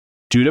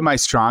Due to my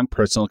strong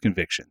personal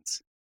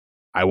convictions,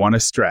 I want to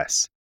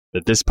stress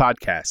that this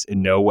podcast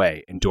in no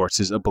way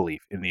endorses a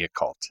belief in the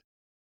occult.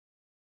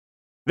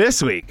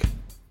 This week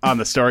on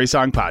the Story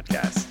Song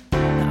Podcast.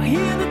 Now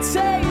hear the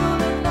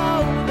tale in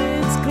all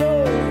its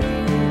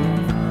glory.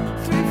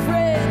 Three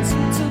friends who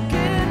took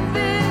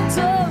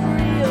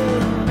inventory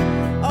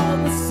of all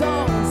the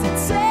songs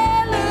that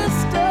tell a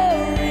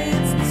story.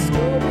 It's the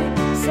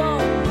Story Song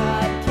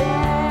Podcast.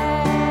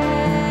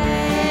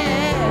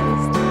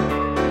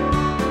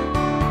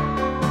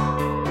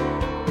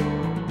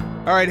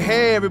 All right,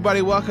 hey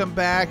everybody, welcome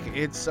back.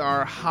 It's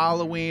our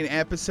Halloween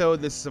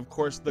episode. This is, of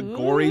course, the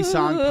Gory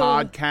Song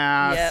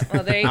Podcast. Yeah,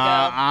 well, there you go.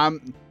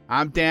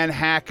 I'm Dan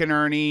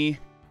Hackenerney.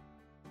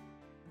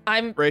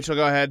 I'm Rachel,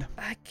 go ahead.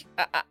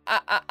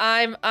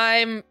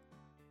 I'm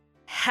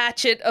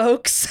Hatchet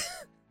Oaks.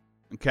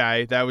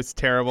 Okay, that was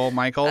terrible,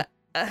 Michael.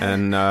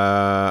 And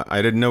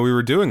I didn't know we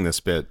were doing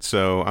this bit,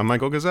 so I'm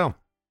Michael Gazelle.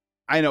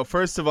 I know.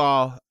 First of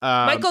all,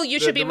 Michael,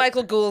 you should be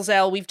Michael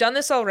Gulzel. We've done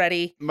this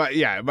already. But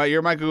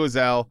you're Michael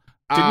Gazelle.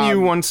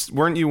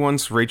 Weren't you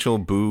once Rachel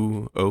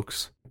Boo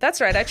Oaks? That's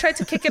right. I tried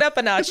to kick it up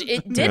a notch.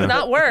 It did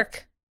not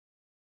work.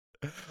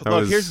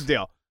 Here's the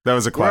deal. That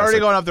was a classic. We're already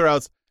going off the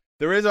rails.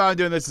 The reason why I'm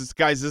doing this is,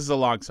 guys, this is a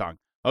long song.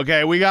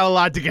 Okay, we got a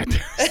lot to get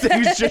through. This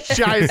thing's just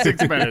shy of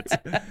 6 minutes.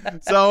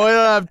 So we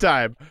don't have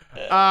time.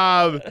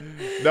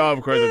 No,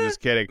 of course, I'm just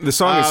kidding. The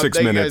song is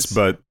 6 minutes, guys.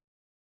 but,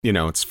 you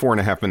know, it's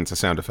 4.5 minutes of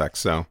sound effects,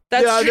 so.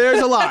 That's yeah, true.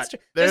 there's a lot.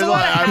 There's a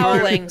lot of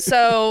howling,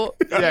 so.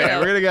 Yeah,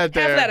 we're going to get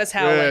there. Half that is We're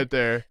gonna howling. get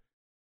there.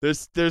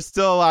 There's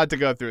still a lot to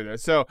go through there.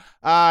 So,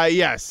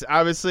 yes,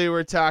 obviously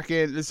we're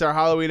talking, this is our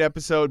Halloween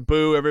episode.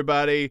 Boo,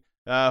 everybody.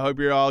 Hope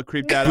you're all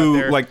creeped out Boo,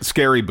 there. like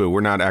scary boo.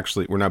 We're not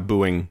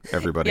booing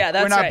everybody. Yeah,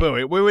 that's We're not right.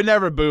 booing. We would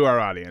never boo our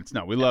audience.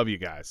 No, we love you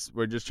guys.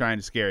 We're just trying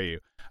to scare you.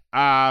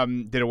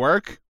 Did it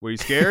work? Were you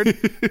scared?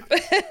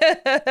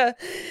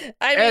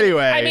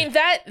 Anyway. I mean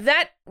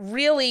that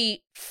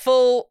really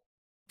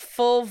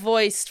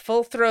full-voiced,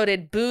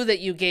 full-throated boo that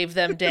you gave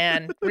them,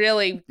 Dan,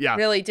 really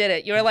did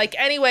it. You were like,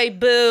 anyway,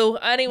 boo.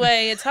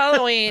 Anyway, it's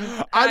Halloween.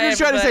 I'm just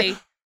trying to say,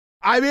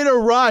 I'm in a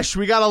rush.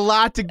 We got a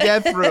lot to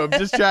get through. I'm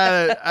just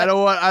trying to. I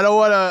don't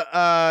want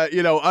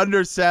to,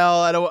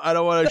 undersell. I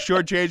don't want to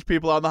shortchange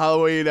people on the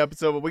Halloween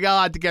episode. But we got a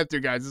lot to get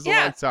through, guys. This is a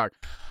long song.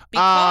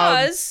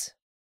 Because.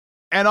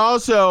 And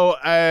also,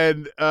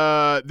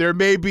 there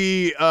may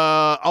be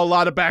a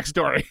lot of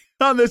backstory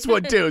on this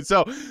one too.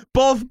 So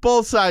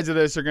both sides of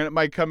this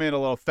might come in a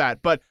little fat.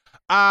 But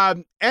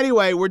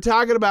anyway, we're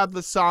talking about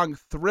the song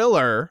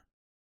 "Thriller"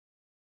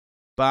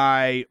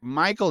 by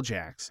Michael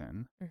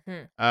Jackson.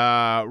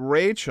 Mm-hmm.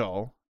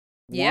 Rachel,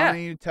 why don't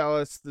you tell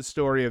us the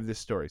story of this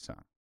story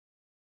song?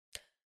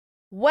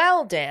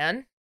 Well,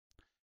 Dan.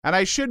 And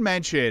I should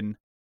mention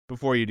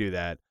before you do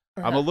that,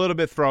 I'm a little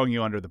bit throwing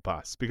you under the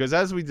bus because,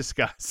 as we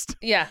discussed,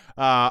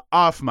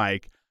 off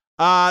mic,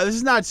 this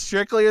is not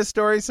strictly a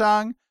story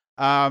song.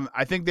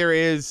 I think there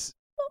is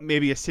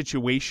maybe a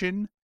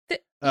situation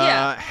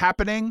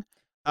happening,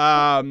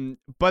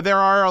 but there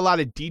are a lot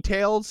of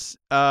details,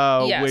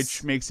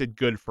 which makes it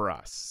good for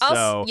us.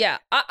 I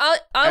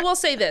will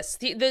say this: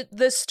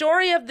 the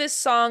story of this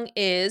song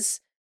is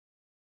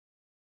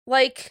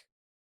like,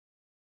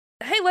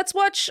 hey, let's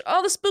watch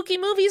all the spooky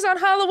movies on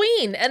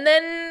Halloween, and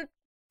then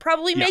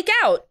probably make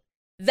out.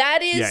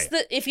 That is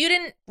if you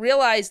didn't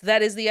realize,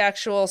 that is the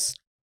actual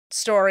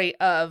story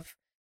of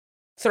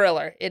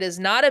Thriller. It is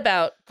not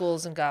about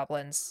ghouls and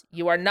goblins.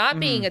 You are not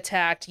being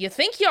attacked. You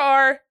think you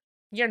are.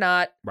 You're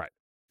not. Right.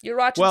 You're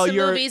watching some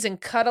movies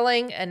and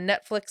cuddling and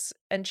Netflix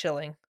and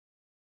chilling.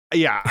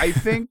 Yeah, I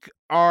think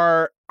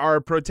our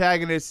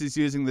protagonist is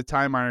using the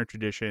time-honored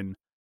tradition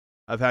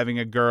of having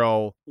a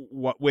girl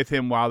with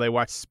him while they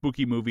watch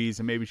spooky movies,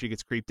 and maybe she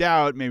gets creeped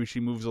out, maybe she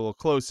moves a little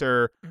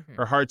closer,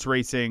 her heart's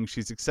racing,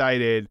 she's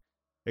excited,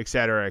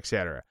 etc.,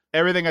 etc.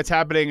 Everything that's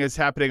happening is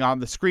happening on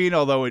the screen,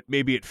 although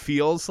it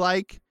feels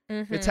like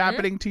it's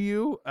happening to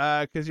you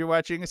because you're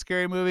watching a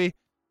scary movie.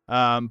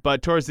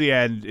 But towards the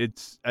end,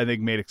 it's, I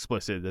think, made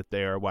explicit that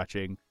they are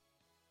watching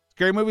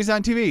scary movies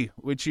on TV,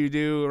 which you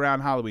do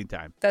around Halloween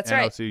time. That's right.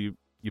 And also you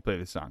play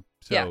the song.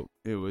 So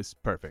it was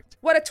perfect.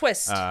 What a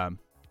twist.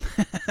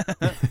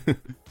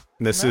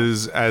 This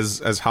is,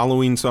 as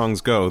Halloween songs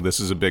go, this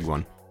is a big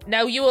one.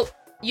 Now you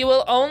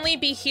will only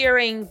be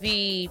hearing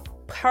the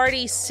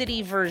Party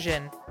City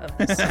version of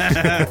this song.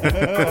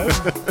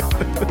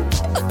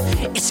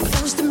 It's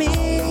close to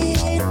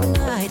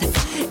midnight.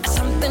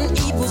 Something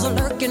evil's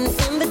lurking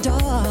in the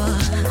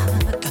dark.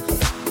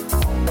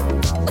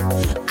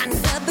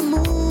 Under the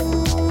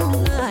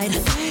moonlight,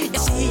 you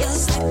see a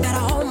sight that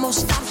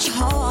almost stops your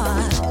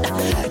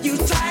heart. You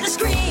try to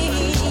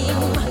scream,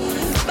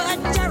 but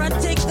terror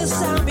takes the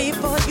sound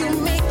before you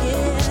make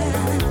it.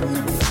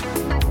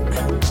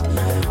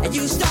 And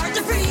you start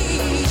to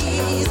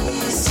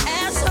freeze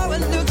as horror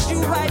looks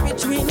you right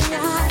between the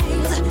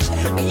eyes.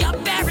 You're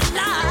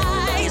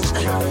paralyzed,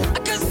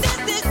 'cause this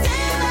is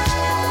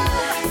daylight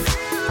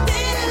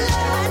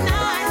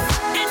night,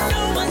 and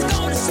no one's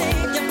gonna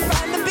save you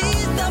from the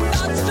beast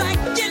about to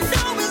strike. You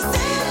know it's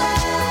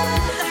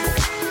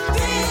daylight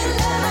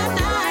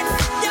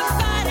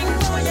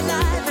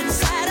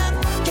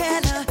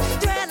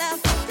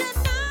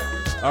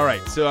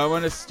so I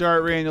want to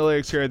start reading the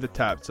lyrics here at the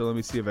top. So let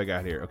me see if I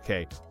got here.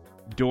 Okay.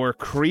 Door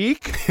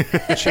creak,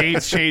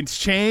 chains, chains,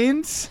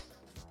 chains.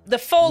 The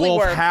Foley Wolf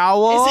work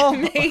howl.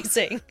 is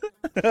amazing.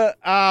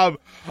 Oh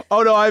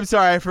no, I'm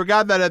sorry. I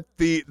forgot that at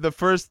the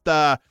first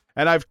and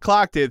I've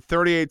clocked it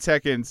 38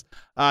 seconds.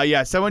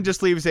 Yeah, someone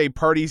just leaves a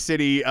Party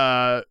City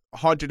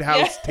haunted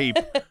house tape,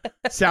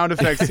 sound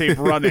effects tape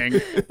running.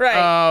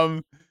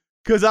 Right.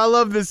 Because I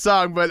love this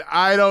song, but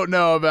I don't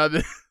know about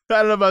this. I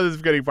don't know about this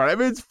beginning part. I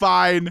mean, it's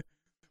fine,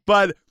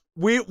 but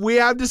we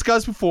have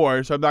discussed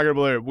before, so I'm not gonna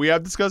believe it. We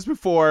have discussed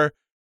before.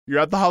 You're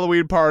at the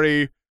Halloween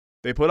party.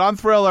 They put on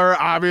Thriller,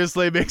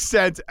 obviously it makes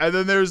sense. And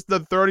then there's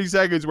the 30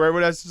 seconds where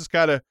everyone has to just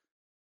kind of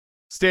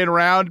stand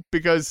around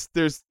because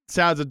there's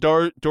sounds of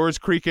doors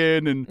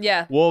creaking and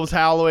wolves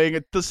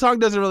howling. The song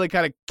doesn't really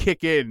kind of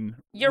kick in.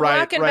 You're right,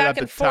 rocking right back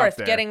and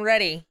forth, getting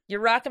ready.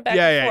 You're rocking back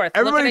and forth.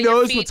 Everybody looking at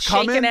knows your feet, what's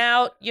coming. Shaking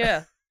out.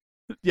 Yeah.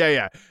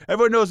 Yeah.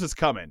 Everyone knows what's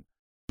coming,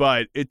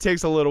 but it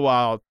takes a little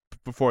while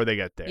before they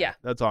get there. Yeah.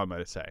 That's all I'm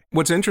going to say.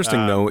 What's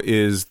interesting though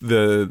is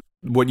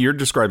what you're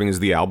describing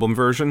is the album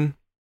version.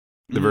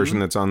 The version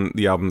that's on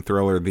the album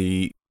Thriller,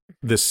 the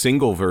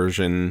single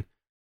version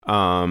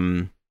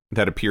that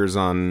appears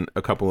on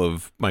a couple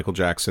of Michael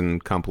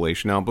Jackson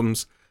compilation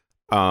albums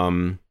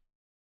doesn't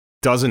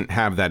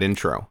have that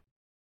intro.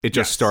 It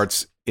just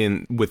starts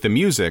in with the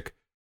music,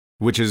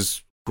 which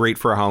is great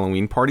for a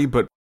Halloween party,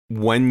 but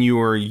when you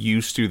are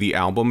used to the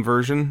album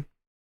version,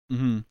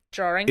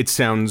 jarring. It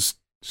sounds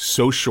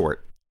so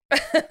short.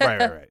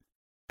 Right.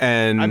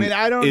 And I mean,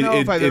 I don't know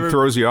if it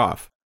throws you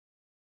off.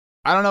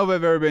 I don't know if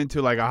I've ever been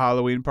to like a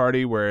Halloween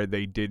party where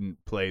they didn't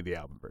play the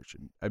album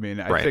version. I mean,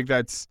 I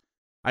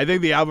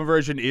think the album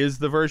version is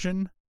the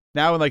version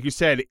now. And like you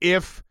said,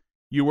 if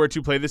you were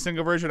to play the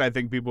single version, I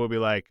think people would be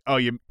like, "Oh,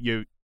 you're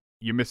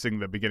missing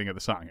the beginning of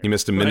the song. Here. You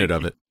missed a minute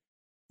of it."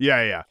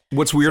 Yeah.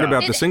 What's weird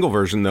about the single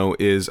version though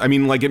is, I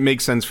mean, like it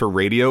makes sense for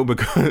radio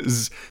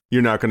because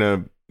you're not going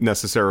to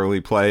necessarily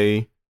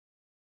play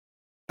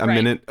a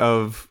minute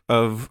of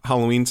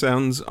Halloween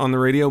sounds on the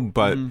radio,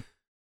 but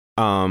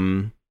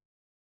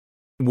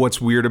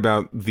what's weird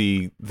about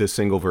the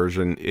single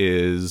version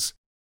is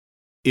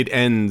it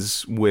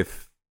ends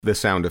with the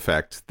sound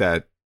effect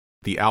that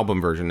the album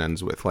version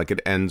ends with. Like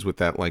it ends with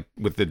that, like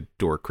with the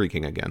door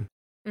creaking again.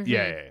 Mm-hmm.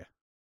 Yeah.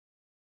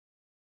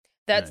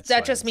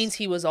 That just means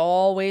he was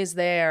always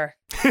there.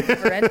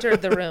 Never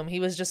entered the room. He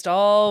was just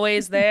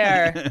always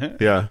there.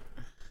 Yeah.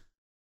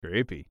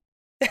 Creepy.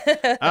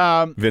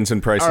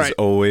 Vincent Price is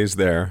always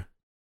there.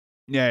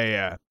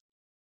 Yeah.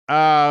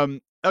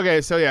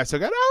 Okay, so got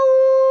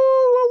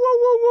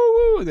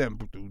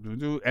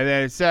and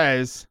then it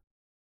says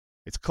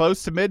it's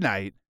close to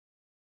midnight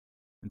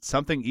and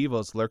something evil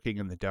is lurking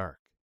in the dark.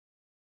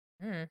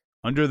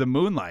 Under the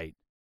moonlight,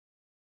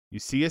 you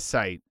see a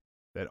sight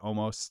that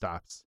almost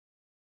stops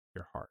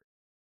your heart.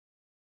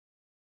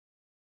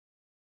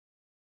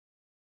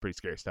 Pretty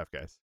scary stuff,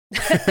 guys.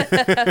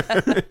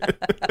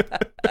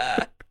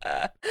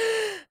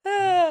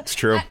 It's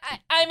true.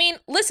 I mean,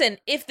 listen,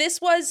 if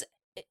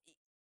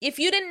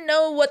you didn't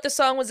know what the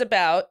song was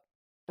about,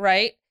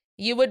 right?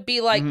 You would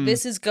be like,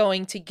 this is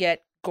going to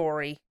get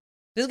gory.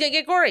 This is going to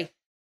get gory.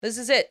 This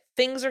is it.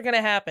 Things are going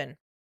to happen.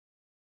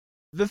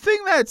 The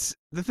thing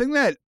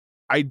that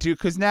I do,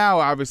 because now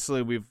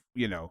obviously we've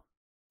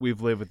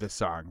lived with this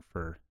song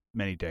for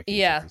many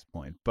decades at this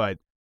point, but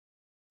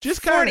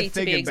just kind of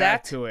thinking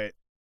back to it.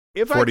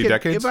 40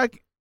 decades? 4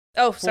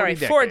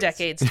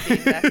 decades to be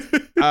exact.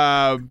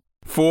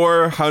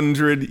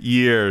 400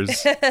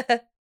 years.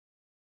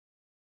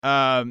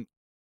 How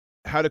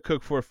to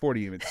cook for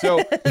 40 even.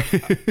 So,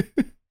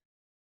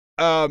 if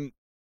I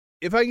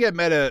can get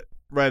meta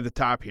right at the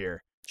top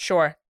here.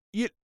 Sure.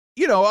 You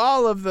know,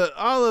 all of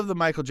the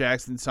Michael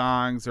Jackson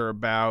songs are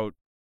about,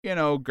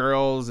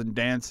 girls and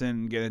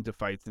dancing, getting into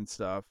fights and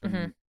stuff,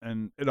 and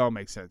it all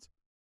makes sense.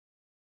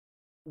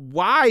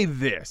 Why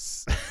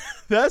this?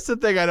 That's the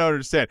thing I don't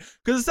understand.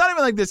 Because it's not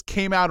even like this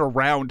came out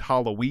around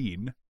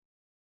Halloween,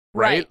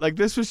 right? Like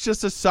this was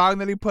just a song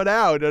that he put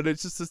out, and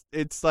it's just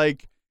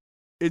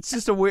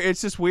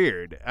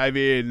weird. I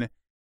mean,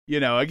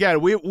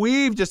 again,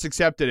 we've just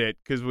accepted it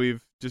because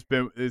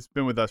it's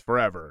been with us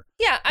forever.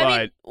 Yeah, I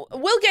mean,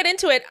 we'll get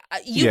into it.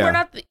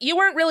 You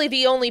weren't really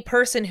the only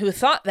person who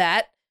thought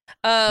that.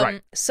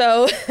 Right.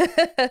 So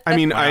I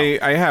mean, wow.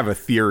 I have a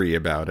theory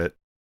about it.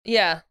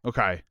 Yeah.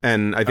 Okay.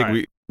 And I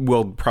think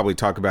we'll probably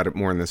talk about it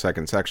more in the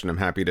second section. I'm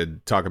happy to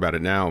talk about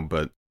it now,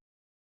 but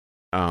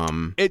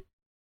I'm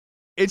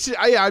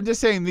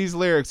just saying these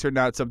lyrics are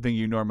not something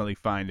you normally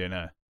find in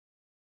a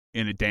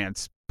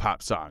dance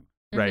pop song,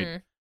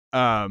 right?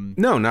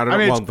 No, not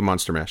at all. The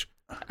Monster Mash.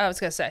 I was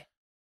gonna say.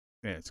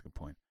 Yeah, that's a good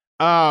point.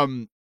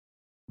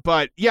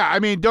 But yeah, I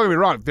mean, don't get me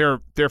wrong,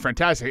 they're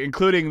fantastic,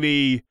 including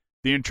the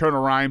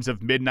internal rhymes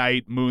of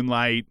midnight,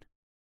 moonlight.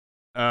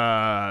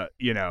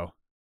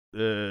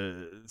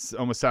 It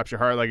almost stops your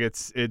heart. Like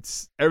it's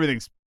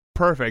everything's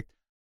perfect.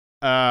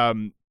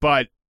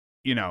 But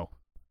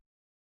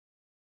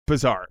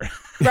bizarre.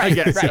 Right, I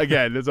guess right.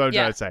 again, that's what I'm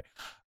trying to say.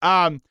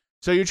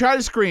 So you try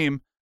to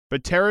scream,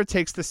 but terror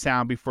takes the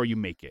sound before you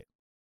make it.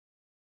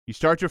 You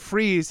start to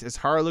freeze as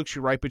horror looks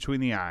you right between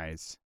the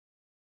eyes.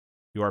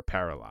 You are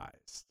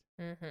paralyzed.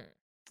 Mm-hmm.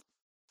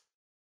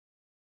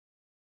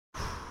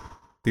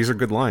 These are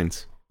good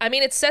lines. I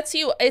mean, it sets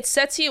you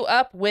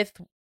up with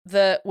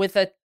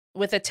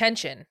a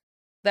tension.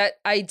 That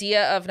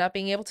idea of not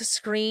being able to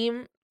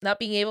scream, not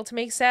being able to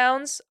make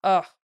sounds.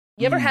 Ugh.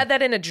 You ever had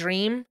that in a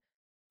dream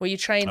where you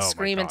try and Oh, my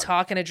scream and God.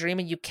 talk in a dream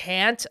and you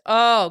can't?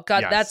 Oh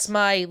God, Yes. that's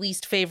my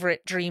least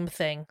favorite dream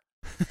thing.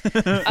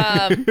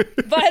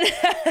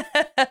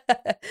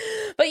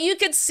 But you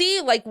could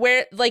see like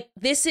where like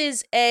this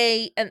is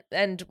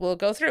and we'll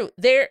go through.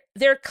 They're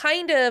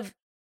kind of,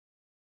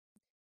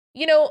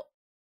 you know,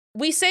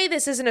 we say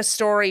this isn't a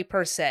story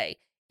per se.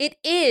 It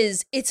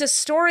is. It's a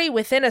story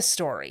within a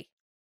story.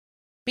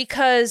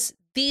 Because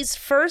these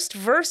first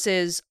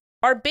verses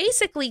are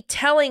basically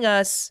telling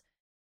us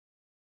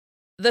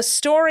the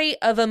story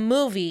of a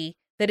movie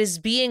that is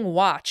being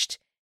watched.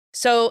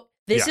 So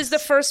this is the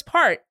Yes. first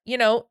part. You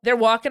know, they're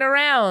walking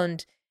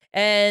around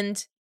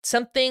and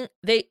something,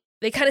 they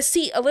kind of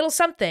see a little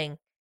something.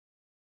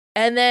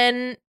 And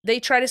then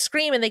they try to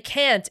scream and they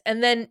can't.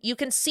 And then you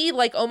can see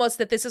like almost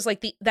that this is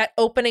like that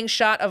opening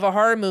shot of a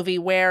horror movie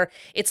where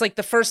it's like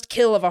the first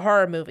kill of a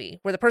horror movie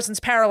where the person's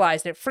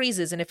paralyzed and it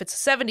freezes. And if it's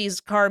a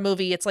 70s horror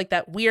movie, it's like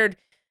that weird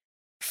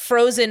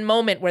frozen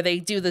moment where they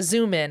do the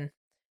zoom in.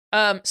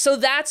 So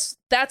that's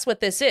what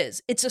this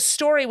is. It's a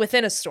story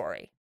within a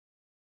story.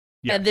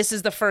 Yes. And this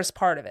is the first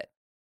part of it.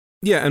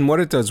 Yeah, and what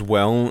it does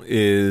well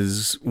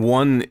is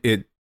one,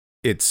 it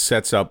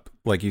sets up,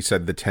 like you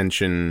said, the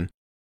tension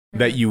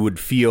that you would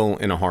feel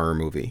in a horror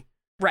movie.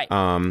 Right.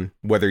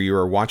 Whether you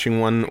are watching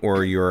one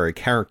or you're a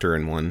character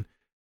in one.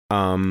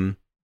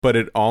 But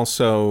it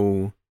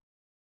also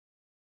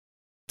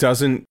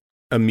doesn't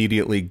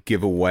immediately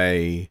give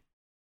away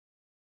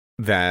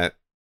that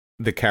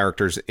the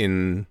characters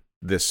in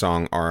this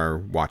song are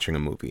watching a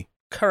movie.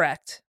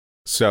 Correct.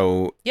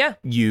 So Yeah.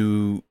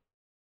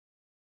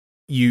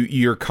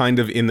 you're kind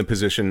of in the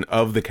position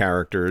of the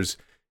characters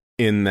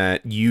in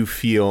that you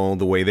feel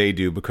the way they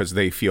do because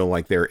they feel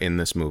like they're in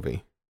this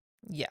movie.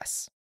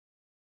 Yes.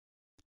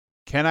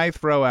 Can I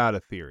throw out a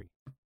theory?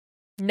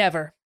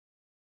 Never.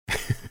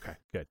 Okay,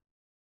 good.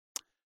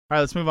 All right,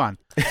 let's move on.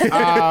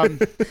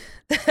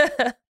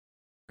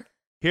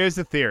 Here's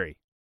the theory.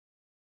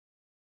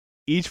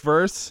 Each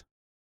verse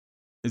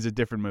is a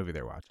different movie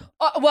they're watching.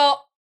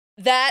 Well,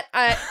 that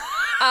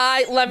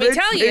I let me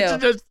tell you.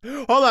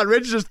 Hold on,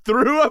 Rich just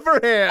threw up her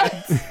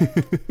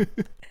hands.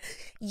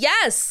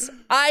 Yes,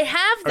 I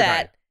have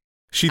that. Okay.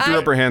 She threw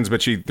up her hands,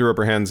 but she threw up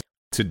her hands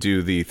to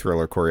do the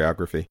Thriller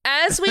choreography.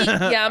 As we,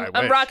 yeah, I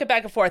I'm wish. rocking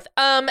back and forth.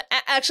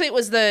 Actually, it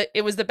was the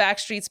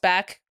Backstreet's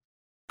Back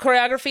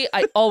choreography.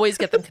 I always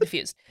get them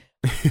confused.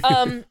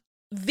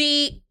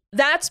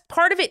 That's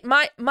part of it.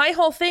 My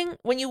whole thing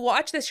when you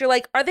watch this, you're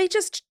like, are they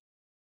just?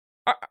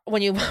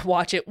 When you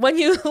watch it, when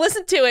you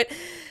listen to it,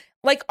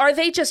 like, are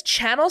they just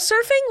channel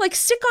surfing? Like,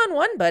 stick on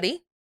one,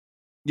 buddy.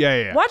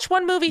 Yeah. Watch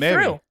one movie Maybe.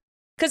 through.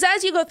 Because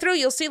as you go through,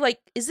 you'll see, like,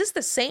 is this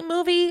the same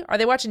movie? Are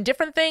they watching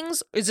different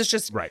things? Is this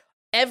just Right.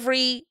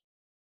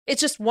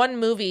 it's just one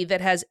movie that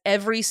has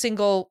every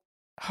single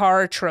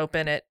horror trope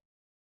in it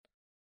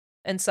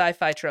and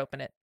sci-fi trope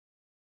in it.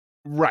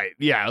 Right.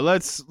 Yeah.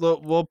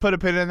 We'll put a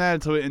pin in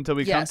that until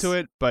we Yes. come to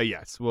it. But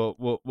yes,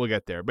 we'll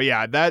get there. But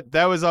yeah,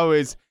 that was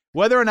always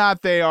whether or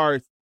not they are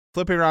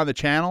flipping around the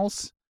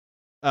channels.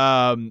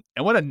 And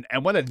what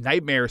a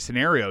nightmare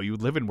scenario you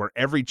live in where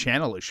every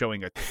channel is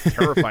showing a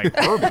terrifying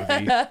horror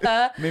movie.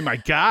 I mean, my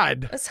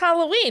God. It's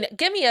Halloween.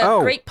 Give me a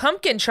Oh. great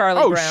pumpkin,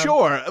 Charlie Oh, Brown.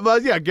 sure.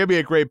 Well, yeah, give me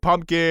a great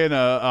pumpkin,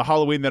 a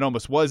Halloween that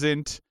almost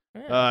wasn't.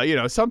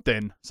 Yeah,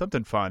 Something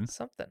fun.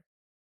 something.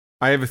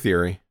 I have a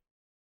theory.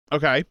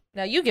 Okay.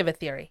 Now you give a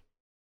theory.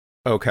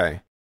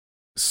 Okay.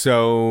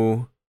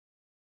 So,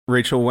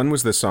 Rachel, when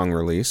was this song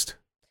released?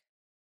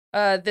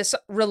 This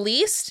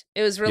released.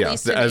 It was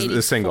released in as 84.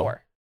 the single.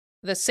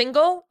 The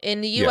single in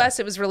the U.S.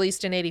 It was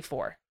released in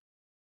 84,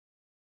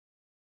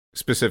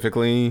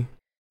 Specifically,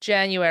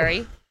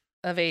 January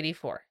of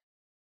 84.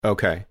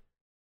 okay.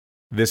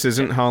 This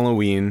isn't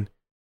Halloween.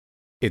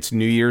 It's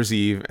New Year's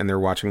Eve, and they're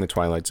watching the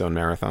Twilight Zone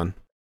marathon.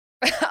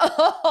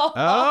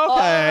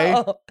 Okay.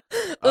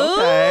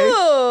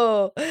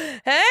 Ooh.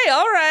 Hey,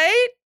 all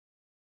right.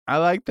 I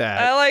like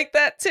that I like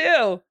that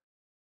too.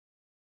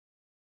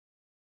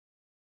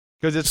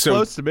 because it's So-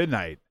 close to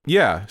midnight.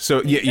 Yeah.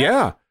 So Yeah.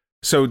 yeah.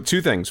 So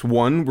two things.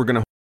 One, we're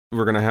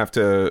gonna have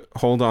to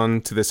hold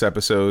on to this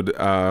episode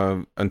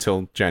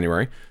until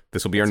January.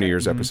 This will be our That's New right.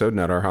 Year's Mhm. episode,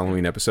 not our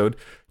Halloween episode.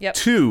 Yep.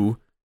 Two,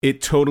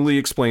 it totally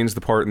explains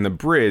the part in the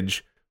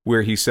bridge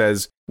where he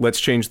says, "Let's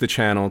change the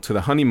channel to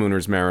the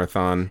Honeymooners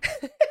Marathon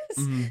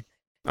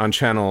on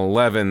channel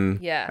 11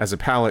 Yeah. as a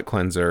palate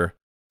cleanser."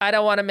 I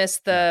don't want to miss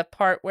the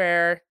part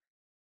where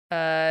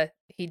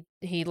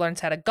he learns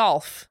how to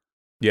golf.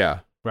 Yeah.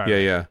 Right.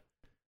 Yeah.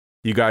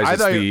 You guys, I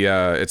it's thought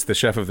it's the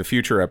Chef of the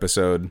Future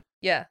episode.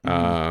 Yeah.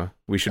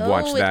 We should Oh,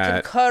 watch it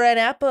that. can core an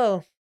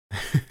apple.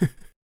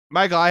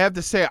 Michael, I have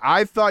to say,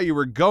 I thought you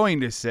were going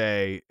to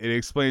say it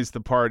explains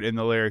the part in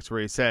the lyrics where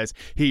he says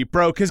he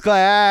broke his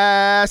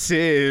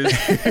glasses,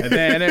 and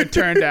then it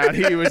turned out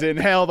he was in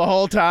hell the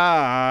whole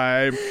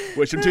time.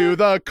 Wish him to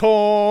the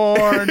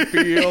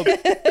cornfield.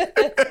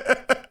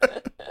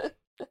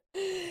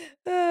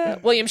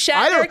 William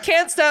Shatner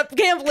can't stop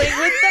gambling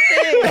with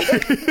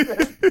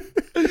the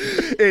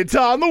thing. It's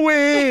on the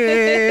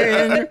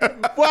wing.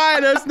 Why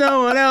does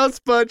no one else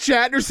but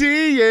Shatner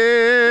see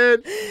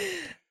it?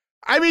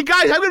 I mean,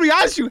 guys, I'm going to be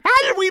honest with you.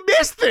 How did we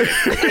miss this?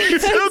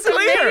 It's so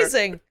clear.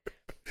 Amazing.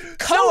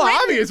 So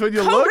obvious when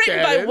you look at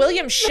it. Co-written by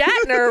William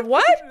Shatner.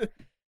 What?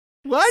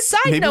 What? Side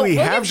Maybe note, we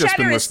William have just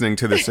been Shatner is- listening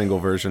to the single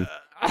version.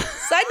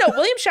 Side note,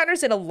 William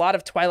Shatner's in a lot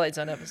of Twilight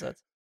Zone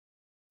episodes.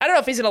 I don't know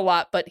if he's in a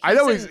lot, but I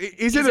know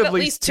he's in at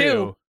least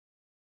two.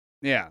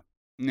 Yeah.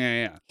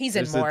 He's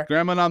There's in more. The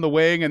gremlin on the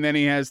wing, and then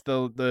he has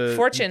the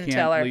Fortune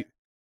teller.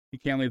 He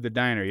can't leave the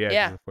diner. Yeah.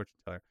 Yeah. He's a fortune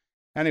teller.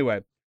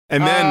 Anyway.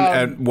 And then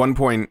at one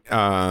point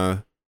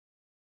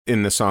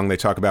in the song, they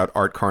talk about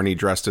Art Carney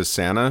dressed as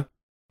Santa,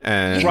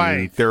 and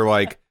Right. they're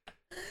like,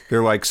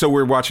 so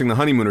we're watching the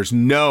Honeymooners.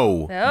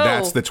 No,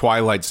 that's the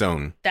Twilight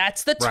Zone,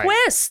 That's the Right.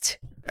 twist.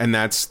 and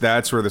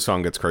that's where the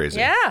song gets crazy.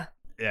 Yeah.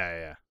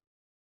 Yeah.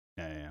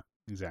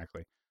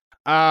 Exactly.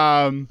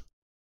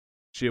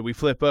 Should we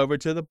flip over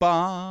to the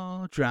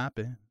ball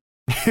dropping?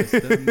 Just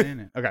a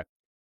minute. Okay.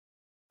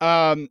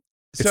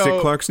 It's Dick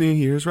Clark's New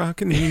Year's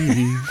Rockin'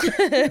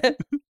 Eve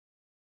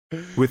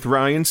with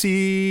Ryan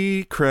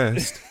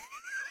Seacrest.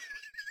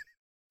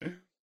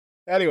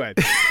 Anyway,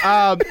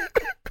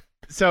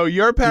 so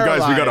you're You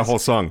paralyzed. guys, we got a whole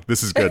song.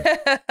 This is good.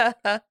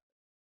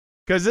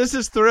 Because this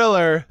is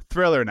Thriller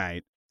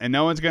night, and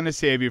no one's going to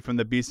save you from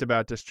the beast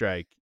about to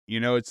strike. You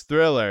know it's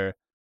Thriller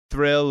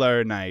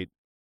night.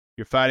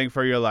 You're fighting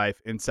for your life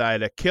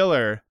inside a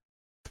killer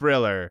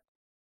thriller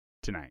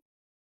tonight.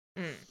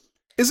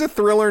 Is a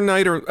thriller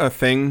night a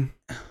thing?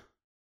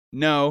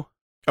 No.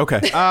 Okay.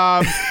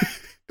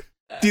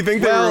 Do you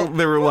think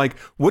they were like,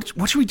 what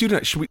should we do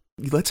tonight?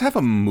 Let's have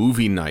a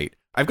movie night.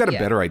 I've got a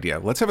better idea.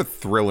 Let's have a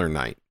thriller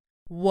night.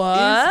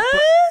 What?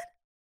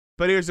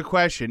 But here's the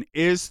question.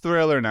 Is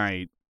Thriller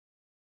night,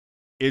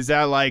 is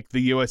that like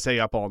the USA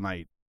Up All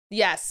Night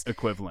Yes.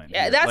 equivalent?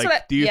 Yeah, here? that's like, what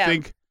I- do you yeah.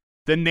 think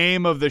the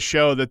name of the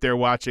show that they're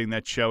watching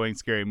that's showing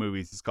scary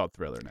movies is called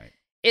Thriller night?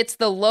 It's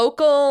the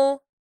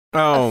local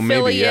Oh,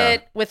 maybe, yeah.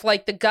 affiliate with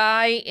like the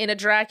guy in a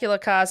Dracula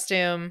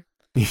costume,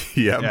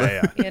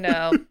 Yeah. you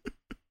know.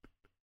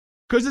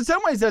 Because in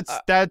some ways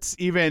that's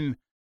even,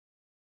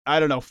 I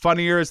don't know,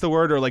 funnier is the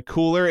word, or like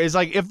cooler, is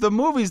like if the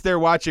movies they're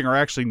watching are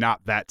actually not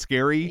that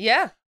scary.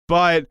 Yeah.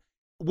 But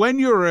when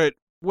you're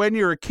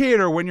a kid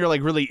or when you're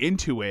like really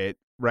into it,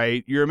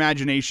 right, your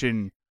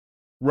imagination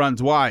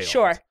runs wild.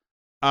 Sure.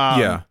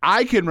 Yeah.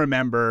 I can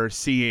remember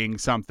seeing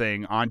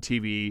something on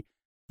TV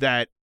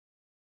that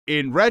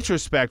in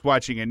retrospect,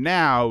 watching it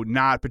now,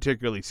 not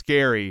particularly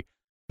scary,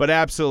 but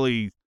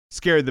absolutely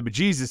scared the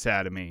bejesus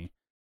out of me,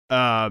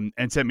 and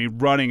sent me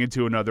running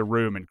into another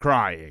room and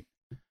crying.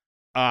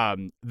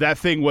 That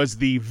thing was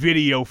the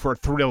video for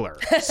Thriller.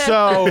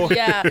 So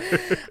Yeah.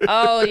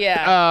 Oh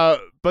yeah.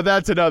 but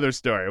that's another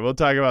story. We'll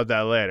talk about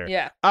that later.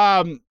 Yeah.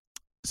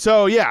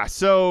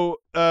 So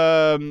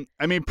I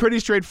mean, pretty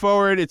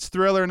straightforward. It's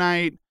Thriller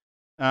night.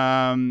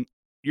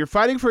 You're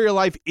fighting for your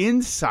life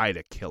inside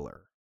a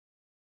killer.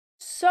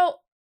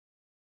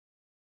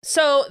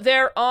 So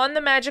they're on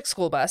the magic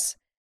school bus,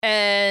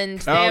 and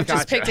they have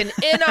just gotcha. picked an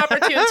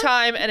inopportune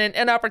time and an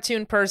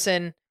inopportune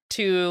person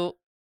to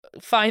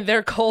find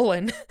their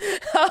colon.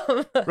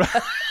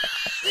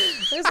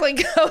 It's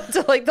like go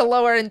to like the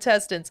lower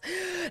intestines.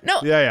 No.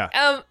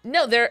 Yeah.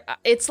 No,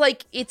 it's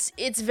like it's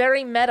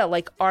very meta.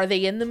 Like, are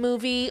they in the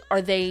movie?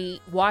 Are they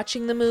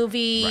watching the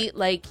movie? Right.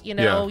 Like, you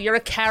know, Yeah. you're a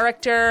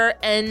character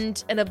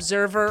and an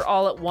observer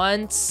all at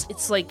once.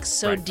 It's like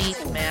so Right. deep,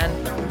 man.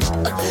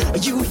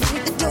 You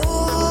hear the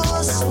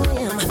door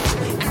slam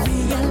and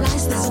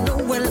realize there's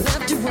nowhere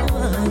left to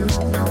run.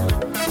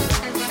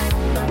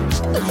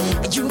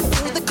 You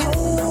feel the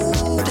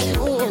cold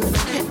hand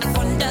and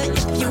wonder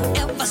if you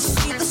ever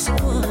see the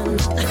sun.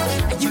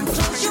 You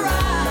close your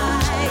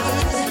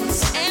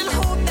eyes and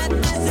hope that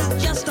this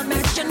is just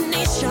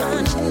imagination.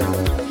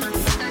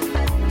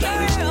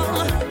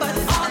 Girl, but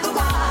all the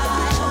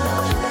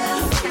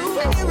while you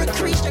hear a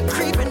creature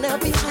creeping up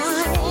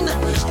behind.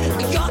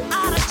 You're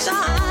out of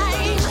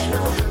time.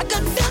 I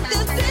could feel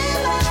this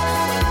feeling.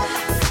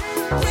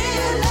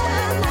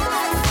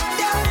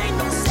 There ain't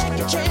no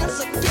second chance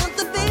against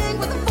the thing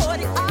with the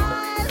 40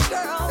 eyes,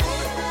 girl.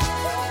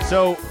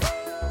 So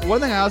one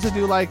thing I also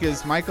do like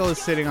is Michael is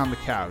sitting on the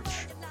couch,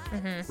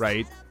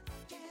 right?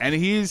 And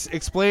he's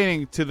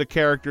explaining to the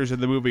characters in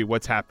the movie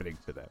what's happening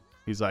to them.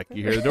 He's like,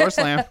 you hear the door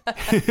slam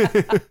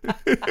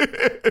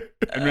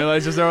and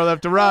realize there's nowhere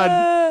left to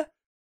run.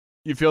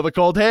 You feel the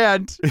cold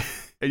hand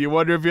and you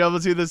wonder if you're able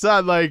to see the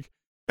sun. Like,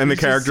 And the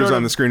he's just characters sort on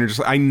of- the screen are just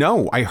like, I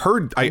know. I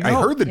heard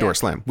the door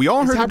slam. We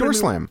all It's heard the happening door to-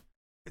 slam.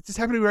 It's just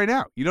happening right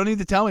now. You don't need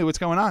to tell me what's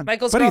going on.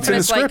 Michael's But it's in girlfriend the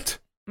is like, script.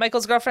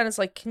 Michael's girlfriend is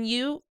like, can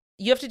you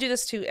You have to do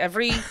this to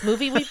every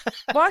movie we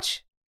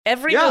watch.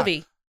 Every Yeah.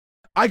 movie.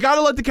 I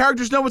gotta let the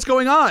characters know what's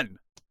going on.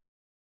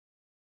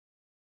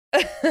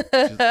 She's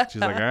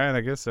like, all right,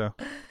 I guess so.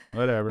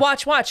 Whatever.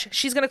 Watch.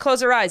 She's gonna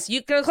close her eyes.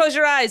 You gonna close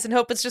your eyes and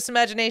hope it's just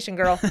imagination,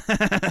 girl.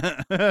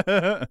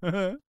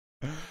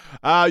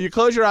 You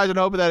close your eyes and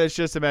hope that it's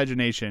just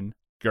imagination,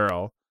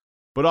 girl.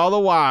 But all the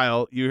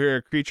while, you hear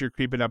a creature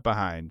creeping up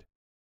behind.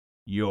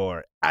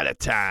 You're out of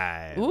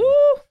time.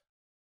 Ooh,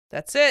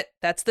 that's it.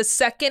 That's the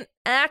second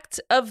act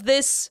of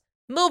this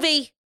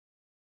movie.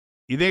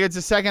 You think it's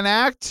a second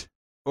act?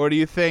 Or do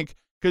you think...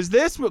 Because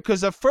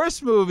the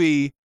first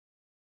movie,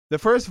 the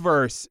first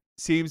verse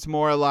seems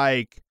more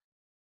like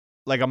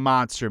a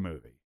monster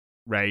movie,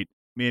 right?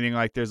 Meaning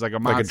like there's like a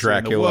monster Like a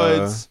Dracula. in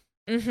the woods.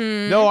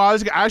 Mm-hmm. No, I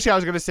was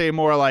going to say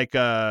more like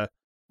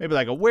maybe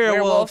like a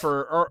werewolf.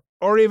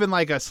 Or even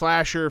like a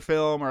slasher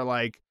film or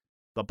like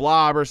The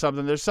Blob or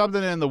something. There's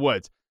something in the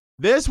woods.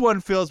 This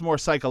one feels more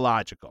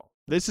psychological.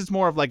 This is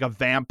more of like a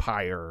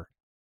vampire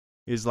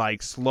is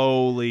like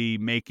slowly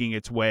making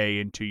its way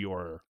into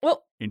your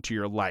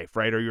life,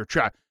 right? Or you're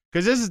trapped.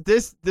 Because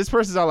this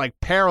person's not like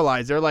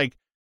paralyzed. They're like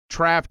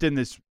trapped in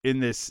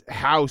this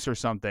house or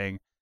something,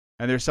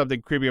 and there's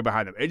something creeping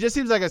behind them. It just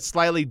seems like a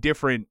slightly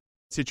different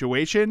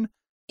situation.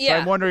 Yeah. So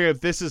I'm wondering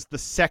if this is the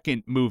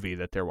second movie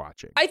that they're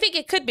watching. I think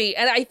it could be,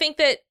 and I think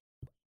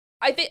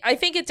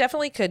it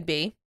definitely could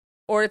be,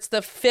 or it's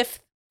the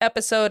fifth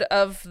episode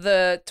of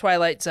the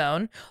Twilight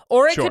Zone,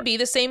 or it Sure. could be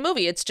the same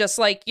movie. It's just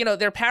like,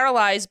 they're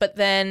paralyzed, but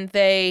then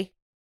they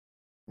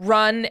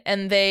run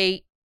and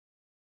they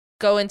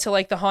go into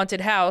like the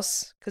haunted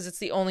house because it's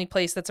the only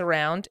place that's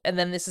around, and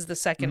then this is the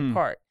second Mhm.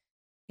 part.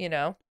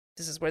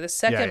 This is where the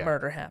second yeah.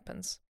 murder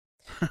happens.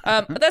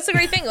 But that's the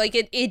great thing. Like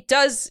it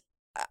does.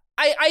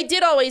 I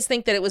did always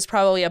think that it was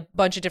probably a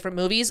bunch of different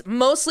movies,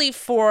 mostly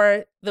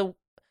for the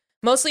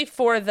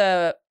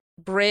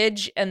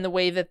bridge and the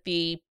way that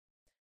the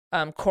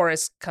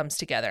chorus comes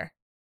together.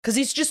 Because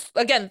he's just,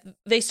 again,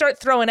 they start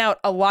throwing out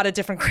a lot of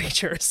different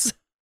creatures.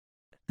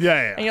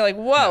 Yeah. And you're like,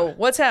 whoa,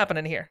 what's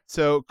happening here?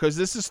 So, because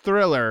this is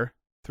Thriller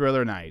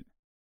Night.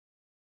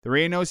 There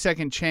ain't no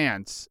second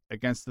chance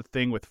against the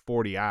thing with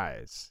 40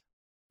 eyes,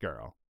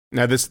 girl.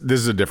 Now this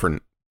is a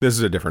different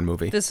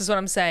movie. This is what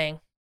I'm saying.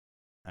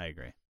 I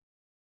agree.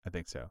 I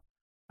think so.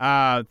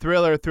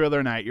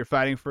 Thriller Night. You're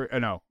fighting for...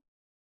 no.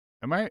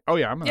 Am I? Oh,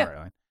 yeah, I'm on the right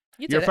line.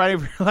 You're fighting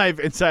for your life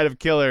inside of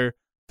Killer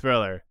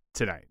Thriller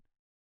tonight.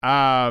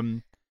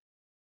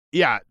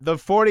 Yeah, the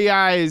 40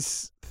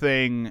 eyes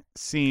thing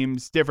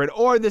seems different.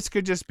 Or this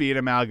could just be an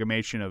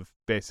amalgamation of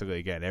basically,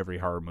 again, every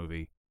horror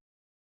movie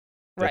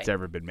that's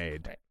ever been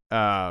made.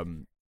 Right.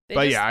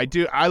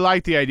 I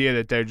like the idea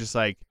that they're just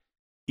like,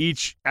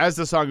 each, as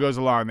the song goes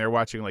along, they're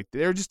watching, like,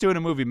 they're just doing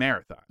a movie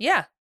marathon.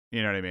 Yeah.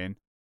 You know what I mean?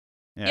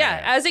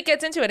 Yeah, as it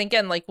gets into it,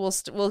 again, like we'll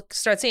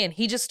start seeing,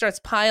 he just starts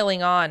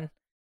piling on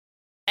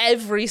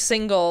every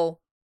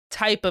single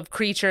type of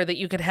creature that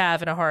you could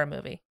have in a horror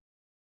movie.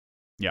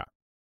 Yeah.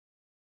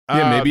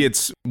 Yeah, maybe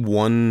it's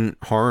one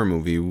horror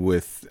movie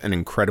with an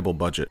incredible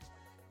budget.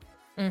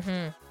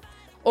 Mm-hmm.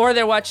 Or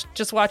they're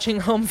just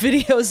watching home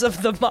videos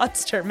of the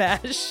Monster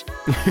Mash.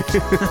 Like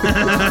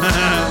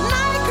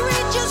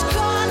creatures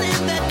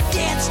calling, the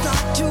dead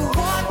start to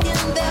walk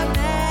in their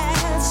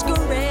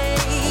masquerade.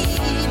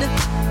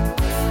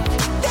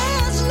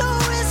 There's no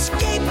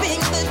escaping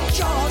the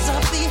jaws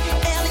of the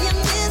alien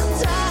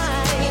this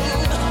time.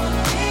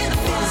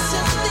 This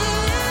is the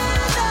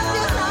end of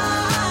your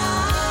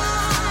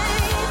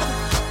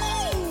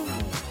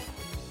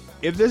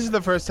life. If this is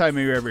the first time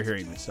you're ever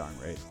hearing this song,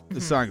 right?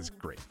 The song is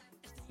great.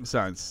 The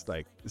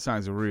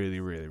song's really,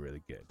 really,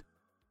 really good.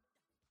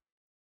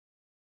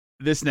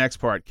 This next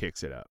part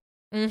kicks it up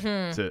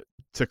to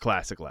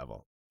classic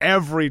level.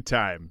 Every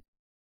time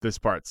this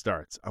part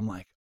starts, I'm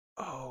like,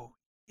 oh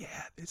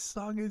yeah, this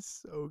song is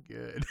so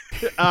good.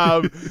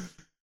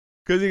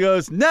 Because he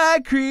goes,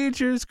 night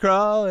creatures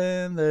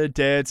crawling, the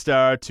dead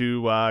start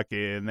to walk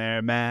in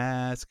their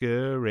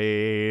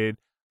masquerade.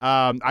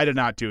 I did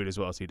not do it as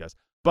well as he does.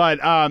 But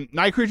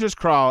night creatures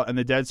crawl and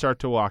the dead start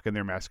to walk in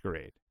their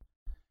masquerade.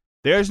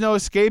 There's no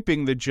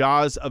escaping the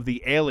jaws of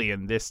the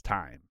alien this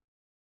time.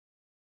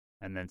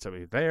 And then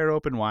somebody there,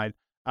 open wide.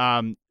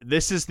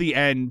 This is the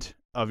end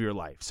of your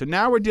life. So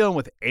now we're dealing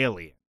with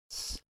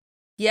aliens.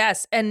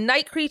 Yes, and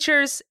night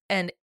creatures,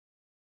 and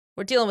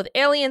we're dealing with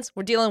aliens,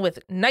 we're dealing with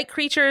night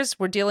creatures,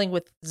 we're dealing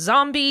with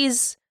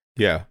zombies,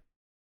 Yeah.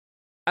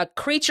 a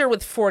creature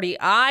with 40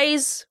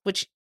 eyes,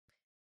 which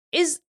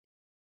is...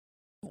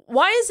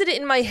 Why is it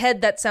in my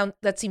head that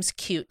seems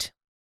cute?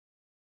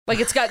 Like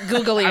it's got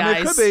googly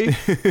eyes. It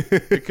could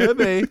be. It could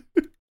be.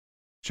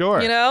 Sure.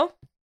 You know?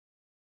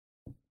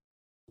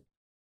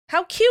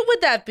 How cute would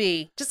that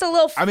be? Just a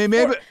little maybe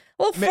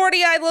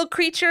 40-eyed little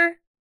creature.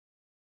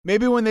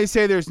 maybe when they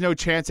say there's no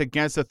chance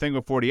against a thing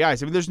with 40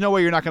 eyes, there's no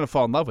way you're not going to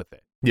fall in love with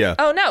it. Yeah.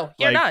 Oh no,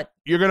 you're Like, not.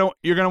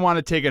 You're gonna want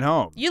to take it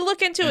home. You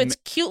look into And its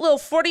cute little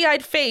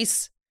 40-eyed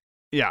face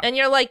Yeah. and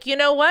you're like, "You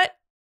know what?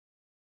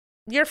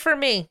 You're for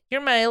me.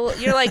 You're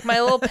like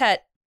my little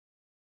pet."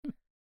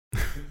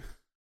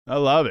 I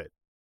love it.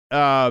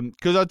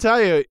 Because I'll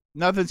tell you,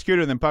 nothing's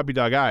cuter than puppy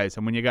dog eyes,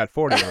 and when you got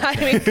 40 of them. I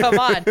mean, come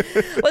on.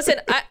 Listen,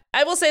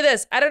 I will say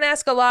this. I don't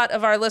ask a lot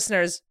of our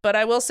listeners, but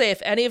I will say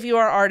if any of you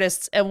are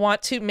artists and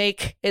want to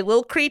make a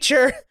little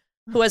creature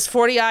who has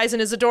 40 eyes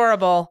and is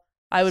adorable,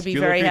 I would be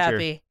Cute little very creature.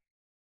 happy.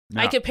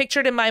 No. I could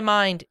picture it in my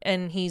mind,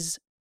 and he's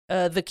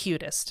the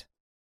cutest.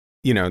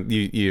 You know,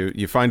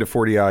 you find a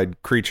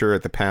 40-eyed creature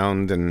at the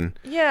pound, and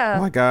Yeah.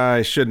 I'm like,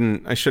 I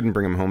shouldn't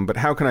bring him home. But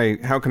how can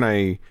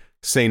I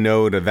say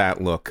no to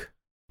that look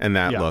and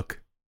that Yeah.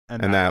 look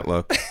and that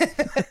look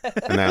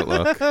and that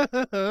look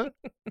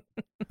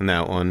and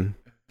that one?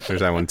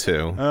 There's that one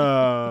too.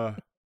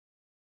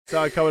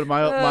 Saw it coming a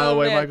mile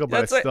away, man. Michael,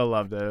 but That's I right. still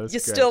loved it. It was You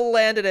great. still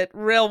landed it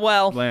real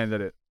well.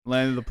 landed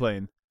the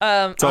plane.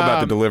 It's all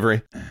about the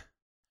delivery.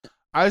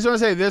 I just want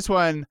to say this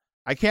one.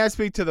 I can't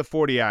speak to the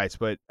 40 eyes,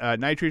 but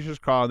night creatures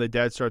crawl and the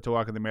dead start to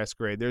walk in the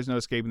masquerade. There's no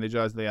escaping the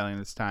jaws of the alien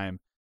this time.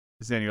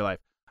 This is in your life.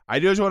 I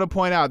just want to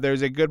point out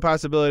there's a good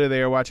possibility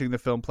they are watching the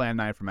film Plan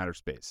 9 from Outer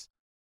Space,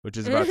 which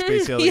is about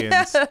space aliens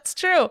Yeah, that's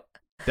true.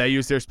 that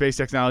use their space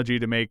technology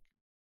to make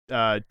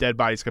dead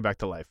bodies come back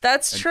to life.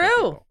 That's and kill true.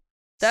 people.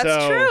 That's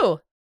So, true.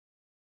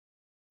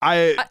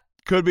 I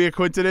could be a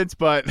coincidence,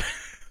 but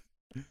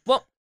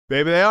Well,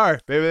 maybe they are.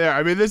 Maybe they are.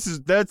 I mean, this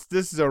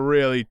is a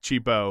really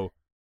cheapo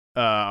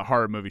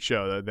horror movie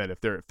show that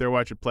if they're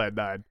watching Plan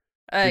 9,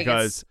 I think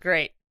because- it's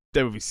great.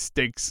 that movie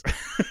stinks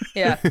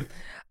Yeah.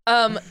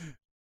 in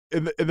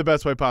the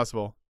best way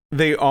possible.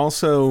 They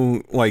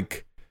also,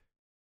 like,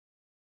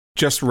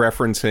 just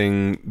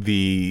referencing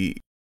the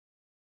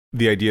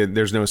idea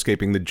there's no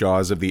escaping the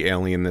jaws of the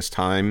alien this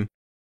time.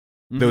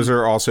 Those Mm-hmm.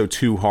 are also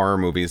two horror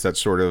movies that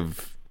sort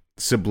of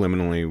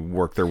subliminally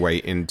work their way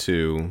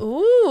into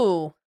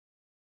Ooh.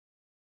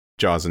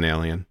 Jaws and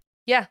Alien.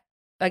 Yeah.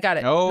 I got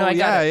it. Oh, no, I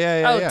got it.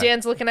 yeah. Oh,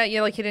 Dan's looking at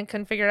you like he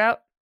couldn't figure it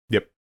out?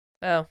 Yep.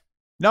 Oh.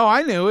 No,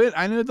 I knew it.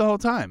 I knew it the whole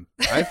time.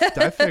 I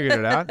figured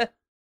it out.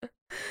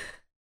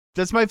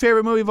 That's my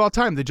favorite movie of all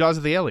time, The Jaws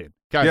of the Alien.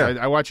 Guys,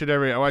 Yeah. I watch it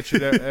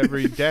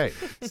every day.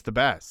 It's the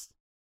best.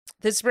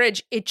 This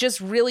bridge, it just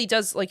really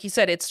does, like you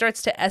said, it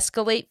starts to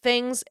escalate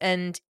things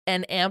and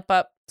amp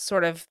up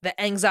sort of the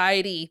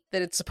anxiety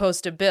that it's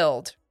supposed to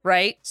build,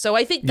 right? So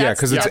I think that's Yeah,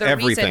 because the it's other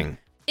reason. everything.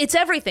 It's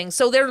everything.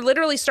 So they're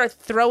literally he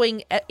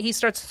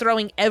starts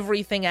throwing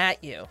everything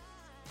at you.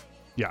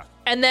 Yeah.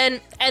 And then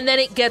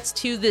it gets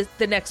to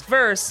the next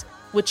verse,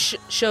 which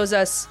shows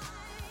us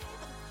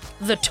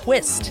the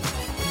twist.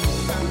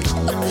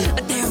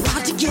 They're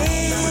out to get you.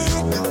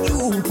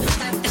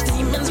 As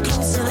demons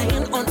closing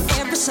in on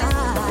every side.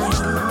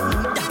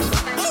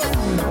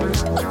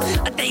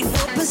 They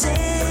will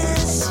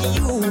possess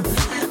you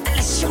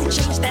unless you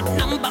change that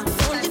number on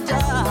your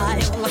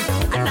dial.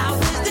 And now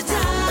is the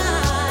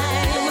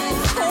time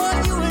for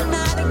you and I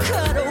to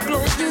cuddle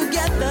close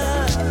together.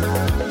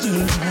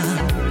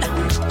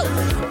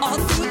 Yeah. All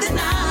through the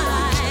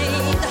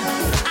night,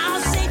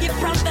 I'll save you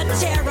from the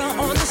terror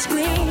on the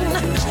screen.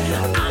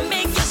 I'll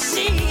make you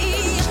see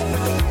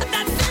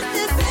that this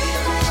is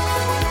real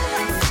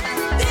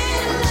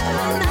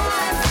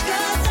night,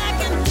 'cause I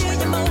can feel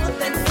you more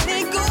than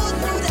any goes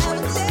through that.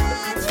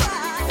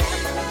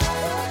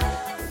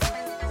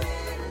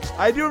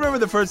 I do remember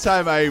the first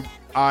time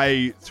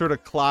I sort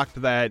of clocked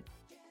that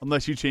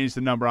unless you change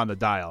the number on the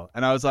dial.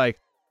 And I was like,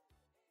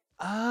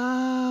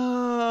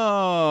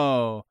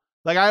 oh.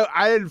 Like I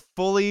hadn't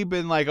fully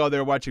been like, oh,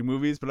 they're watching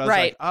movies, but I was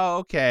Right. like, oh,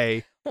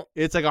 okay.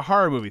 It's like a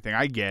horror movie thing.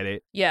 I get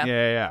it. Yeah.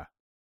 Yeah.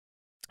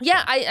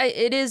 Yeah,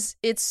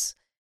 it's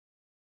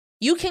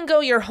you can go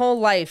your whole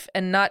life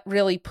and not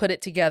really put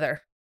it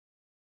together.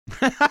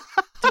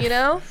 You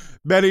know?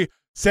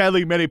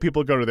 Sadly, many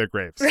people go to their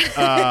graves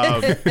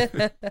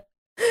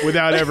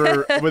without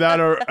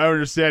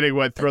understanding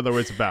what Thriller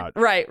was about.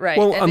 Right.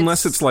 Well, And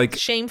unless it's like-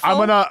 shameful.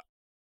 I'm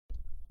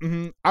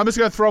just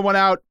gonna throw one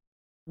out.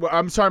 Well,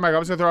 I'm sorry, Mike.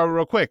 I'm just gonna throw out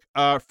real quick.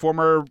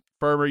 Former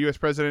U.S.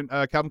 President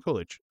Calvin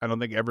Coolidge. I don't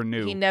think ever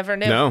knew He never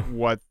knew. No.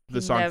 what the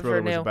He song never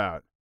Thriller was knew.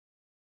 about,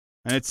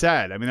 and it's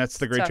sad. I mean, that's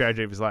the great Tough.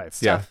 tragedy of his life.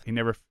 It's Yeah. tough. He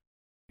never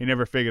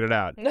figured it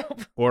out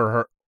Nope.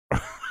 or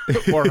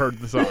heard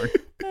the song.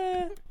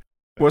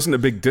 Wasn't a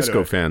big disco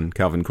Anyway. fan,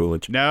 Calvin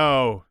Coolidge.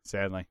 No,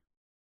 sadly.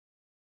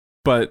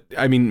 But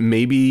I mean,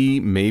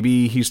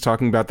 maybe he's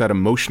talking about that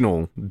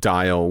emotional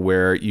dial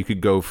where you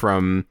could go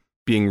from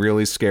being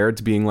really scared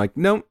to being like,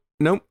 nope,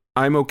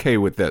 I'm okay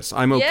with this.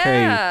 I'm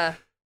okay Yeah.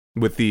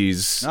 with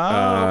these.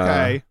 Oh,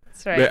 okay.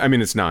 That's right. I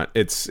mean, it's not.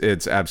 It's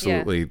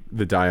absolutely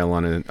the dial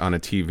on a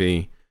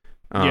TV.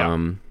 Yeah.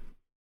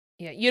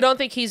 Yeah. You don't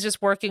think he's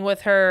just working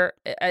with her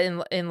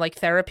in like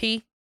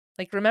therapy?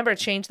 Like, remember,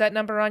 change that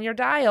number on your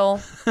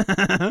dial.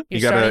 You're You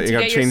starting gotta to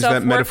get change yourself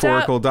that worked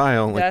metaphorical up.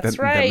 dial. Like That's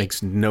that right.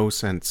 makes no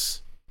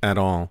sense at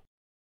all.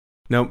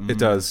 Nope, it Mhm.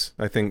 does.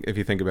 I think if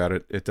you think about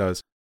it, it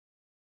does.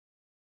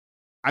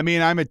 I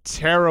mean, I'm a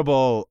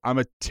terrible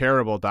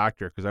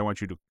doctor because I want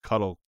you to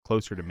cuddle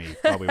closer to me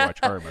while we watch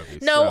horror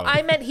movies. No, so.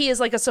 I meant he is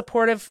like a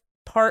supportive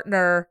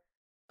partner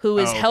who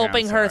is Oh, okay,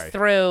 helping I'm her sorry.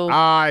 through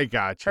I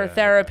gotcha. her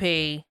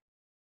therapy.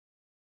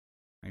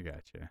 I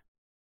gotcha.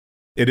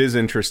 It is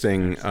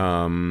interesting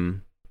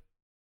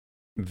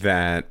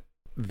that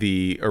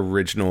the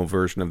original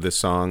version of this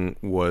song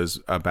was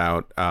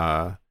about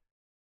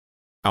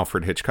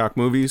Alfred Hitchcock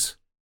movies.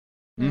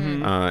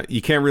 Mhm.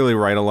 You can't really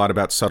write a lot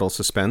about subtle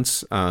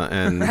suspense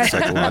and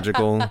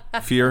psychological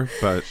fear,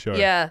 but Sure.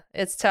 Yeah,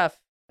 it's tough.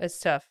 It's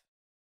tough.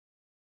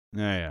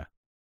 Yeah.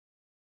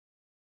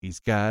 He's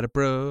got a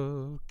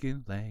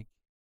broken leg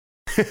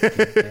Of of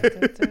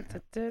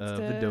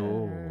the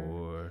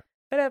door.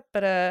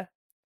 Ba-da-ba-da.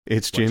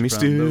 it's Watch Jimmy from the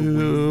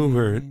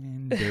Stewart.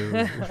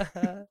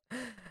 window.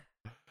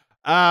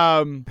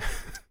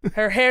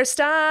 Her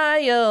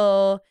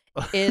hairstyle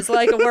is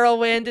like a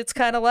whirlwind. It's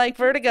kind of like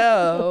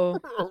vertigo.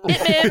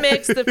 It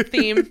mimics the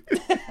theme.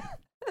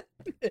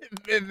 It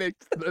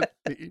mimics the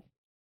theme.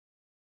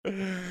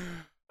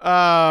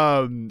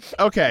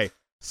 Okay.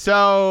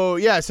 So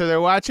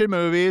they're watching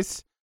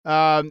movies.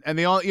 And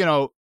the only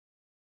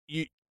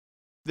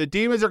the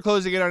demons are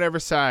closing in on every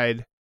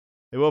side.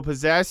 They will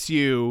possess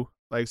you.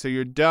 Like, so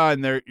you're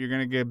done. You're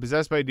gonna get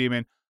possessed by a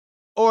demon,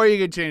 or you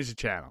can change the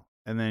channel,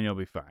 and then you'll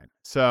be fine.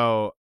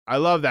 So I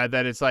love that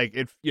it's like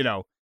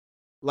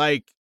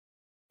like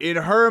in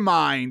her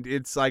mind,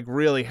 it's like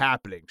really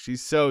happening.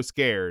 She's so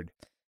scared.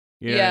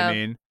 You know what I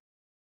mean?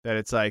 That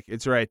it's like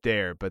it's right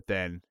there, but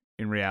then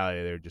in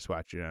reality, they're just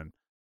watching it on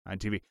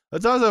TV.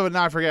 Let's also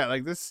not forget,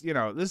 like this.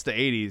 This is the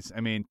 '80s.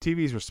 I mean,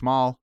 TVs were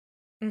small.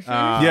 Mhm.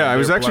 Yeah, I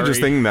was they're actually just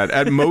blurry. thinking that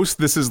at most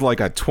this is like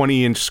a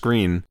 20-inch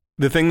screen.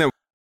 The thing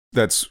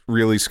that's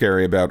really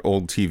scary about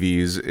old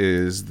TVs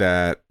is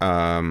that,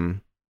 or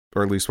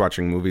at least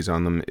watching movies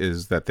on them,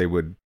 is that they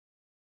would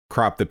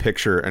crop the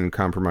picture and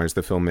compromise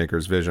the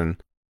filmmaker's vision.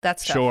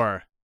 That's tough.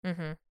 Sure.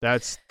 Mm-hmm.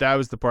 That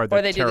was the part Or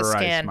that they do the terrorized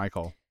scan.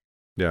 Michael.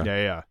 Yeah.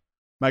 Yeah.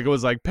 Michael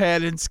was like,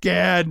 pan and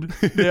scan.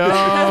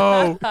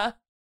 No.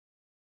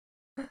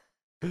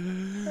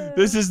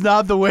 This is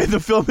not the way the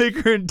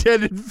filmmaker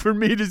intended for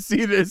me to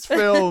see this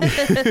film.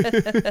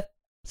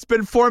 It's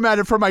been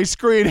formatted for my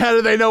screen. How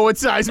do they know what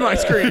size my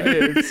screen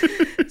is?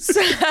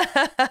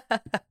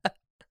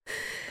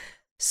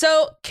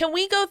 So, can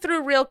we go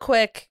through real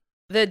quick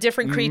the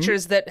different Mhm.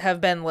 creatures that have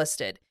been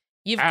listed?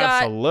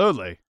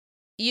 Absolutely.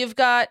 You've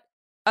got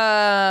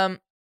I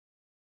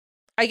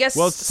guess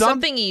Well,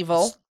 something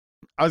evil.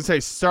 I would say,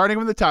 starting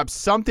from the top,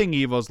 something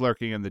evil is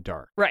lurking in the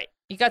dark. Right.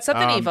 You got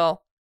something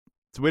evil.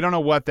 So we don't know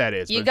what that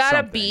is. You but got a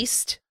something.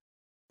 beast.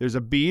 There's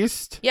a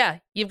beast. Yeah.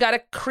 You've got a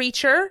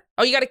creature.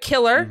 Oh, you got a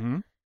killer.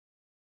 Mhm.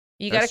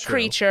 You got That's a true.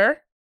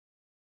 creature.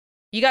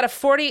 You got a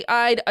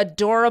 40-eyed,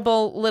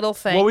 adorable little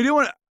thing. Well, we do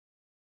want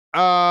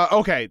to.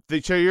 Okay.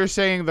 So you're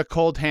saying the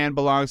cold hand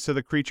belongs to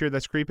the creature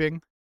that's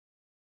creeping?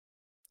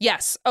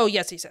 Yes. Oh,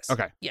 yes.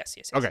 Okay. Yes.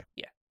 Okay.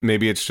 Yeah.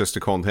 Maybe it's just a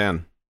cold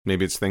hand.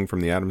 Maybe it's Thing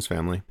from the Addams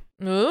Family.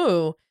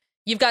 Ooh.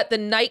 You've got the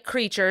night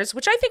creatures,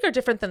 which I think are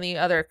different than the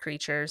other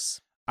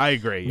creatures. I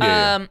agree.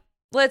 Yeah.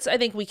 I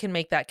think we can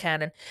make that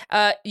canon.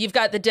 You've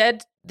got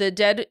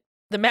the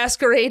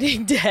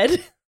masquerading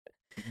dead.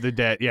 The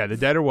dead. Yeah, the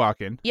dead are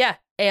walking. Yeah.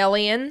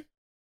 Alien.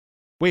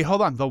 Wait,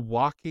 hold on. The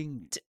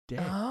Walking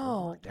Dead.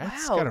 Oh,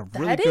 That's wow. got a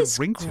really That good is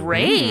ring to it.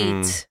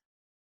 great.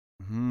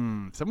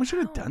 Someone should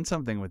have Wow. done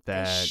something with They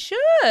that.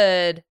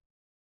 should.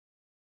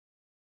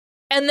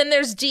 And then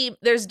there's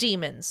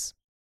demons.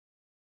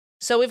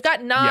 So we've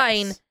got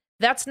 9. Yes.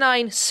 That's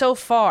 9 so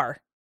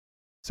far.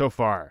 So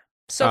far.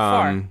 So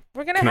far.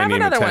 We're going to Can I have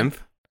name a another one. 10th?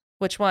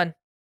 Which one?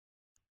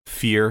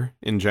 Fear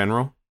in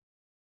general.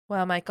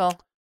 Wow,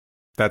 Michael.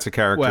 That's a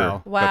character. Well.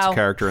 That's Wow. a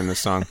character in this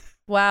song.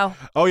 Wow.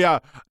 Oh yeah.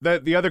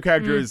 The other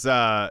character is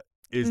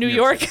New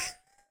York.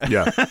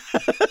 Yeah. That's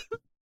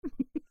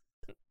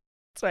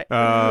right.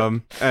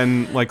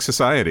 And like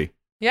Society.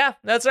 Yeah,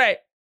 that's right.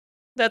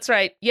 That's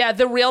right. Yeah,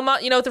 the real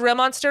you know what the real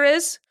monster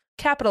is?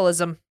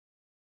 Capitalism.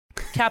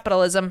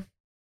 Capitalism.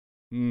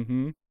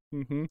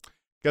 Mm-hmm.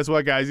 Guess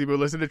what, guys? You've been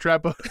listening to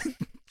Trap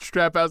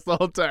House the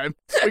whole time.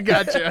 We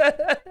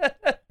gotcha.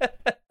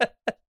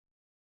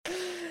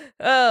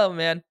 Oh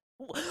man.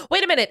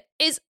 Wait a minute.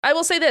 I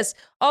will say this.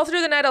 All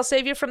through the night I'll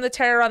save you from the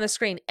terror on the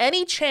screen.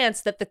 Any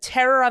chance that the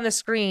terror on the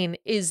screen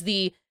is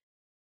the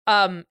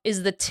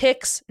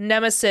tick's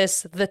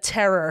nemesis, the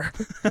terror?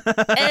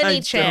 Any I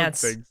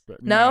chance? Don't think so.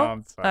 No?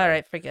 I'm sorry. All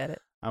right, forget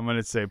it. I'm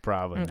gonna say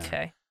probably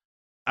Okay.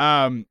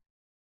 not.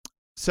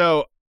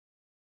 So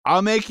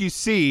I'll make you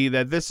see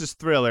that this is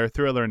Thriller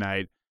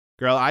Night.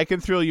 Girl, I can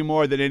thrill you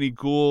more than any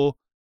ghoul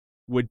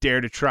would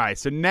dare to try.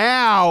 So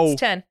now It's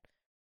 10.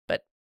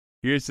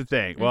 here's the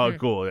thing. Well, Mhm.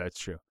 ghoul, that's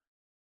true.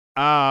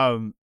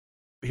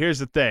 Here's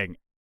the thing.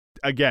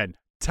 Again,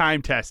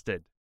 time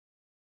tested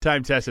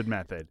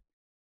method.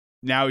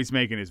 Now he's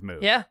making his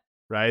move. Yeah.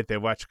 Right? They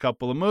watch a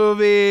couple of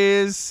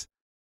movies.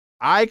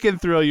 I can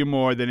thrill you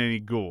more than any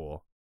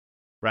ghoul.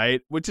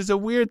 Right? Which is a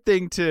weird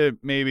thing to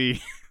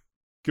maybe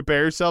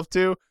compare yourself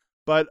to,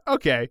 but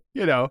okay,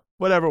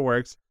 whatever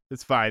works.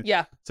 It's fine.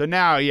 Yeah. So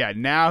now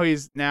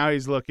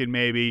he's looking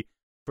maybe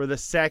for the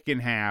second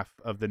half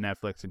of the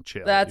Netflix and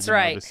chill. That's even though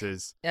right. This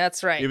is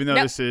That's right. even though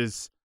Now- this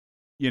is,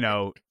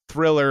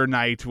 Thriller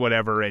Night,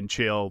 whatever, and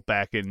chill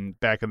back in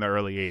the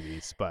early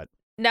 '80s. But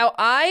Now,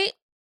 I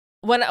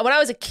when I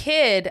was a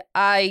kid,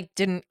 I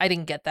didn't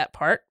get that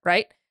part,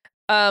 right?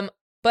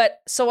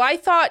 But so I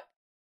thought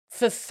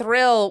the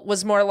thrill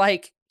was more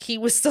like he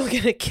was still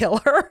gonna kill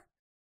her.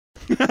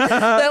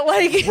 That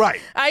like Right.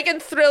 I can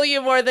thrill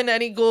you more than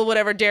any ghoul would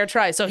ever dare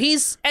try. So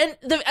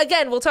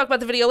again, we'll talk about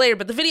the video later,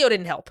 but the video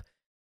didn't help.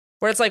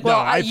 Where it's like, No, well,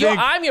 I think-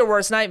 I'm your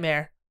worst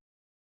nightmare.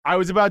 I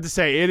was about to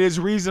say it is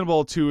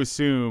reasonable to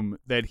assume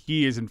that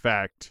he is in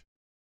fact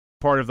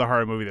part of the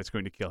horror movie that's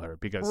going to kill her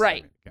because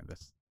Right. again,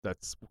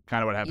 that's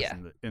kind of what happens Yeah.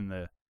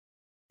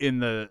 in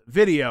the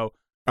video.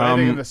 But I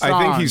think in the song,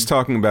 I think he's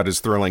talking about his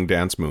thrilling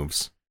dance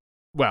moves.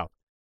 well,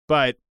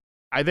 but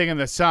I think in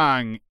the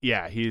song,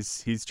 yeah,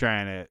 he's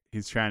trying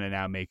to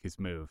now make his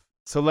move.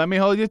 So let me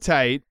hold you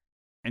tight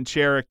and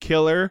share a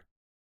killer,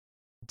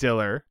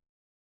 diller,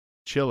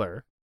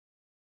 chiller,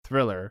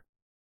 thriller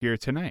here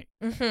tonight.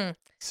 Mm-hmm.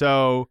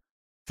 So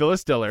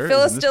Phyllis Diller.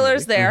 Phyllis is in this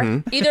Diller's movie. there.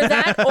 Mhm. Either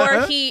that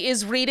or he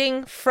is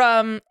reading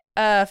from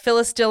a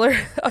Phyllis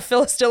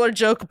Diller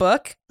joke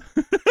book.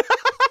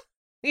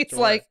 He's Sure.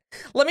 like,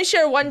 let me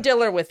share one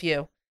Diller with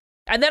you.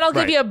 And then I'll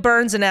give Right. you a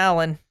Burns and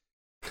Allen.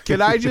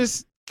 Can I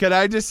just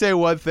say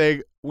one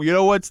thing? You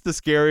know what's the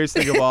scariest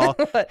thing of all?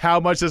 What? How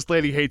much this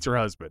lady hates her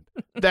husband.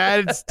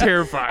 That's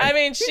terrifying. I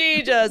mean,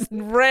 she just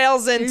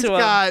rails into She's him.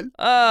 got,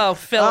 Oh,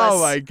 Phyllis.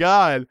 oh my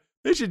god.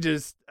 They should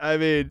just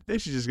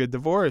get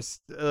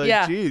divorced. Like,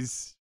 Yeah.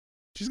 Jeez.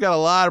 She's got a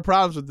lot of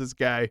problems with this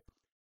guy.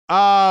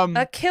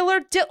 A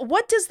killer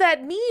what does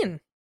that mean?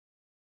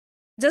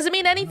 Does it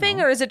mean anything,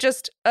 know. or is it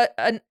just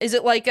is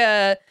it like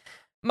a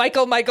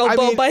Michael I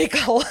Bo mean-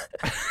 Michael?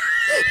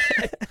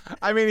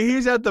 I mean,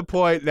 he's at the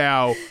point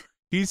now.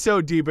 He's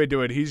so deep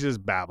into it. He's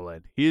just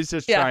babbling. He's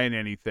just Yeah. trying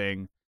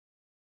anything.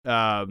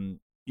 Killer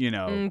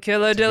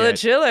to Diller get-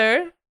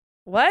 Chiller.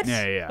 What?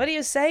 Yeah. What are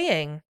you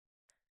saying?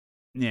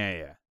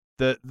 Yeah.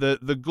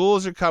 The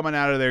ghouls are coming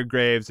out of their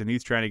graves, and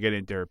he's trying to get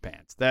into her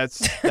pants. That's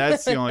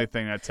the only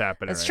thing that's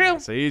happening. That's right true. now.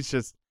 So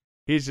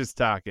he's just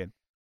talking.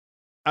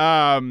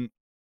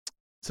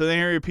 So then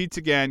he repeats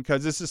again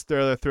because this is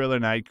Thriller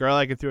Night. Girl,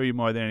 I can thrill you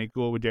more than any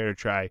ghoul would dare to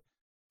try.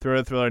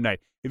 Thriller Night.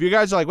 If you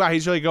guys are like, wow,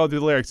 he's really going through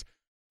the lyrics,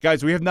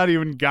 guys, we have not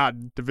even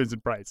gotten to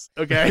Vincent Price.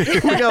 Okay,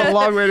 we got a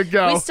long way to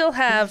go. We still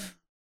have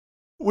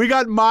We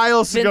got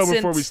miles to go Vincent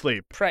before we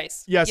sleep.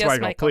 Price. Yes,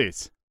 Michael,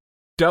 please.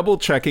 Double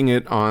checking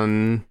it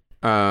on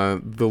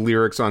the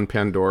lyrics on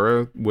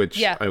Pandora, which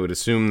Yeah. I would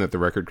assume that the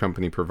record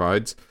company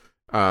provides.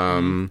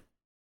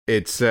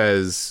 It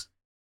says,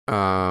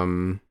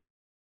 share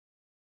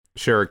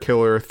a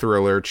killer,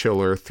 thriller,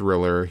 chiller,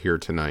 thriller here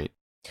tonight.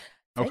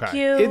 Thank Okay.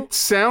 you. It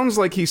sounds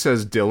like he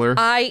says Diller.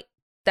 I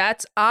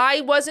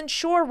wasn't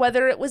sure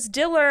whether it was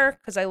Diller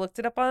because I looked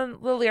it up on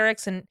the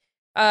lyrics, and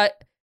by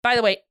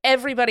the way,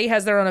 everybody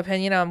has their own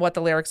opinion on what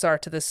the lyrics are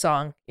to this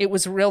song. It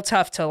was real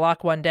tough to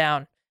lock one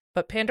down,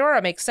 but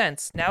Pandora makes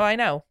sense. Now I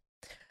know.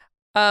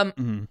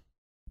 Mhm.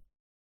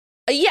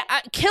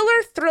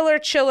 Killer, thriller,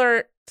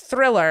 chiller,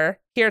 thriller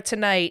here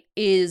tonight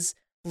is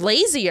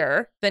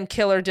lazier than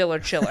Killer, Diller,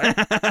 Chiller,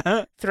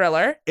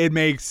 thriller, It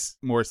makes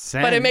more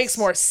sense. but it makes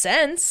more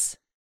sense.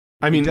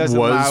 I mean, doesn't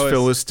allow was us-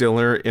 Phyllis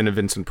Diller in a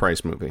Vincent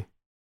Price movie?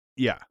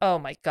 Yeah. Oh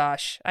my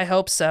gosh, I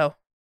hope so.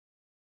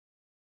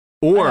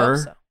 I hope Or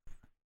so.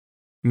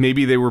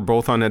 maybe they were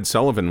both on Ed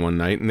Sullivan one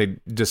night and they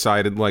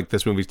decided, like,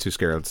 this movie's too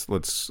scary. Let's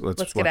Let's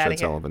watch get outta Ed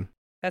here. Sullivan.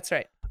 That's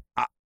right.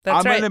 I-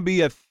 That's I'm right. gonna be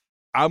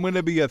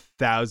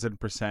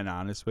 1,000%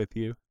 honest with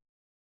you.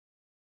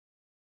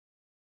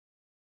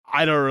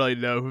 I don't really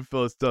know who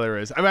Phyllis Diller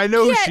is. I mean, I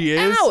know who Get she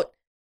is. out!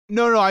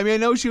 No. I mean, I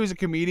know she was a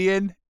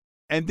comedian,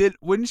 and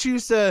wouldn't she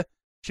used to?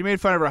 She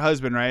made fun of her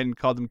husband, right, and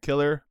called him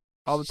killer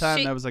all the time.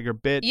 She- That was like her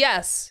bit.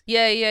 Yes.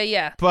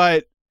 Yeah.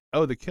 But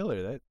the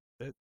killer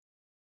that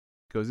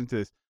goes into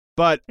this.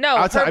 But No,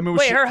 outside, her, I mean, was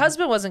wait, she- her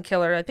husband wasn't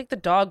killer. I think the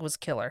dog was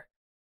killer.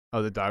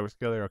 Oh, the dog was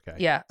killer. Okay.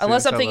 Yeah, So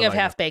unless it I'm thinking sounded of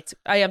like- Half Baked.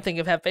 I am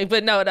thinking of Half Baked,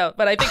 but no.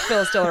 But I think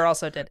Phyllis Diller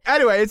also did.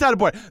 Anyway, it's not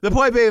important. The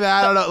point being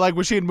that I don't know. Like,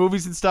 was she in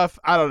movies and stuff?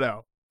 I don't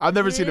know. I've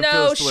never seen a No,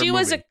 Phyllis Diller she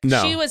was movie.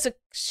 a.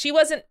 She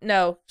wasn't.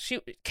 No,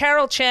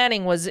 Carol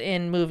Channing was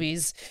in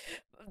movies.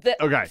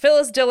 Okay.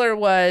 Phyllis Diller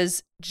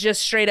was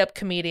just straight up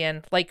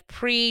comedian, like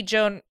pre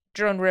Joan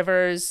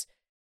Rivers.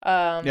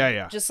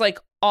 Yeah. Just like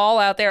all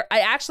out there. I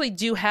actually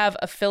do have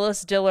a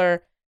Phyllis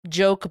Diller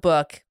joke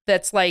book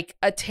that's like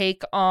a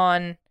take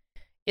on.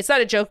 It's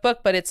not a joke book,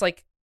 but it's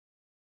like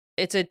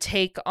it's a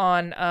take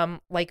on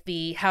like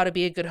the How to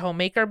Be a Good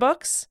Homemaker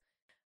books.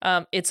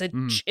 It's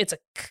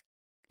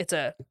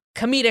a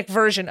comedic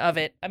version of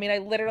it. I mean, I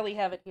literally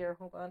have it here.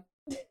 Hold on.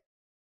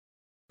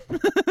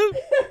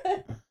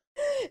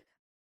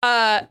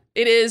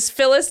 It is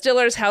Phyllis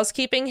Diller's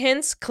housekeeping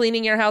hints.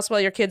 Cleaning your house while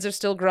your kids are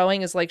still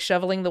growing is like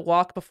shoveling the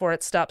walk before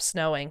it stops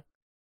snowing.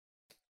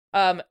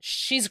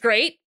 She's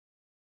great,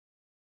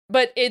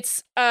 but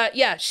it's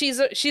she's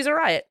a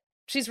riot.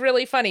 She's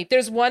really funny.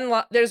 There's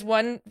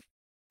one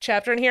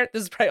chapter in here.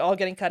 This is probably all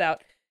getting cut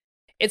out.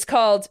 It's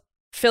called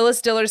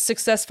Phyllis Diller's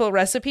Successful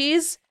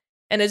Recipes,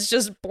 and it's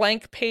just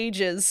blank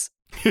pages.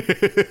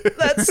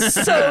 That's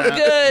so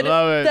good.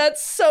 Love it.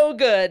 That's so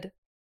good.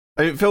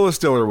 I mean, Phyllis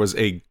Diller was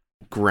a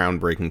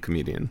groundbreaking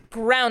comedian.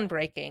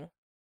 Groundbreaking.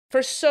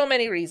 For so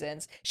many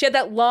reasons. She had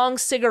that long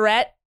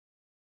cigarette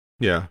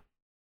Yeah.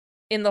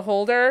 in the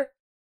holder.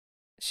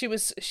 She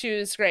was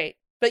great.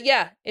 But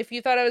yeah, if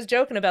you thought I was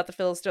joking about the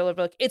Phyllis Diller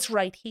book, it's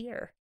right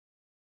here.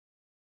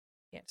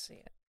 Can't see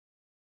it.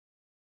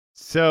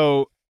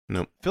 So,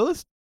 Nope.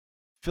 Phyllis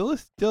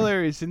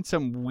Diller is in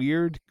some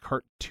weird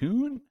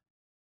cartoon.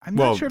 I'm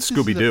Well, not sure if this is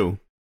Scooby Doo.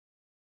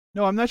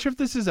 No, I'm not sure if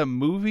this is a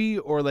movie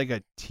or like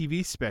a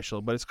TV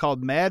special, but it's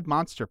called Mad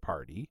Monster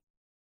Party.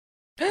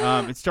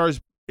 It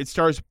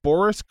stars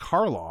Boris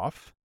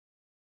Karloff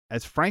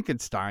as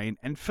Frankenstein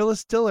and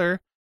Phyllis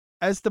Diller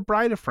as the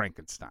Bride of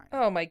Frankenstein.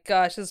 Oh my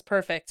gosh, this is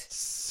perfect.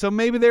 So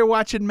maybe they're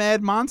watching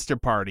Mad Monster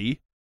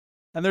Party,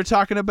 and they're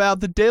talking about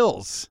the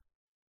Dills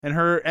and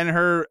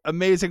her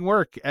amazing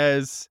work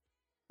as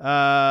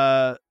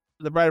the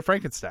Bride of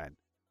Frankenstein.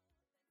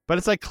 But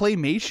it's like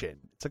claymation.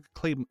 It's like a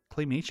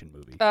claymation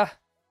movie.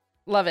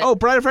 Love it. Oh,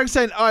 Bride of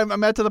Frankenstein. Oh,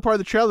 I'm at to the part of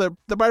the trailer.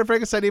 The Bride of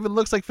Frankenstein even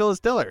looks like Phyllis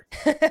Diller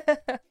in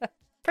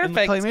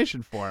Perfect.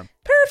 claymation form.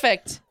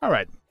 Perfect. All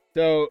right.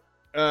 So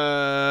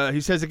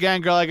he says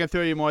again, girl, I can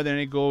thrill you more than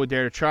any ghoul would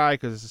dare to try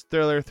because this is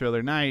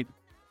thriller night.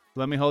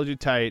 Let me hold you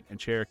tight and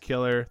share a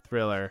killer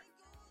thriller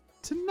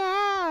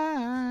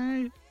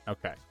tonight.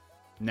 Okay.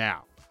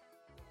 Now,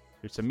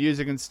 there's some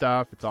music and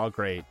stuff. It's all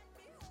great.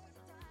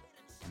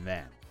 And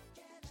then,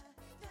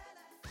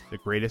 the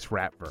greatest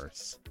rap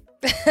verse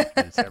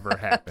that's ever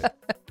happened.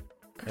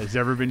 Has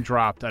ever been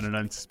dropped on an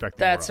unsuspecting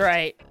That's world.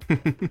 right.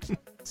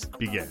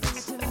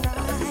 Begins.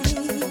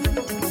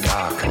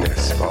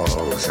 Darkness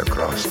falls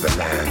across the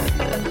land.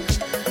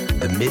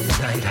 The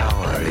midnight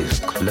hour is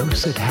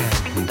close at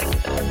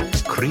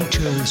hand.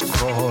 Creatures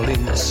crawl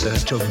in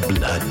search of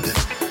blood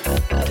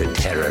to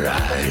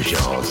terrorize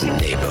your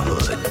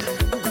neighborhood.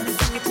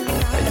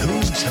 And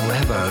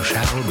whosoever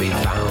shall be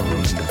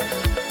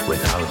found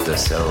without the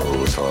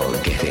soul for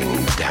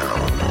getting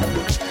down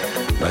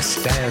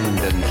must stand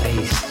and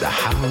face the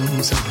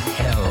hounds of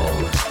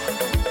hell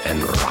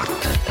and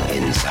rot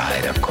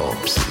inside a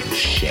corpse's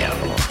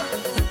shell.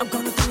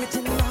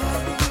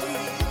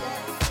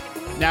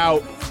 Now,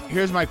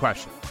 here's my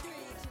question.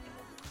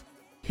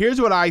 Here's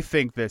what I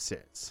think this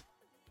is.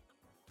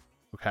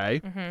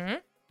 Okay?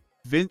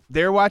 Mm-hmm.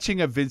 They're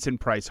watching a Vincent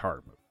Price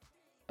horror movie.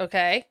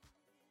 Okay.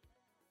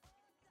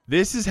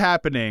 This is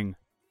happening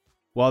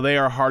while they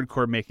are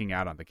hardcore making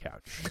out on the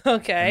couch.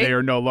 Okay. And they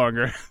are no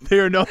longer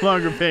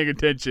paying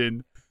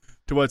attention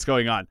to what's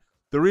going on.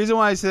 The reason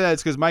why I say that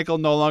is because Michael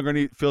no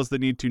longer feels the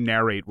need to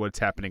narrate what's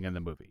happening in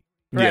the movie.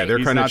 Yeah, Right. they're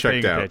He's kind of not checked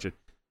paying out. attention.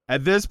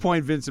 At this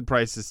point, Vincent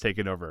Price has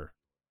taken over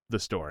the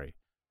story.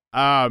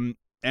 And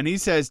he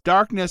says,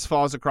 darkness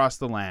falls across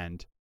the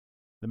land.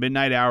 The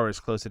midnight hour is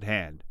close at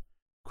hand.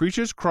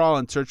 Creatures crawl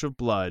in search of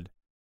blood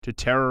to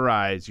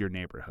terrorize your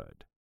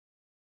neighborhood.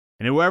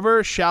 And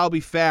whoever shall be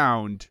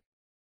found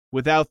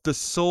without the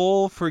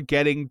soul for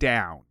getting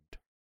downed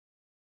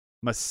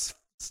must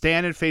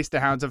stand and face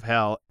the hounds of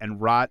hell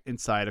and rot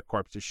inside a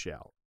corpse's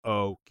shell.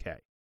 Okay.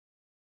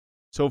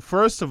 So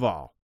first of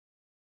all,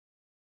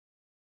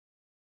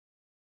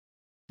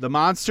 the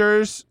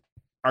monsters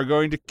are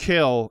going to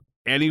kill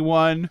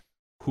anyone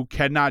who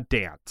cannot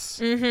dance.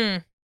 Mm-hmm.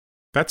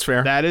 That's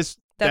fair. That is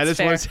That's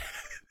fair. what's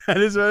that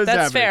is what is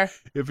That's happening. fair.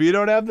 If you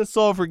don't have the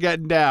soul for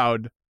getting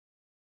down,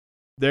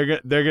 they're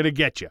gonna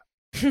get you.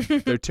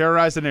 They're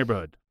terrorizing the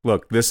neighborhood.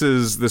 Look, this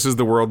is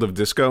the world of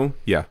disco.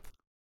 Yeah,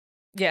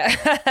 Yeah.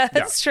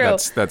 That's true.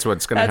 that's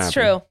what's gonna happen. That's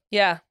true.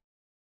 Yeah.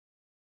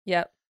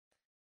 Yep.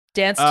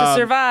 Dance to Um,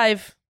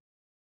 survive.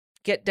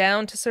 Get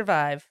down to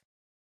survive.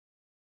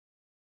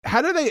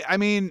 How do they? I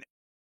mean,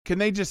 can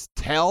they just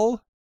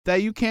tell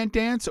that you can't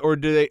dance, or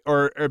do they?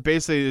 Or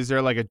basically, is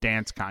there like a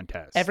dance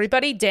contest?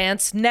 Everybody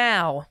dance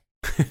now.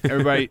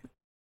 Everybody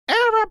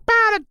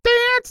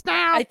dance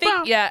now. I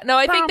think, yeah. No,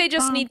 I think they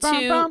just Bum, need bum,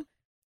 to. bum.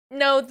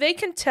 No, they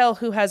can tell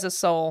who has a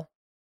soul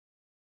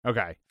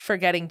Okay. for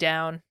getting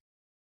down.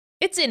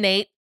 It's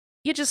innate.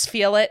 You just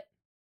feel it.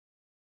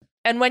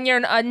 And when you're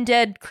an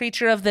undead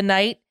creature of the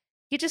night,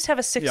 you just have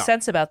a sixth Yeah.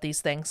 sense about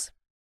these things.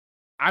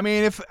 I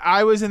mean, if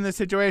I was in this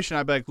situation,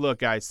 I'd be like, look,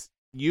 guys,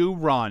 you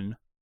run,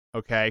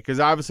 okay? Because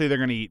obviously they're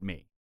going to eat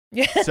me.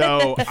 Yeah.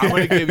 So I'm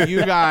going to give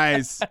you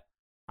guys,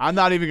 I'm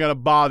not even going to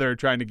bother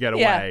trying to get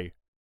Yeah. away.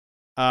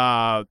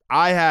 I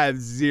have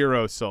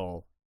zero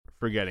soul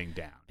for getting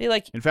down. Be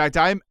like, In fact,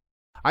 I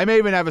may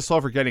even have a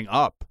soul for getting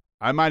up.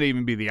 I might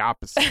even be the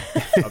opposite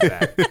of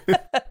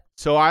that.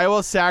 So I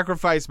will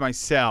sacrifice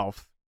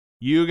myself.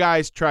 You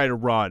guys try to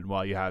run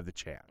while you have the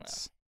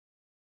chance.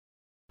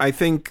 I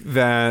think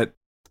that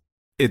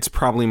it's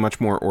probably much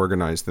more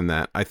organized than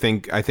that. I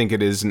think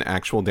it is an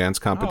actual dance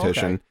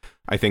competition.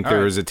 I think All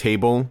there right. is a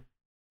table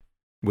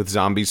with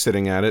zombies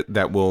sitting at it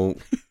that will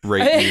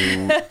rate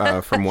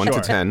you from 1 Sure.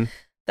 to 10.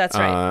 that's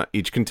right.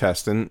 Each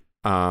contestant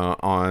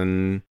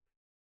on,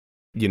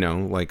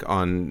 like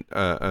on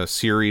a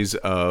series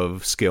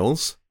of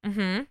skills.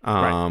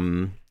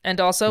 Mm-hmm. And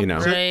also you know.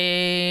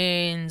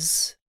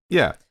 brains.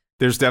 Yeah,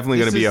 there's definitely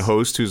This going to be a is-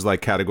 host whose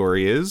like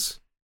category is.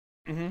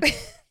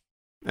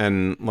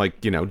 and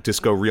like,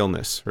 disco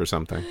realness or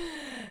something.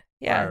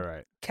 Yeah. All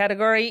right.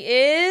 Category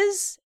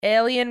is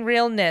alien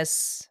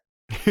realness.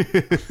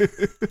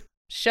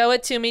 Show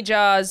it to me,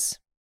 Jaws.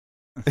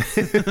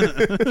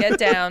 Get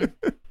down.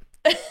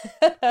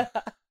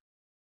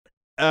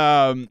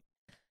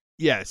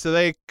 Yeah, so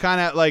they kind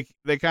of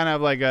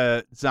have like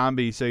a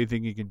zombie, so you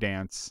think you can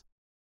dance.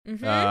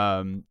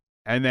 Mhm.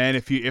 And then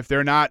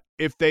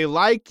if they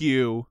like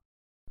you,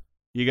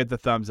 you get the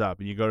thumbs up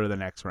and you go to the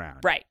next round.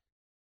 Right.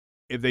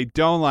 If they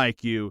don't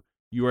like you,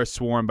 you are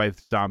swarmed by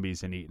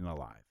zombies and eaten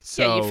alive.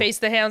 So Yeah, you face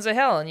the hounds of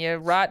hell and you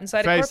rot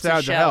inside a face corpse's the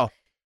hounds of shell. hell.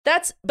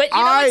 But you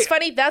know what's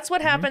funny? That's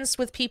what happens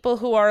with people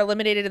who are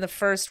eliminated in the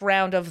first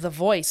round of The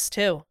Voice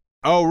too.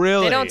 Oh,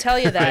 really? They don't tell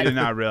you that. I did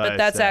not realize But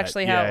that's that.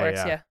 actually how it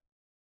works. Yeah.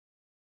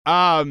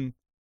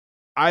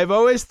 I've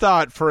always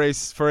thought for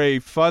a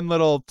fun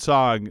little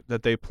song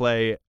that they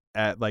play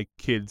at like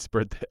kids'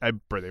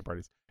 birthday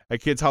parties,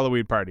 at kids'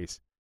 Halloween parties.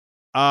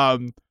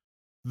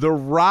 The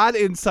rot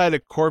inside a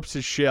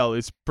corpse's shell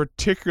is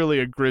particularly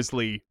a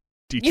grisly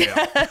detail.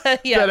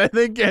 Yeah. That I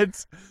think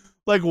it's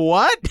like,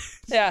 what?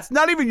 Yeah. It's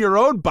not even your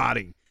own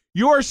body.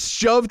 You are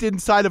shoved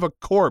inside of a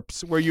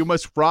corpse where you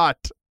must rot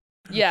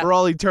Yeah. for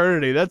all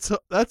eternity. That's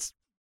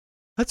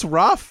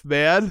rough,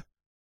 man.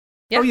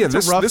 Yeah. Oh yeah,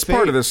 It's a rough this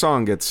part fate. of the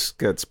song gets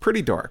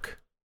pretty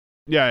dark.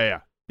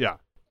 Yeah.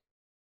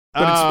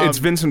 But it's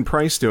Vincent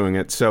Price doing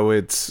it, so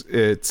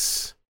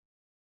it's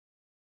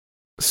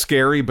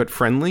scary but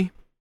friendly.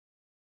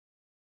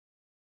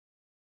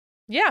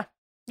 Yeah.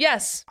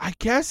 Yes. I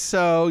guess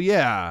so.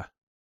 Yeah.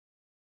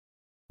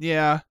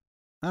 I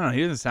don't know.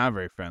 He doesn't sound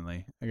very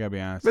friendly. I gotta be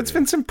honest. That's with you.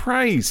 Vincent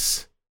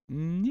Price.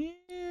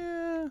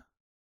 Yeah,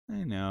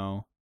 I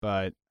know,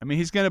 but I mean,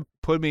 he's gonna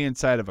put me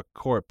inside of a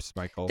corpse,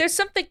 Michael. There's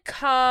something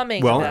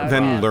calming Well, about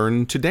then it.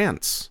 learn to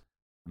dance.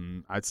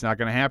 It's not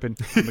gonna happen.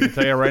 I'm gonna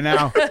tell you right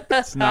now.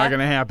 It's not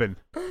gonna happen.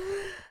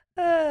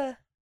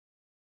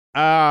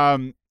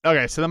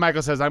 Okay, so then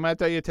Michael says, "I'm gonna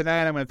throw you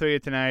tonight. I'm gonna throw you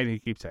tonight." He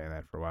keeps saying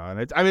that for a while,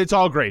 and it's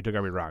all great. Don't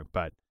get me wrong,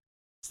 but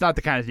it's not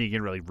the kind of thing you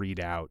can really read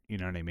out. You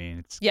know what I mean?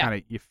 It's kind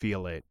of, you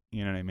feel it.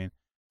 You know what I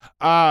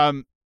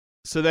mean?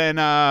 So then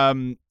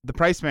the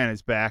Price Man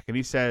is back, and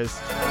he says,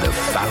 The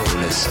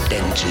foulest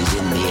stench is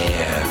in the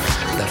air,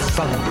 the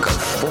funk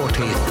of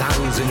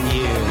 40,000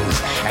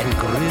 years, and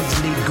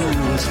grisly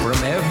ghouls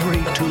from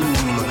every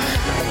tomb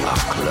are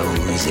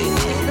closing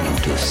in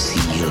to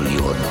seal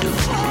your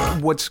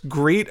doom. What's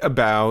great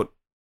about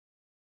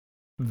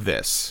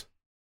this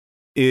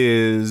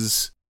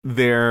is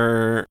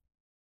they're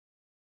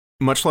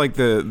much like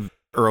the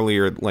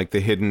earlier, like the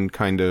hidden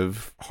kind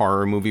of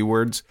horror movie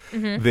words.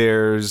 Mhm.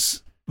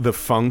 There's the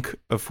funk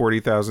of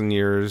 40,000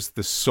 years,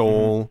 the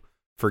soul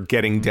for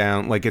getting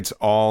down. Like it's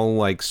all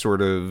like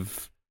sort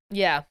of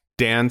Yeah.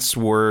 dance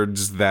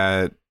words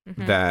that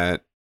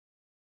Mhm.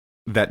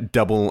 that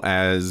double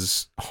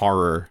as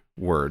horror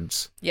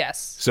words. Yes.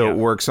 So Yeah.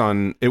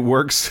 it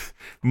works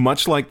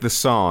much like the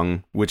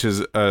song, which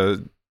is a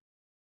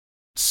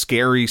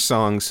scary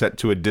song set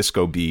to a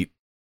disco beat.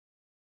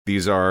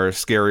 These are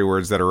scary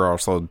words that are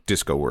also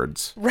disco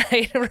words.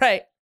 Right.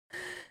 Right.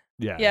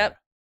 "Yeah, Yep.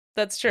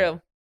 That's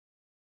true.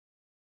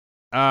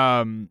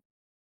 yeah."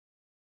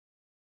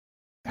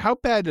 How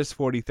bad does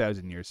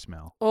 40,000 years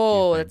smell? do you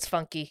Oh, think? it's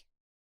funky.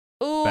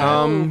 Ooh.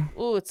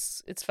 Ooh,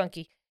 it's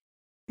funky.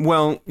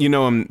 Well,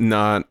 I'm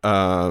not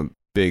a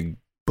big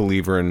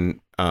believer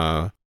in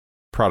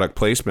product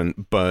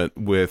placement, but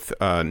with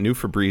new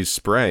Febreze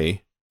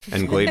spray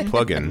and Glade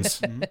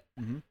plugins,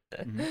 Mhm,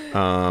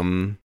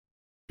 mhm,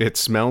 it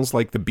smells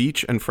like the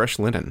beach and fresh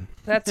linen.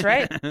 That's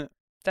right. mhm.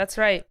 That's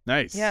right.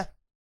 Nice. Yeah.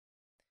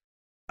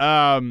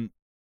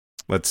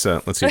 Let's see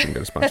if we can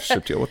get a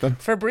sponsorship deal with them.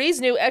 Febreze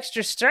new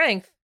extra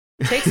strength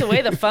takes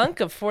away the funk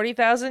of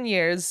 40,000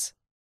 years.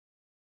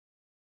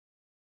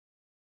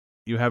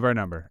 You have our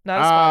number.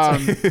 Not a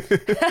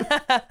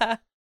sponsor.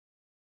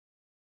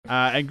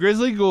 And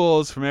grisly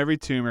ghouls from every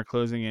tomb are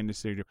closing in to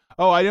studio.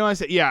 Oh, I didn't want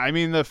to say. Yeah, I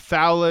mean the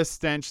foulest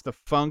stench, the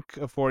funk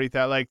of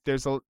 40,000. Like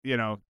there's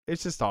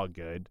it's just all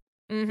good.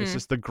 Mhm. It's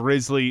just the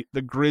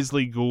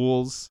grisly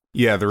ghouls.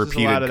 Yeah, the There's a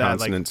lot repeated of that,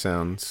 consonant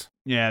sounds.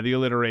 Yeah, the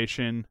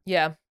alliteration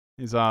Yeah.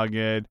 is all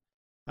good.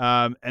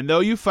 And though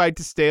you fight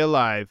to stay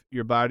alive,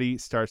 your body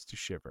starts to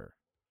shiver.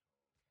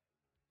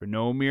 For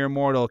no mere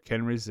mortal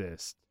can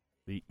resist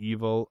the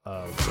evil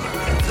of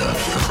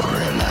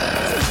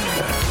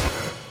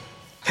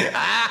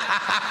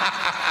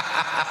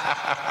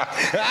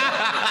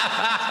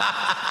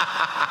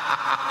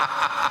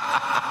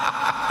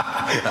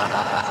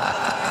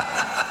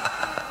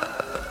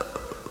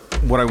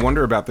What I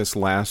wonder about this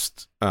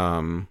last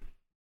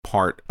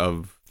part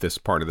of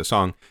the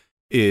song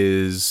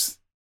is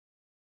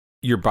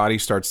your body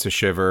starts to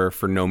shiver,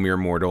 for no mere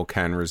mortal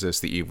can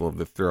resist the evil of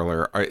the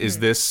thriller. Is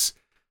this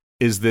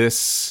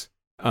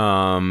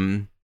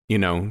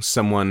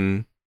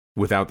someone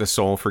without the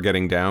soul for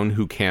getting down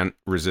who can't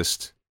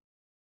resist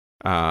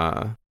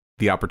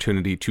the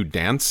opportunity to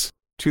dance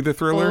to the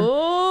thriller?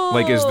 Ooh.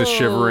 Like, is the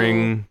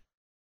shivering,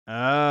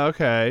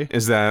 okay.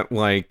 is that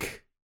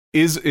like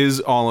Is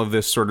all of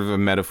this sort of a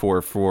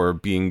metaphor for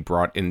being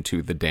brought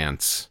into the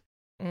dance?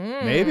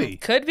 Maybe.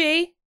 Could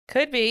be.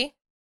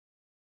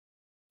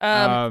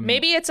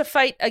 Maybe it's a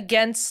fight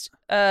against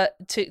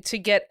to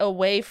get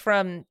away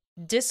from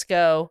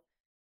disco.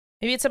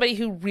 Maybe it's somebody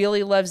who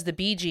really loves the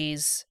Bee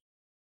Gees,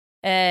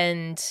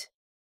 and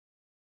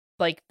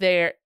like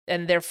they're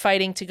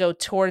fighting to go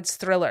towards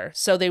Thriller.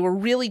 So they were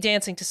really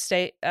dancing to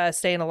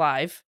staying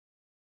alive.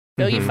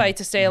 Though you fight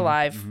to stay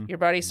alive, your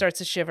body starts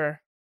to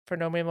shiver. For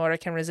no more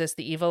can resist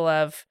the evil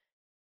of.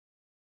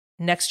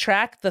 Next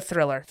track, the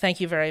Thriller. Thank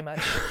you very much.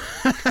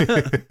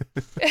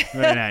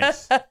 Very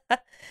nice.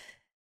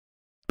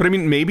 But I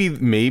mean,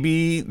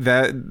 maybe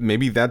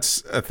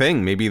that's a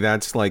thing. Maybe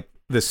that's like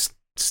this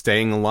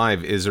staying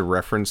alive is a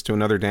reference to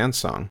another dance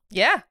song.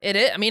 Yeah, it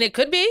is. I mean, it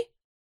could be.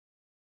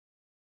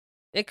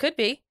 It could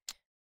be.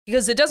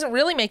 Because it doesn't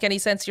really make any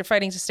sense. You're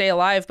fighting to stay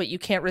alive, but you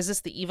can't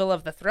resist the evil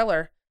of the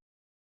Thriller.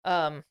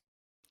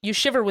 You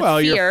shiver with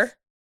fear.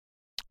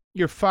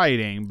 You're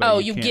fighting,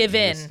 but you can't give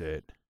in. resist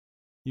it.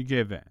 You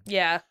give in.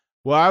 Yeah.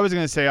 Well, I was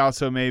going to say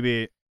also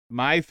maybe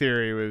my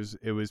theory was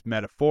it was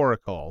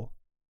metaphorical,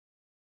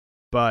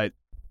 but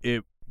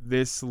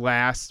this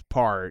last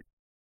part,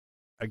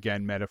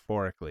 again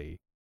metaphorically,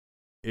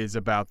 is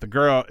about the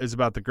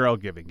girl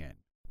giving in.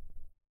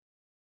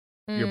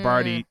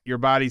 Your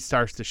body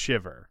starts to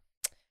shiver,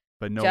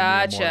 but no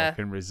mortal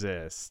can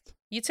resist.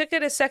 You took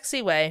it a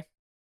sexy way.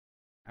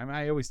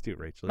 I always do,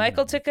 Rachel.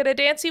 Michael took it a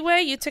dancy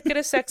way. You took it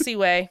a sexy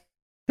way.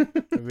 I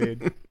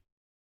mean,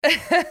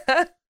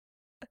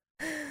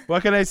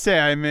 what can I say?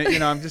 I'm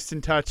just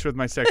in touch with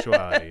my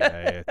sexuality.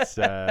 It's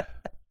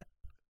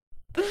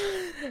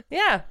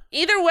yeah.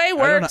 Either way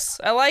works.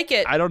 I like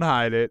it. I don't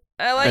hide it.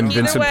 I like and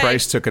either Vincent way.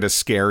 Price took it a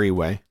scary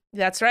way.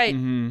 That's right.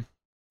 Mm-hmm.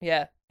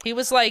 Yeah. He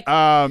was like,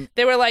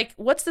 they were like,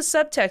 what's the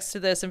subtext to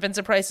this? And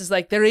Vincent Price is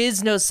like, there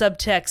is no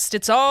subtext.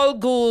 It's all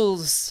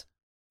ghouls.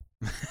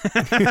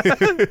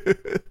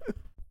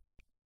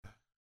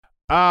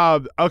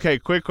 Okay,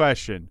 quick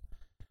question.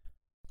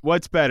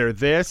 What's better,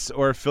 this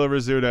or Phil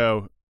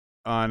Rizzuto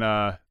on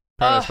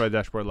Paradise by the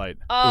Dashboard Light?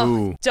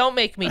 Ooh. Don't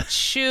make me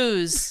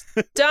choose.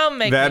 Don't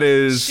make That me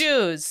is-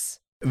 choose.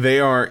 They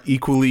are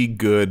equally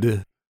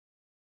good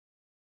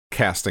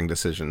casting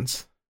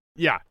decisions.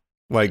 Yeah.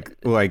 Like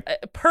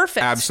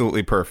Perfect.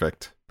 absolutely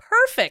perfect.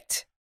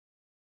 Perfect.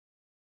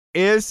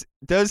 Does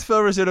Phil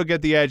Rizzuto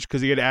get the edge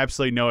because he had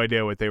absolutely no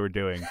idea what they were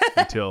doing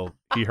until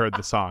he heard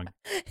the song?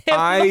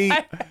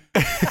 I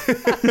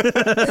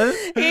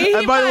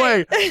And by the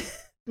way,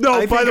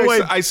 no. By the way,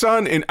 I saw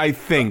an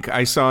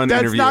that's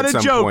interview not at a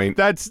some joke. point.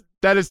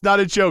 That is not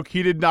a joke.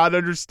 He did not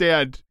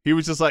understand. He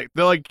was just like,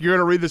 they're like, you're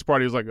gonna read this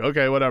part. He was like,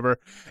 okay, whatever.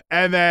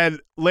 And then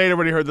later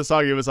when he heard the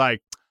song, he was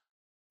like,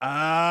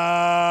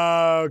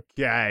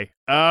 okay,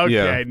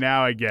 Yeah.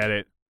 now I get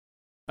it.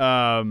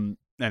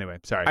 Anyway,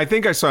 sorry. I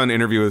think I saw an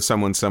interview with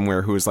someone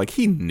somewhere who was like,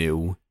 he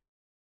knew.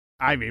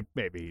 I mean,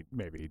 maybe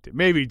he did.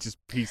 Maybe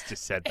he's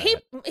just said that. He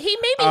he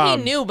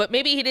knew, but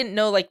maybe he didn't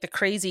know like the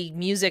crazy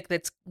music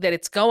that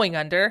it's going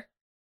under.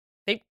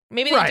 Maybe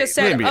they Right, just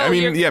said, Maybe. "Oh, I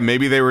mean,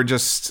 maybe they were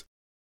just.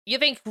 you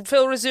think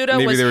Phil Rizzuto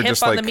Maybe was they were hip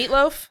just on like- the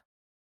Meatloaf?"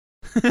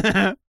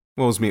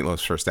 Well, it was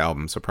Meatloaf's first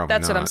album, so probably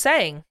That's not. what I'm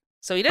saying.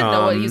 So he didn't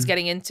know what he was Um,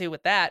 getting into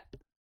with that.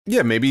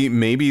 Yeah, maybe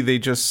he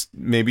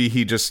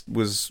just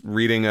was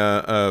reading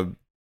a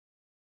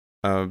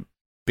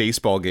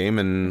baseball game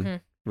and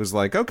Mhm. was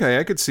like, okay,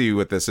 I could see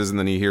what this is, and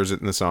then he hears it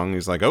in the song.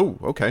 He's like, oh,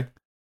 okay,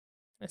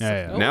 It's Yeah,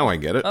 like, yeah. oh, now I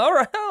get it. all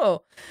right.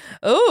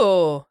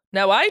 Oh,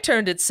 now I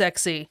turned it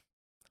sexy.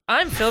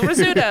 I'm Phil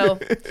Rizzuto.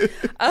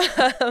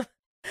 I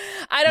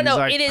don't He was know.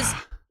 like, It is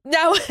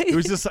no.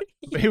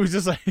 He was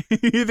just like,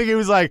 you think he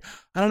was like,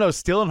 I don't know,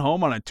 stealing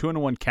home on a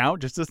 2-1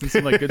 count just doesn't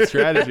seem like good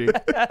strategy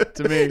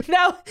to me.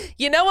 Now,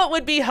 you know what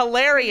would be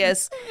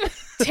hilarious?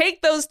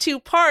 Take those two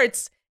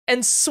parts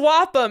and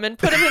swap them and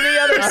put them in the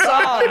other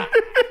song.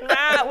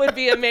 That would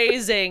be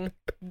amazing.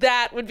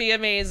 That would be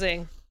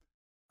amazing.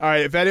 All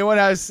right, if anyone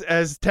has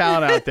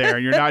talent out there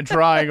and you're not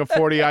drawing a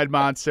 40-eyed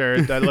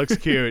monster that looks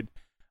cute,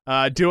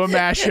 do a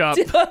mashup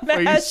Do a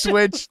where you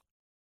mashup.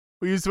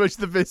 switch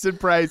the Vincent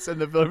Price and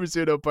the Phil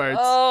Rizzuto parts.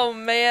 Oh,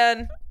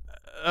 man.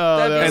 Oh,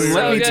 that'd be that And was so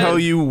let me good. tell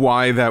you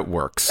why that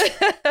works.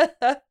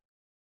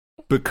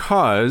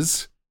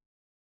 Because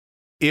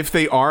if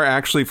they are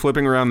actually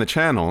flipping around the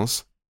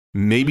channels,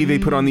 maybe they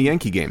put on the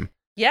Yankee game.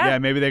 yeah,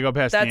 maybe they go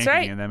past That's the Yankee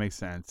right. game. That makes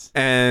sense.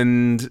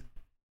 And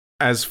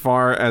as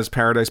far as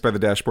Paradise by the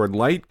Dashboard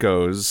Light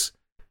goes,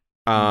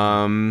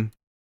 in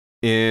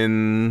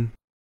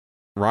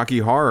Rocky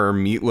Horror,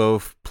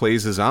 Meatloaf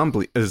plays a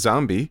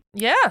zombie.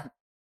 Yeah,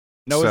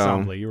 No So-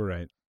 assembly. You were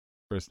right.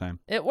 First time.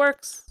 it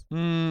works.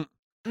 Mm,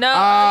 No,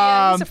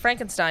 yeah, he's a Um,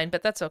 Frankenstein,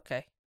 but that's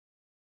okay.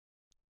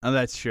 oh,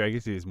 that's true. I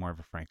guess he's more of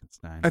a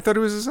Frankenstein. I thought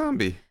it was a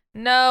zombie.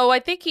 No, I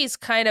think he's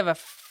kind of a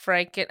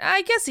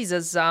I guess he's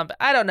a zombie.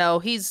 I don't know.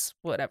 He's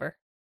whatever.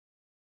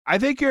 I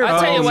think you're. I'll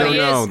tell you Oh, what no, he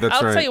no, is. that's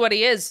I'll right. tell you what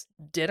he is.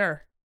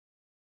 Dinner.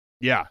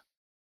 Yeah.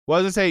 Well,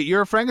 as I say,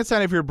 you're a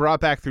Frankenstein if you're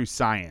brought back through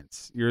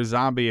science. You're a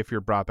zombie if you're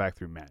brought back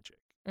through magic.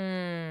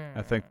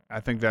 I think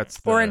that's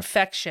or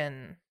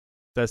infection.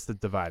 That's the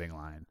dividing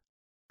line.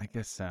 I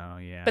guess so,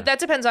 yeah. But that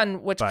depends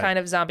on which kind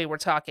of zombie we're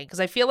talking. Because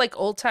I feel like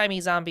old-timey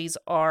zombies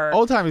are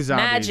old-timey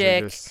zombies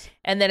magic, are just...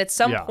 and then at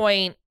some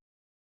point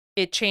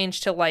it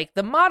changed to like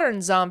the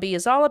modern zombie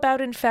is all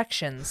about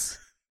infections.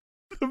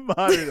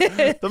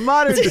 the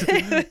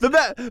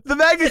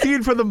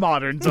magazine for the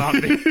modern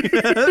zombie.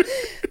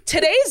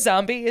 Today's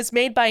zombie is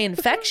made by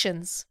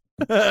infections.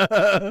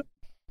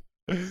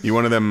 You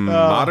one of them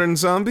modern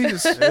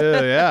zombies?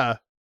 Yeah.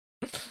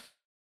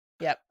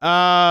 Yep.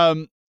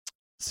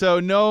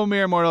 So no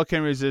mere mortal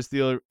can resist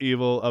the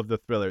evil of the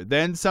Thriller.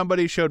 Then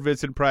somebody showed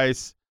Vincent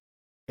Price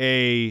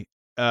a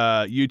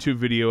YouTube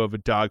video of a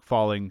dog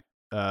falling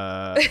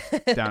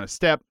down a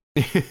step,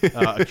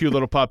 a cute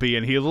little puppy,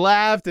 and he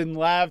laughed and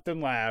laughed and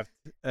laughed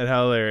at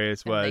how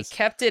hilarious it was. And they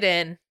kept it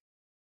in.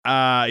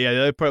 Yeah,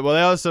 the other part. Well,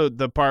 they also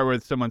the part where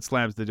someone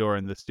slams the door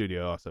in the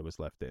studio also was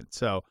left in.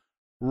 So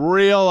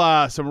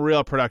some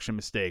real production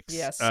mistakes.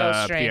 Yeah, so at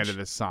the strange. end of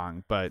this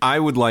song, but I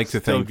would like to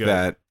still think good.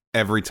 that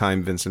Every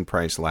time Vincent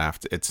Price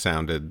laughed, it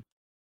sounded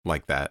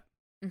like that.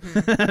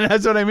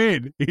 That's what I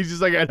mean. He's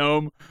just like at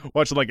home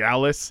watching like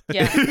Alice.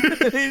 Yeah.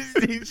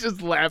 he's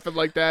just laughing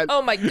like that.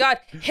 Oh my God.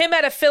 Him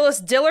at a Phyllis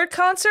Diller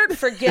concert?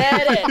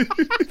 Forget it.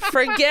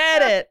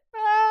 Forget it.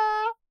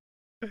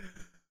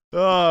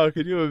 Oh,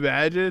 could you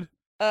imagine?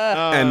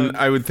 And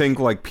I would think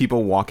like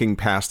people walking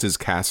past his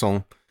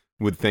castle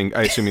would think,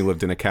 I assume he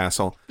lived in a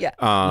castle. Yeah.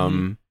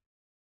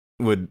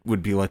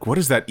 Would be like, what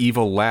is that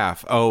evil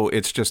laugh? Oh,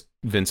 it's just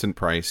Vincent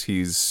Price.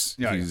 He's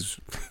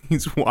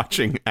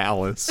watching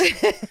Alice.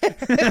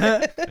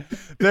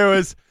 There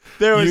was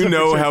You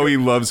know how he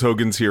loves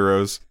Hogan's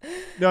Heroes.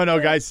 No,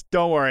 guys,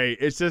 don't worry.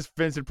 It's just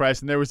Vincent Price,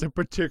 and there was a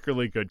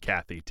particularly good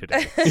Kathy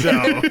today.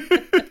 So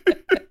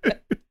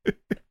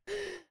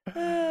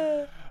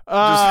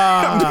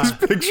I'm just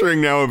picturing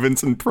now a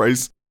Vincent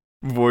Price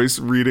voice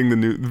reading the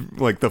new,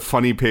 like the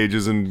funny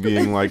pages and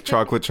being like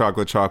chocolate,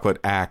 chocolate, chocolate,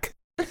 ack.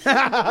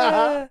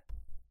 And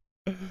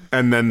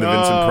then the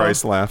Vincent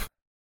Price laugh.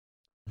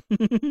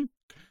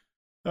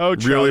 Oh, Really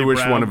Charlie wish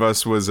Brown. one of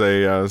us was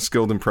a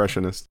skilled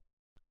impressionist.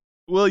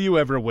 Will you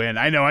ever win?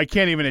 I know I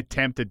can't even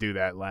attempt to do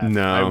that laugh.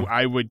 No.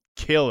 I would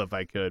kill if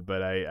I could,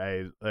 but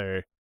I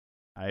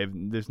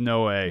there's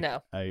no way.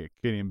 No. I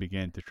couldn't even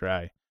begin to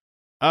try.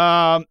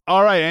 All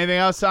right. Anything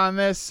else on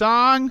this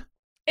song?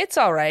 It's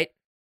all right.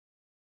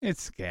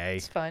 It's gay.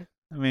 It's fine.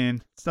 I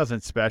mean, it's nothing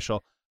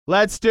special.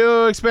 Let's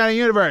do Expanded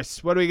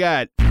Universe. What do we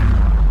got?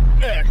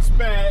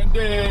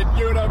 Expanded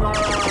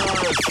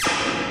Universe.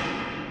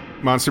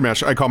 Monster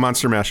Mash. I call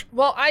Monster Mash.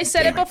 Well, I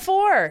said it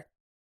before.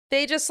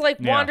 They just like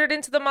Yeah. wandered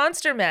into the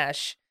Monster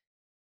Mash.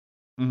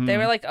 Mhm. They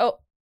were like, oh,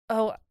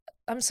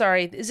 I'm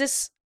sorry. Is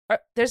this,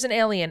 there's an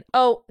alien.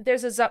 Oh,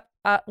 there's a,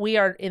 we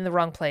are in the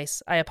wrong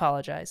place. I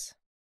apologize.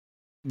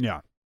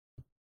 Yeah.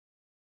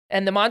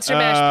 And the Monster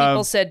Mash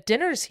people said,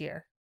 dinner's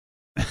here.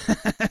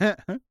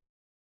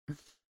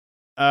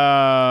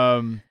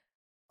 All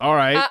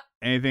right.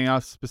 Anything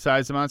else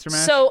besides the Monster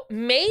Mash? So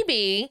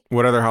maybe,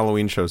 What other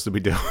Halloween shows did we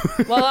do?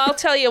 well, I'll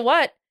tell you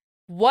what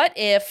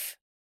if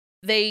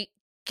they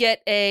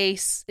get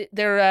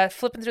they're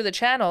flipping through the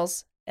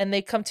channels and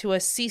they come to a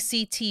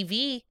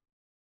CCTV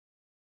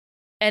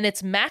and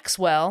it's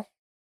Maxwell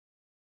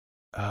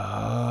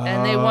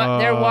and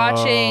they're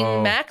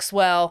watching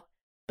Maxwell,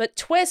 but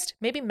twist,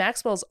 maybe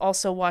Maxwell's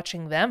also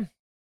watching them.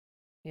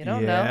 You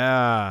don't know.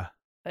 Yeah.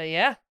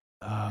 Yeah.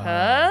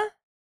 Huh?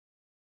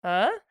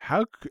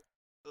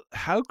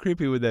 How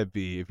creepy would that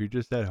be if you're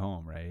just at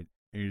home, right?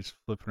 You're just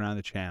flipping around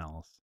the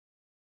channels,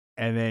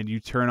 and then you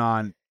turn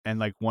on, and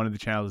like one of the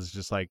channels is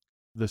just like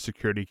the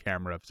security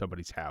camera of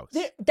somebody's house,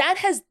 That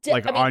has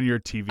on your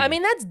TV. I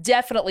mean, that's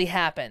definitely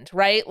happened,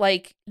 right?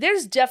 Like,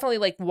 there's definitely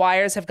like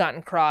wires have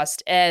gotten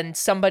crossed, and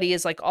somebody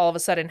is like all of a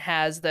sudden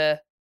has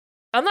the.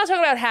 I'm not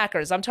talking about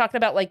hackers. I'm talking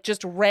about like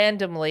just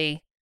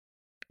randomly.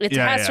 It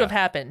has to have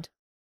happened,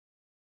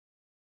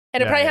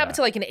 and it probably happened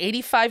to like an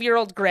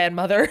 85-year-old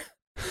grandmother.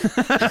 who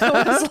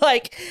was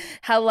like,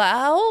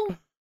 "Hello,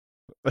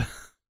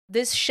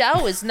 this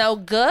show is no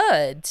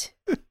good."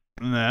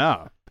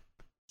 No.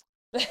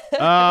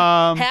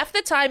 Half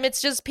the time,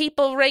 it's just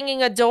people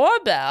ringing a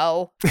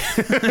doorbell.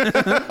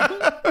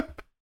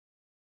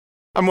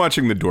 I'm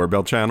watching the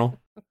Doorbell channel.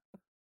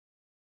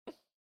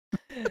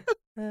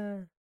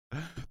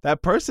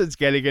 That person's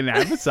getting an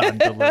Amazon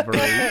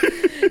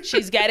delivery.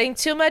 She's getting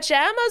too much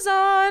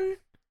Amazon.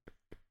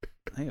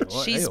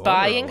 She's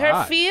buying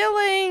her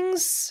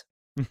feelings.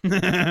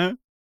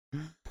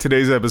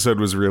 Today's episode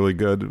was really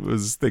good. It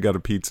was they got a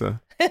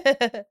pizza.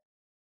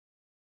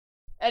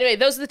 Anyway,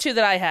 those are the two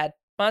that I had: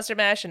 Monster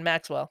Mash and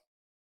Maxwell.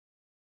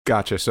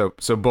 Gotcha. So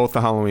both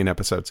the Halloween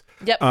episodes.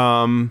 Yep.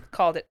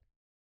 Called it.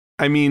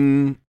 I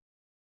mean,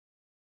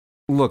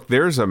 look,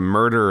 there's a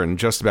murder in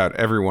just about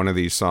every one of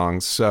these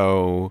songs.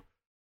 So,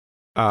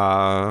 we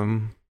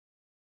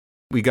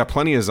got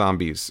plenty of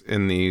zombies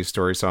in the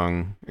Story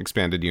Song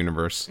Expanded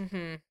Universe.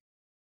 Mm-hmm.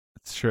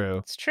 It's true.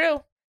 It's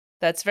true.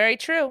 That's very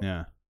true.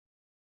 Yeah.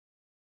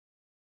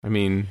 I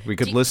mean, we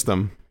could list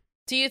them.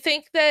 Do you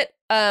think that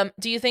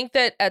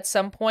at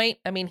some point,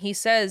 I mean, he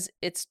says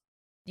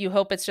you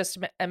hope it's just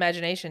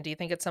imagination. Do you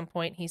think at some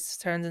point he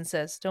turns and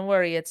says, "Don't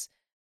worry, it's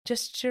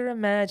just your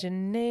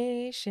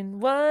imagination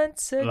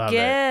once Love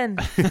again."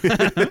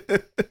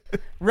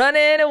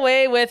 Running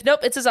away with Nope,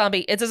 it's a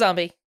zombie. It's a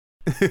zombie.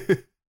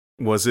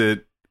 Was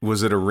it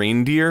a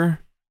reindeer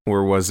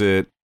or was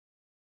it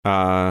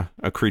a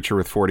creature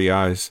with 40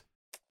 eyes?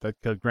 That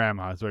killed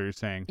grandma is what you're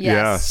saying.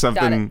 Yes, yeah,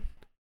 got it.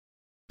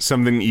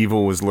 something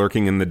evil was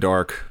lurking in the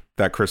dark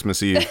that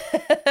Christmas Eve.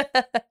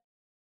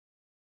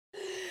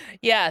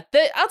 Yeah,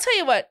 I'll tell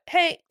you what.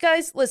 Hey,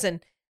 guys, listen.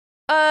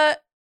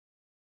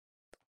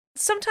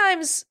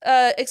 Sometimes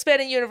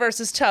expanding universe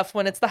is tough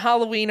when it's the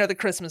Halloween or the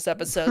Christmas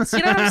episodes. You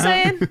know what I'm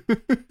saying?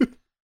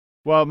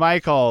 Well,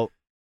 Michael,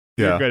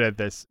 Yeah. you're good at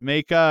this.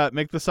 Make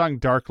the song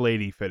 "Dark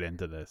Lady" fit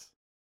into this.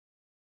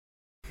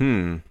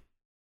 'Cause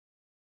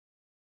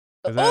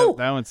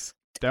That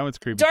one's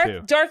creepy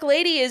too. Dark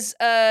Lady is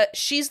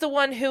she's the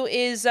one who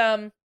is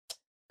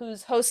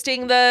who's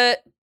hosting the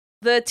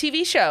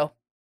TV show.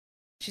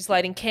 She's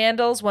lighting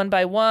candles one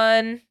by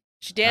one.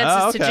 She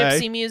dances to okay.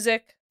 gypsy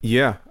music.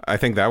 Yeah, I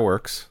think that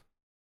works.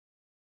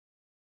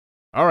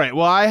 All right.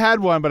 Well, I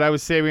had one, but I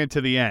was saving it to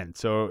the end.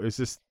 So it's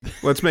just.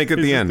 Let's make it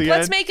Is the this end. the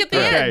Let's end? make it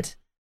the Okay. end.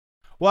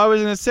 Well, I was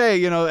gonna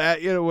say, when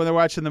they're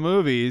watching the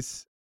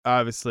movies,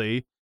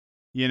 obviously,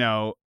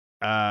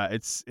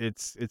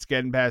 it's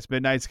getting past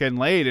midnight, it's getting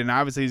late, and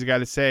obviously he's got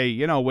to say,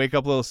 wake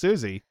up, little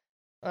Susie.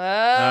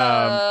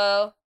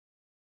 Oh.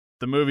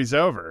 The movie's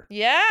over.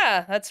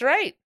 Yeah, that's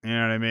right. You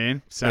know what I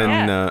mean? So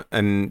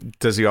And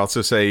does he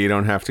also say you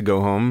don't have to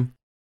go home,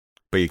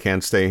 but you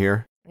can't stay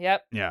here?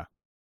 Yep. yeah,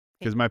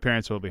 because my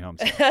parents will be home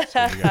soon.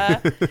 So you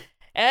gotta-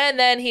 And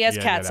then he has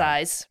Yeah, cat's get out.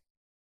 eyes.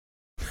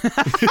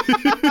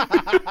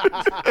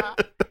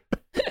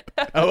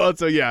 Oh, well,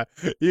 so yeah,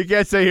 you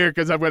can't stay here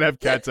because I'm gonna have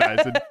cat's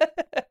eyes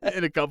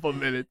in a couple of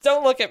minutes.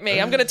 Don't look at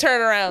me. I'm gonna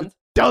turn around.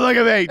 Don't look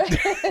at me.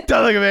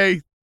 Don't look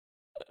at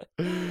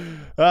me.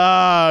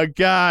 Oh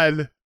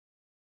God.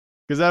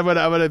 Because I'm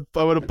gonna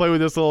play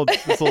with this little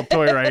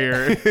toy right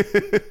here.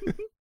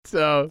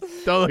 So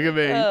don't look at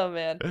me. Oh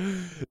man.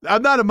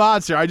 I'm not a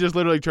monster. I just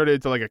literally turn it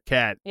into like a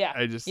cat. Yeah.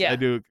 I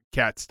do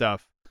cat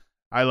stuff.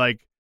 I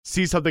like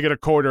see something in a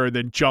corner and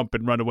then jump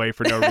and run away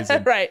for no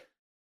reason. Right.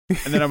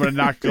 And then I'm gonna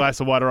knock a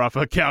glass of water off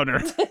a counter.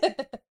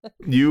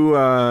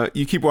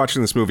 You keep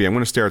watching this movie. I'm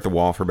going to stare at the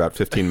wall for about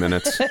 15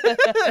 minutes.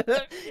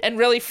 And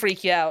really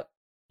freak you out.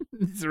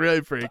 It's really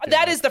freaky.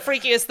 That is the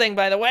freakiest thing,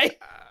 by the way.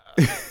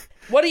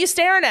 What are you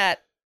staring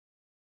at?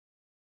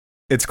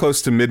 It's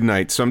close to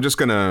midnight, so I'm just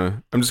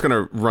gonna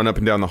run up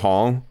and down the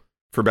hall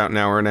for about an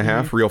hour and a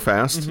half, real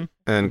fast,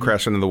 and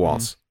crash into the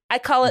walls. I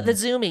call it the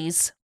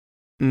zoomies.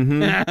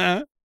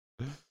 Mm-hmm.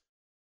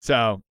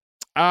 So,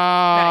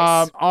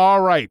 Nice.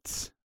 all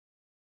right.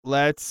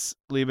 Let's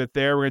leave it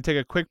there. We're going to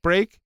take a quick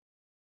break.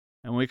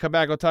 And when we come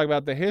back, we'll talk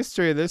about the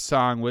history of this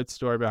song with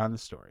story behind the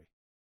story.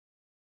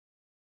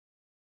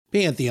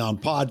 Pantheon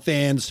Pod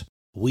fans,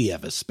 we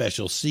have a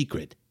special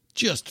secret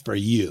just for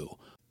you.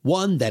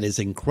 One that is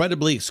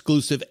incredibly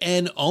exclusive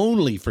and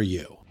only for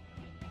you.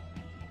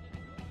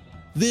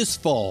 This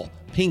fall,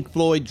 Pink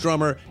Floyd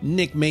drummer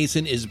Nick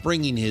Mason is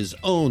bringing his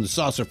own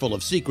Saucerful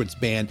of Secrets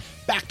band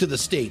back to the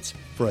States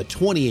for a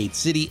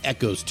 28-city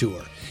Echoes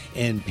tour,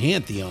 and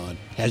Pantheon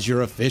has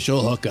your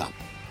official hookup.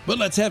 But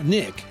let's have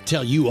Nick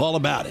tell you all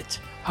about it.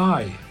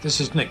 Hi, this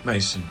is Nick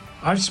Mason.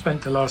 I've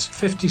spent the last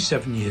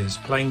 57 years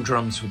playing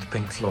drums with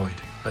Pink Floyd,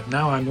 but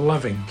now I'm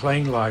loving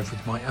playing live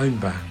with my own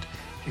band,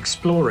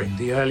 exploring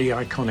the early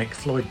iconic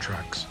Floyd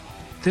tracks.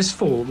 This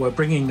fall, we're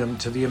bringing them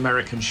to the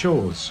American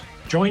shores.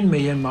 Join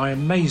me and my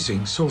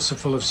amazing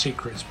Saucerful of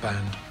Secrets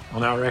band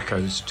on our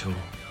Echoes tour.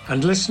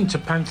 And listen to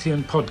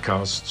Pantheon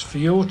podcasts for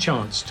your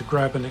chance to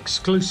grab an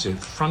exclusive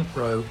front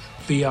row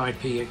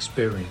VIP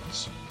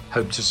experience.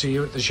 Hope to see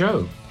you at the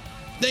show.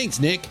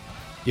 Thanks, Nick.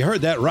 You heard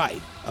that right.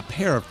 A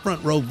pair of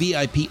front row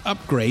VIP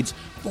upgrades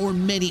for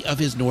many of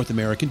his North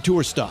American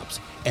tour stops,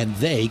 and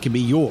they can be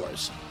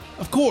yours.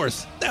 Of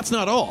course, that's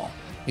not all.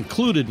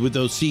 Included with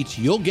those seats,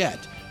 you'll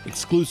get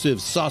exclusive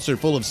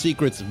Saucerful of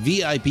Secrets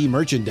VIP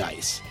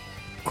merchandise,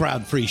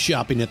 crowd-free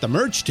shopping at the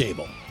merch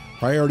table,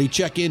 priority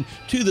check-in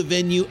to the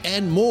venue,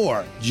 and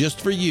more just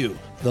for you,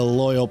 the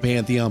loyal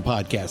Pantheon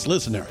Podcast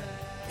listener.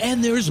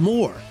 And there's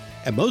more.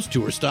 At most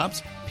tour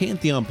stops,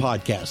 Pantheon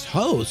Podcast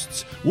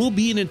hosts will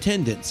be in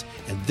attendance,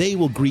 and they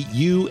will greet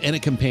you and a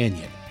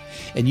companion.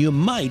 And you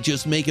might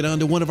just make it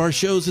onto one of our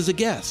shows as a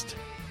guest.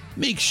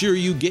 Make sure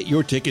you get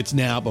your tickets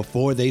now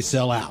before they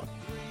sell out.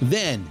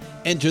 Then,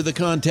 enter the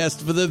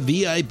contest for the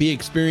VIP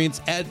experience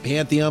at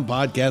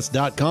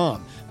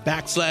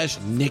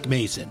pantheonpodcast.com/Nick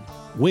Mason.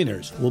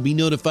 Winners will be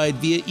notified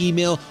via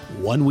email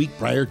 1 week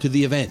prior to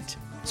the event.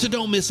 So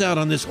don't miss out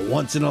on this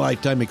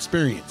once-in-a-lifetime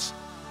experience.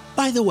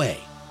 By the way,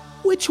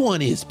 which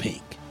one is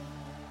pink?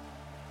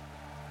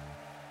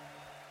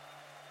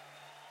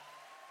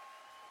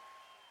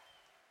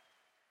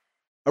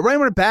 All right,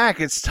 we're back.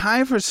 It's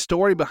time for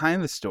story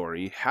behind the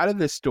story. How did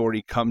this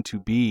story come to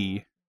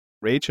be?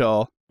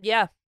 Rachel,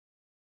 Yeah.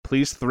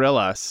 please thrill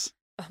us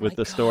with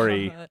the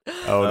story God.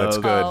 Oh, that's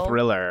of good. Oh,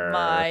 Thriller.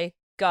 My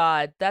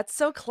God, that's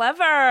so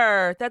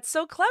clever. That's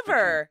so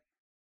clever.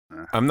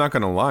 I'm not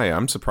going to lie.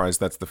 I'm surprised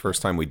that's the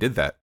first time we did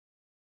that.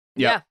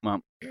 Yep.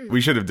 Well,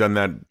 We should have done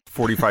that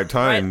 45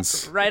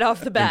 times Right off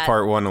the in bat.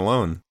 part one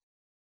alone.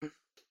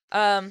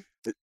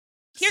 this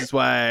is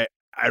why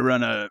I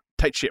run a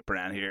tight ship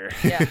around here.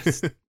 Yeah.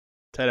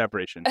 Tight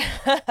operation.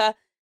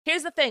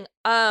 Here's the thing.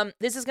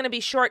 This is going to be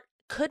short.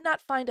 Could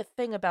not find a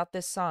thing about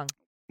this song.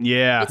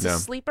 Yeah. It's a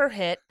sleeper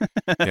hit,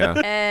 Yeah.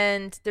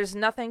 and there's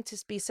nothing to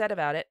be said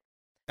about it.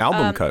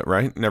 Album cut,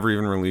 right? Never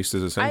even released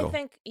as a single. I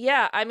think,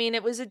 yeah. I mean,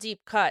 it was a deep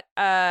cut.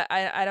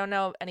 I don't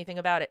know anything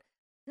about it.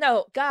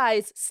 No,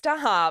 guys,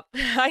 stop.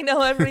 I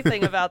know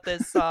everything about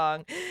this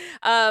song.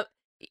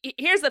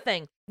 Here's the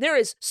thing. There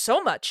is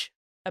so much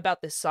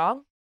about this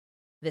song,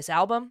 this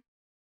album,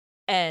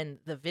 and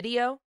the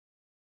video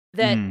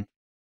that Mhm.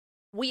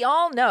 we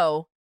all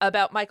know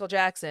about Michael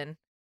Jackson.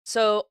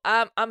 So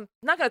I'm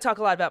not going to talk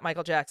a lot about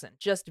Michael Jackson,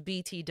 just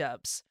BT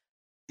dubs.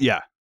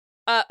 Yeah.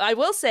 I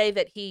will say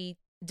that he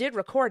did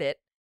record it,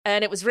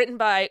 and it was written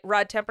by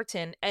Rod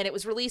Temperton, and it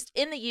was released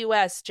in the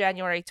U.S.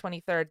 January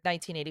 23rd,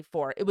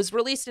 1984. It was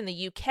released in the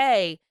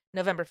U.K.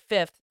 November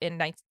 5th in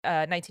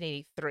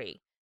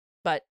 1983.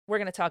 But we're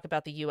going to talk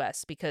about the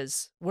U.S.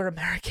 because we're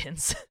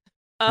Americans.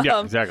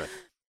 Yeah, exactly.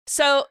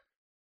 So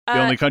The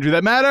only country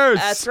that matters.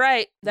 that's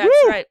right. That's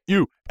Woo! right.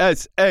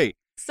 USA.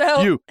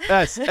 So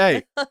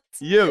USA.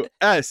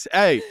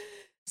 USA.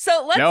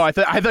 So let's No, I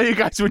thought you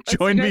guys would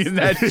join me in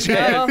that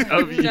chant No,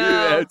 of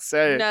no,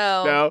 USA.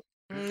 no.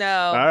 No.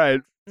 All right.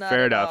 not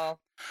Fair at enough. all.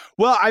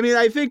 Well, I mean,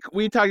 I think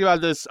we talked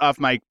about this off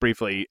mic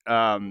briefly,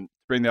 to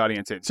bring the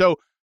audience in. So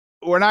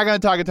we're not going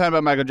to talk a ton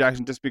about Michael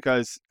Jackson just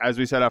because, as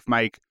we said off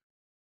mic,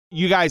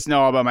 you guys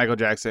know all about Michael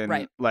Jackson.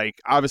 Right. Like,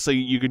 obviously,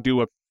 you could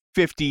do a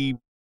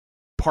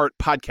 50-part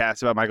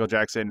podcast about Michael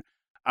Jackson.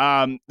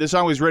 The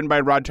song was written by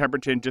Rod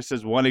Temperton, just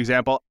as one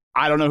example.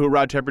 I don't know who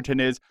Rod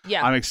Temperton is.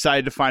 Yeah. I'm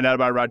excited to find out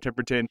about Rod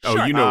Temperton. Oh,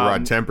 Sure. you know Rod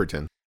Um,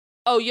 Temperton.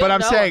 Oh, you'll But I'm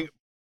know saying, him.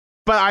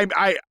 but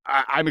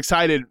I'm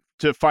excited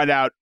to find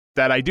out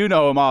that I do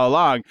know him all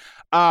along.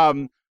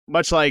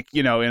 Much like,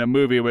 in a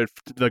movie with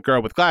the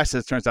girl with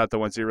glasses turns out the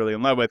ones you're really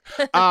in love with.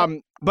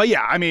 But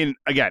yeah, I mean,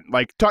 again,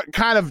 like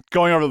kind of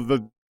going over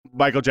the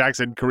Michael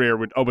Jackson career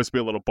would almost be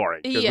a little boring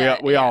because Yeah,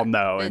 we all yeah.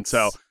 know, and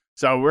It's-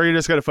 so we're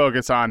just going to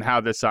focus on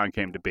how this song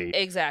came to be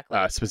Exactly.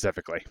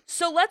 specifically.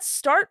 So let's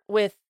start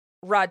with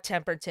Rod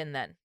Temperton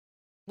then.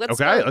 Okay,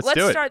 start, let's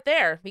do it. start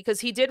there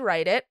because he did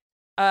write it.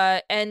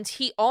 And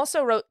he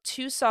also wrote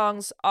 2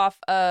 songs off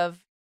of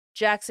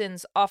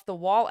Jackson's Off the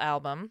Wall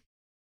album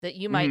that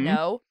you might Mhm.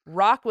 know,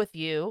 Rock With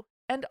You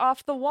and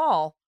Off the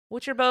Wall,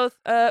 which are both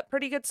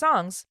pretty good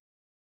songs.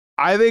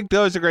 I think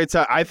those are great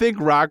songs. I think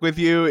 "Rock With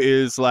You"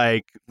 is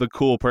like the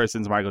cool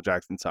person's Michael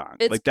Jackson song.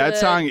 It's like that good.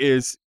 song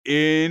is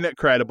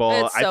incredible.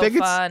 It's so I think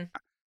fun.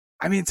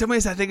 I mean, in some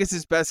ways, I think it's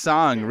his best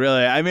song.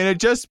 Really, I mean, it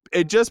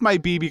just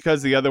might be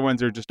because the other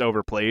ones are just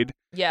overplayed,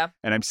 Yeah.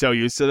 and I'm so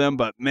used to them.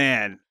 But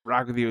man,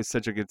 "Rock With You" is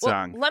such a good Well,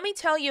 song. let me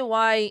tell you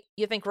why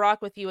you think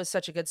Rock With You is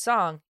such a good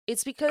song.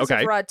 It's because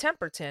Okay. of Rod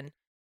Temperton.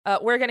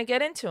 We're going to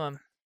get into him.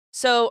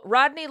 So,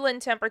 Rodney Lynn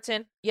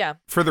Temperton, yeah.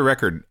 For the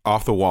record,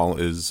 Off the Wall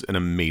is an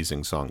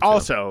amazing song. Too.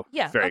 Also,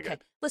 Yeah, very okay.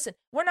 good. Listen,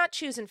 we're not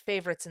choosing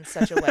favorites in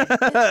such a way.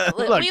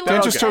 Look, We Dan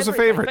love just chose a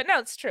everything, favorite. But no,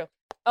 it's true.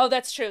 Oh,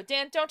 that's true.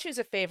 Dan, don't choose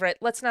a favorite.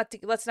 Let's not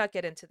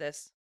get into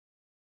this.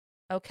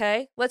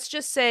 Okay? Let's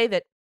just say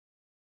that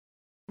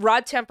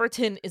Rod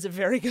Temperton is a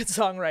very good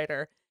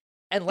songwriter,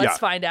 and let's Yeah.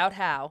 find out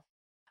how.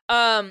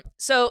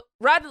 So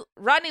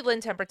Rodney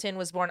Lynn Temperton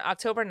was born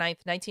October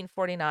 9th,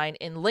 1949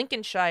 in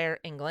Lincolnshire,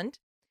 England.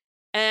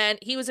 And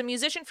he was a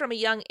musician from a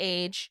young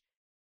age.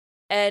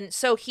 And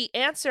so he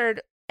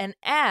answered an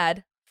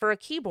ad for a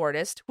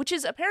keyboardist, which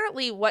is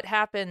apparently what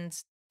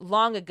happened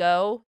long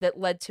ago that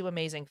led to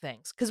amazing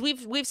things. Because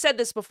we've said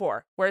this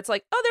before, where it's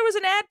like, oh, there was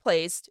an ad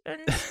placed,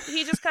 and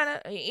he just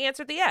he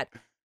answered the ad.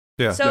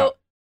 Yeah. So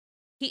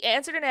he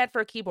answered an ad for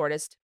a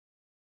keyboardist,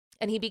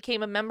 and he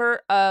became a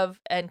member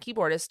of and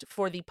keyboardist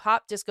for the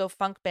pop disco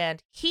funk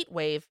band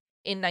Heatwave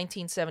in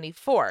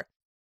 1974.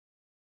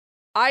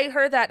 I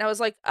heard that and I was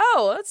like,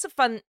 oh, that's a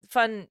fun,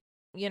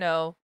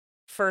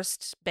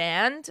 first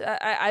band.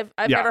 I've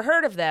Yeah. never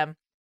heard of them.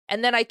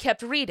 And then I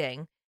kept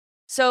reading.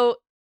 So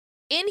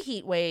in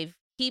Heatwave,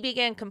 he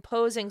began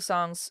composing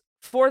songs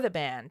for the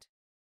band,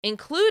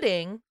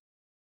 including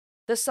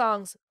the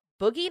songs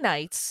Boogie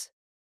Nights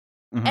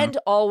Mhm. and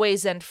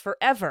Always and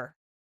Forever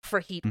for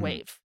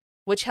Heatwave,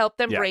 which helped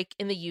them Yeah. break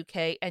in the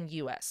UK and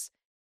US.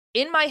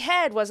 In my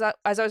head, as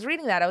I was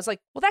reading that, I was like,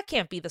 well, that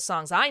can't be the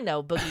songs I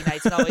know, Boogie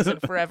Nights and Always and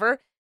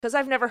Forever, because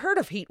I've never heard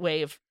of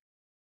Heatwave.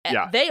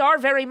 Yeah. They are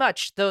very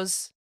much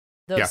those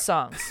Yeah.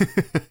 songs.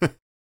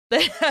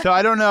 So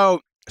I don't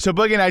know. So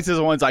Boogie Nights is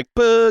the one's like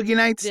Boogie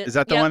Nights. Is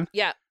that the Yep, one?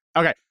 Yeah,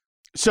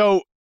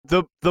 So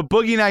the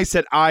Boogie Nights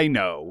that I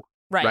know,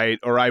 right. right,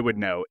 or I would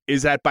know,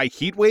 is that by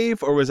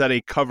Heatwave, or was that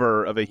a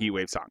cover of a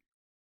Heatwave song?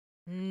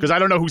 Because I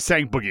don't know who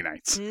sang Boogie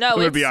Nights. No, I'm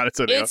gonna it's, be honest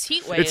with you. it's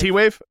Heatwave. It's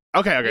Heatwave?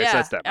 Okay, so Yeah.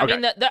 that's them. I Okay.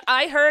 mean,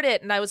 I heard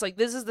it and I was like,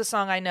 this is the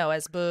song I know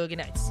as Boogie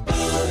Nights.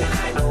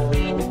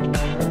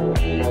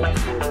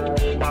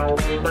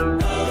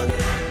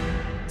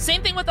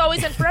 Same thing with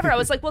Always and Forever. I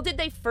was like, well, did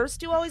they first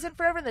do Always and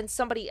Forever and then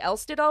somebody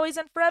else did Always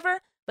and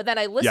Forever? But then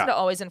I listened to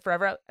Always and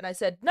Forever and I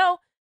said, no,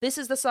 this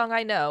is the song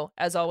I know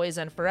as Always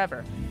and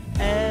Forever.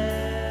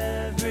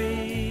 Every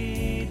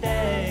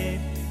day,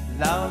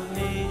 love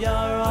me your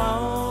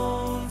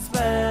own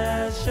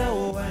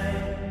special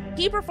way.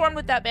 He performed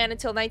with that band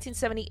until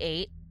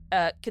 1978,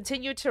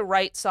 continued to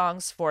write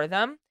songs for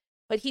them,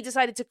 but he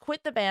decided to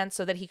quit the band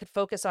so that he could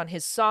focus on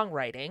his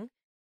songwriting.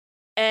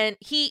 And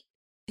he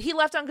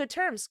left on good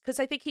terms because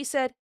I think he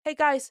said, hey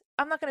guys,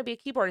 I'm not going to be a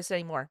keyboardist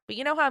anymore, but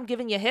you know how I'm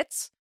giving you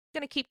hits? I'm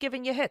going to keep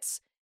giving you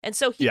hits. And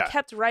so he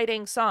kept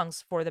writing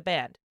songs for the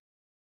band.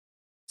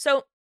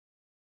 So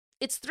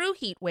it's through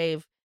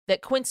Heatwave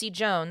that Quincy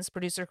Jones,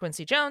 producer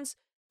Quincy Jones,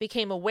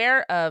 became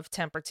aware of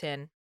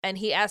Temperton, and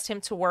he asked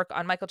him to work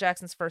on Michael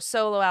Jackson's first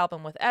solo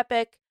album with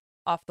Epic,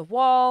 Off the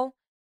Wall,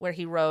 where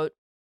he wrote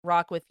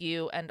Rock With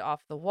You and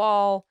Off the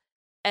Wall.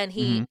 And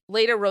he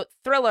later wrote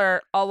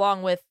Thriller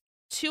along with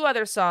 2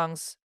 other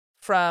songs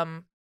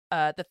from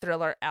the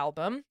Thriller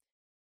album.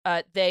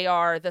 They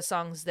are the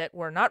songs that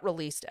were not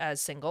released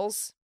as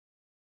singles.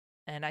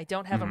 And I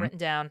don't have them written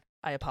down.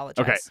 I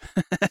apologize.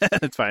 Okay.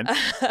 That's fine.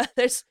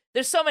 There's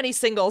so many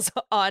singles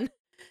on.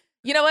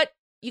 You know what?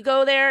 You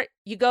go there,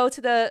 you go to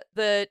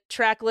the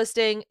track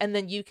listing, and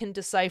then you can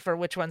decipher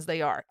which ones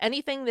they are.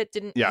 Anything that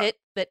didn't hit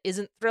that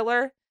isn't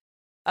Thriller,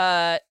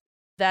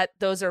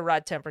 those are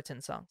Rod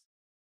Temperton songs.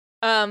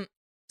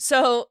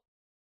 So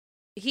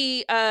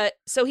he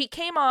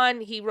came on,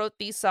 he wrote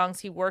these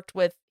songs, he worked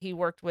with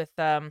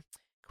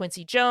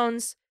Quincy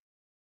Jones.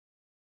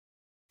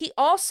 He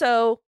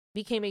also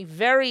became a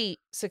very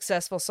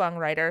successful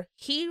songwriter.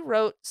 He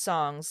wrote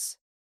songs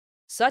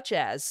such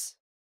as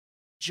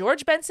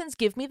George Benson's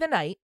Give Me the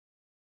Night,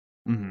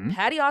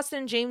 Patty Austin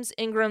and James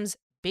Ingram's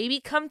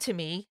Baby Come to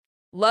Me,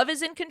 Love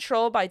is in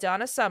Control by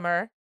Donna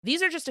Summer.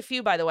 These are just a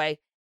few, by the way.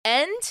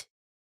 And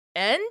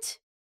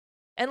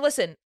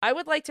listen, I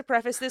would like to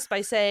preface this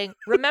by saying,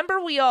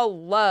 remember, we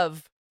all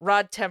love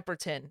Rod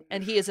Temperton,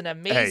 and he is an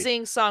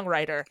amazing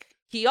songwriter.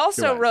 He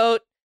also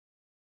wrote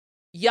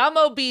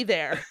Yamo Be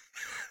There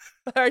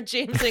for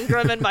James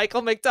Ingram and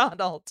Michael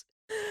McDonald.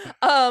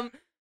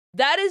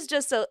 That is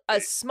just a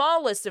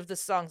small list of the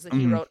songs that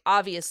he wrote,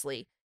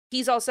 obviously.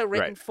 He's also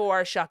written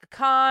for Shaka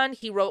Khan.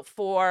 He wrote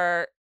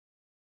for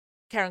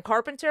Karen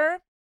Carpenter.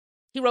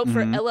 He wrote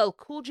for LL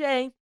Cool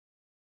J.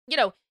 You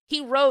know,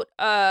 he wrote,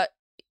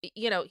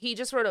 he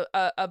just wrote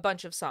a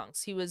bunch of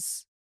songs. He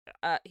was,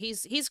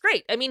 he's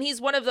great. I mean, he's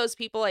one of those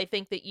people, I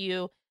think, that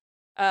you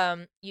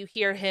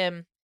hear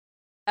him,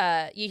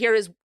 you hear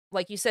his,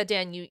 like you said,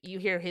 Dan, you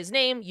hear his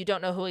name, you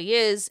don't know who he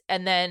is,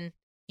 and then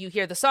you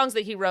hear the songs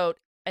that he wrote,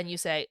 and you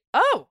say,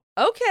 oh,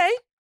 okay,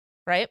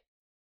 right?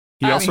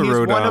 He also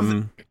wrote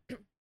one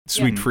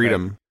Sweet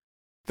Freedom.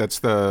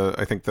 That's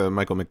I think the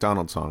Michael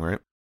McDonald song, right?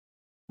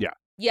 Yeah.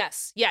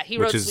 Yes. Yeah, he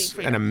wrote Which Sweet is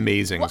Freedom. an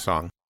amazing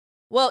song.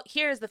 Well,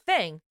 here's the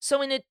thing.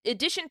 So in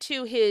addition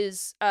to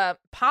his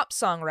pop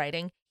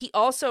songwriting, he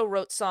also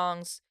wrote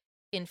songs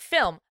in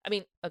film. I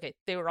mean, okay,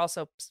 they were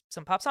also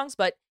some pop songs,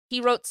 but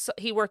he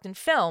worked in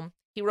film.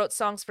 He wrote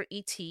songs for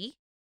E.T.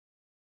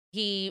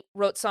 He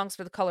wrote songs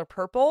for The Color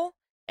Purple,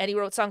 and he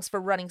wrote songs for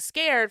Running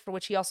Scared, for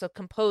which he also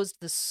composed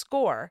the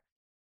score.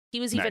 He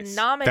was even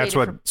nominated. That's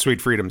what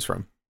Sweet Freedom's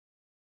from.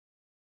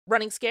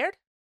 Running Scared?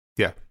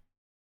 Yeah.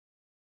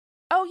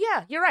 Oh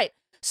yeah, you're right.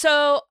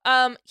 So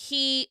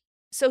he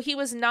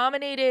was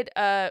nominated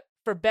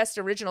for Best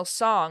Original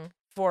Song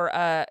for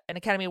an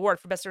Academy Award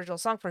for Best Original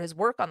Song for his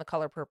work on The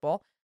Color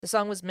Purple. The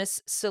song was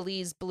Miss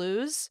Celi's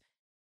Blues,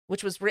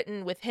 which was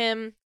written with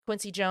him,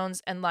 Quincy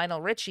Jones, and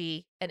Lionel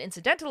Richie. And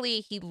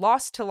incidentally, he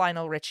lost to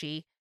Lionel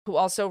Richie, who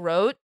also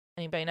wrote,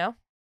 anybody know?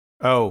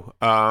 Oh,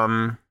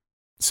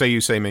 Say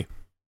You, Say Me.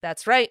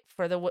 That's right,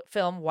 for the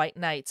film White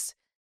Nights.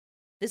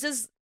 This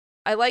is,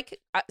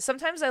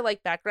 sometimes I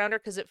like Backgrounder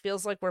because it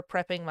feels like we're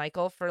prepping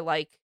Michael for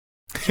like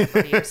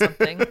Jeopardy or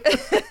something.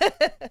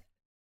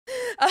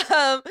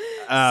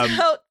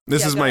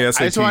 This is my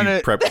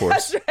SAT prep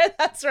course.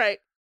 That's right.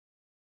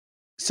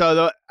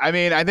 So, I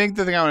think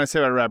the thing I want to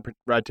say about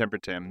Rod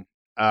Temperton,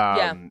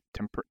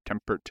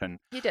 Temperton.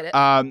 You did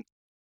it.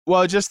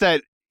 Well, just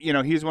that,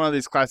 he's one of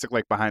these classic,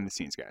 like,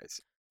 behind-the-scenes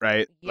guys,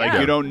 right? Yeah. Like,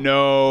 you don't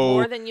know.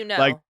 More than you know.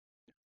 Like,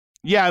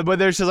 yeah, but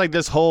there's just, like,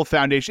 this whole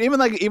foundation.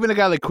 Even a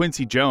guy like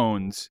Quincy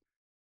Jones,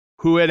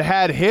 who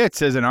had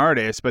hits as an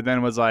artist, but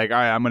then was like, all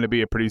right, I'm going to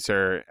be a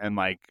producer and,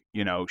 like,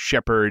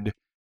 shepherd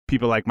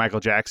people like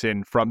Michael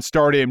Jackson from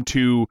stardom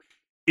to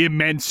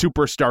immense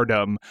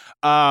superstardom.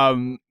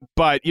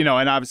 But, and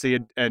obviously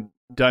had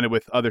done it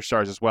with other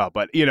stars as well.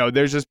 But,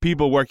 there's just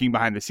people working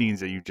behind the scenes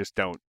that you just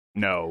don't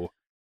know.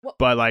 Well,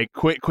 but, like,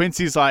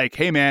 Quincy's like,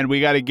 hey, man, we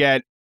got to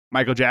get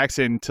Michael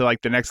Jackson to,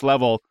 like, the next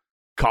level.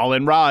 call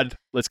in Rod.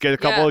 Let's get a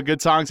couple Yeah. of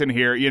good songs in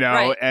here, you know.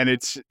 Right. And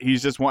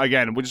he's just one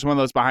of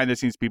those behind the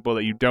scenes people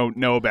that you don't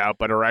know about,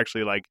 but are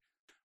actually like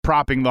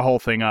propping the whole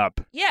thing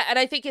up. Yeah, and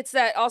I think it's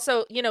that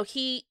also, you know,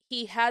 he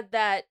had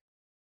that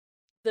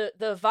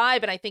the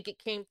vibe, and I think it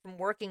came from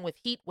working with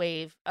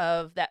Heatwave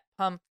of that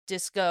pump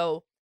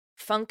disco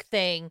funk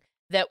thing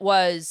that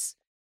was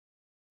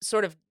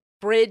sort of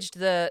bridged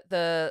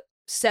the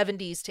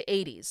 70s to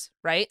 80s,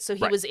 right? So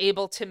he Right. was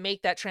able to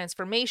make that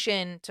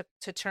transformation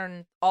to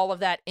turn all of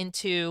that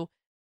into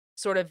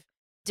sort of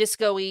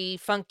disco-y,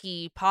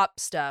 funky pop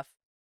stuff.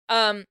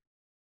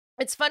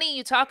 It's funny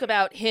you talk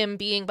about him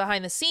being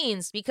behind the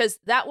scenes because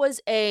that was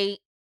a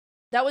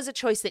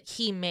choice that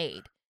he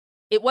made.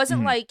 It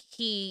wasn't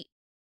Mhm.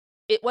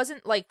 it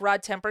wasn't like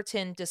Rod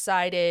Temperton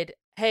decided,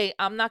 "Hey,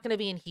 I'm not going to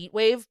be in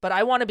Heatwave, but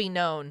I want to be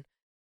known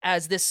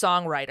as this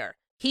songwriter."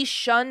 He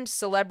shunned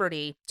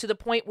celebrity to the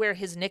point where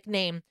his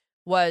nickname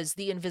was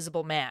the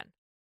Invisible Man.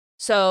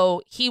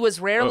 So he was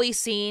rarely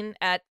seen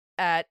at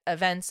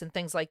events and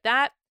things like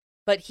that,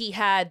 but he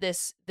had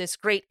this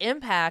great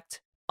impact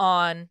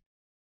on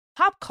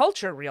pop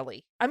culture,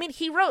 really. I mean,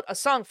 he wrote a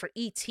song for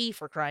E.T.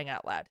 for crying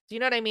out loud. Do you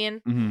know what I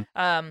mean? Mhm.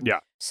 Yeah.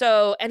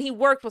 So, and he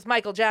worked with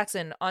Michael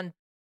Jackson on,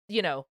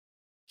 you know,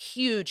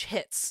 huge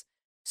hits.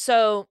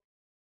 So,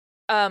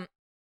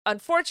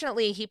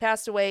 unfortunately, he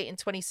passed away in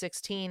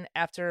 2016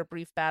 after a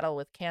brief battle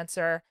with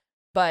cancer.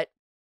 But,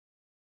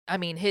 I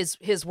mean, his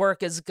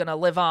work is gonna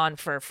live on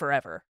for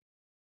forever.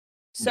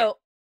 So,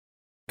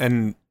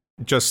 And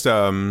just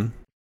as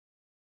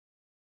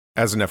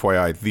an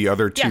FYI, the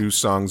other two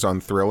songs on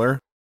Thriller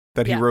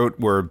that he Yeah. wrote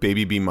were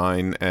Baby Be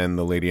Mine and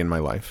The Lady in My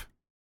Life.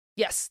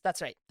 yes,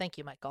 that's right. Thank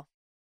you, Michael.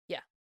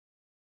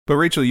 But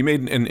Rachel, you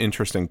made an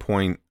interesting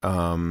point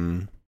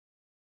about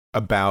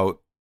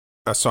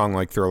a song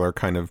like Thriller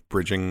kind of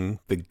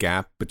bridging the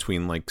gap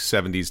between like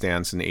 70s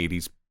dance and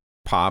 80s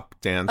pop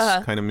dance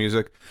kind of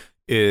music.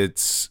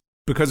 It's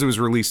because it was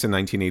released in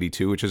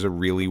 1982, which is a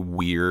really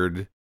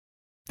weird...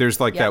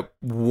 There's like that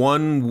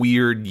one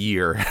weird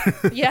year.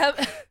 Yep.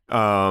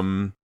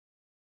 And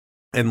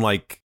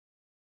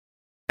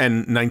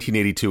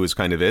 1982 is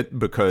kind of it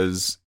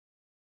because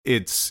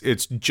it's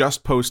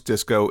just post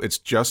disco. It's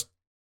just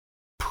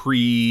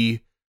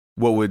pre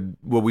what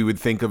we would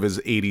think of as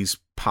 80s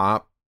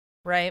pop,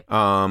 Right.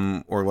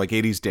 or like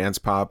 80s dance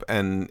pop,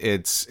 and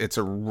it's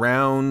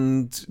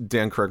around,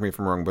 Dan, correct me if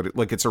I'm wrong, but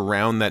it's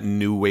around that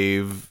new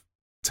wave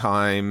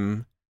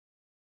time.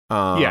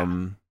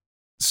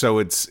 So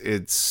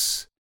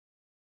it's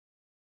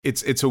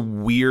a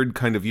weird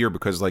kind of year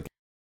because like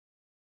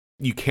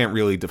you can't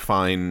really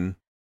define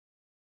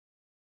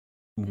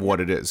what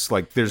it is.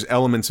 Like there's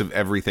elements of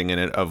everything in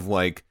it of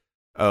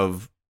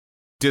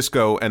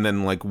disco and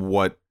then like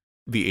what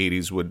the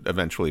 80s would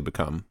eventually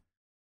become.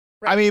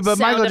 Right. I mean, but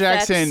Sound Michael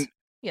effects. Jackson...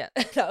 Yeah.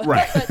 No,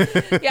 Right.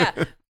 but, yeah.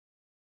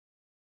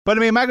 But I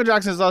mean, Michael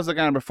Jackson is also the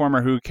kind of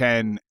performer who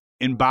can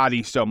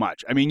embody so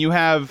much. I mean, you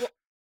have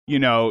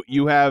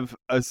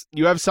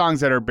songs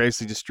that are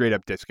basically just straight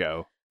up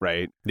disco,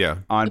 right? Yeah.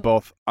 On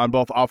both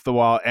Off the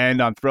Wall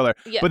and on Thriller.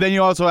 Yeah. But then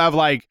you also have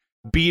like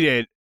Beat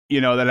It,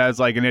 that has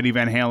like an Eddie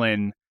Van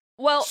Halen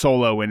Well,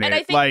 solo in it, and I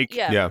think, like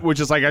yeah. which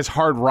is like as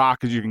hard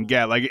rock as you can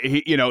get. Like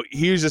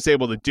he was just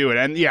able to do it,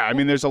 and yeah, I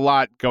mean, there's a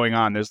lot going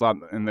on. There's a lot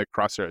in the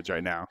crossroads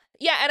right now.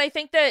 Yeah, and I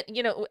think that,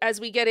 as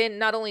we get in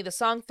not only the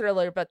song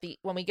Thriller, but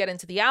when we get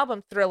into the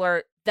album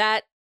Thriller,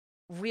 that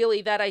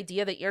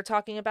idea that you're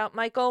talking about,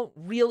 Michael,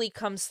 really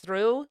comes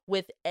through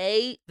with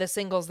A, the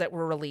singles that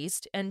were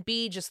released, and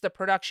B, just the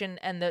production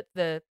and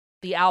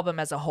the album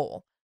as a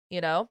whole,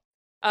 Yeah.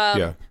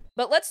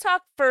 But let's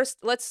talk first.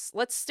 Let's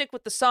stick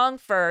with the song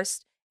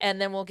first,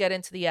 and then we'll get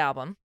into the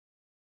album.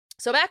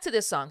 So back to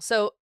this song.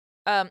 So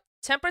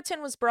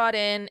Temperton was brought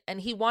in,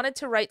 and he wanted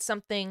to write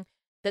something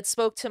that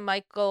spoke to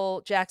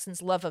Michael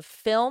Jackson's love of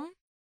film.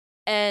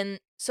 And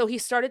so he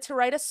started to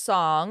write a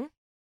song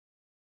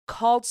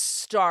called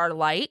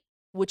Starlight,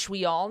 which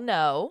we all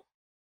know,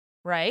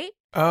 right?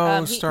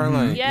 Oh,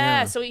 Starlight.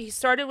 Yeah, so he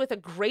started with a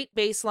great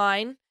bass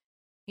line,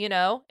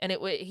 and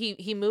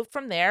he moved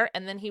from there,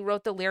 and then he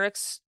wrote the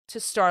lyrics to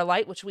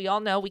Starlight, which we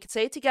all know. We could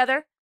say it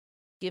together.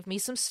 Give me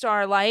some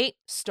starlight,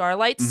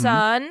 starlight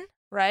sun,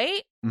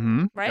 right?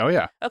 Mm-hmm. Right? Oh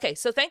yeah. Okay,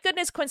 so thank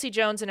goodness Quincy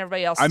Jones and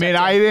everybody else. I mean,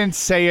 stepped I in. didn't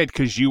say it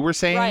because you were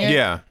saying Right. it.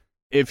 Yeah.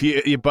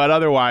 But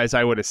otherwise,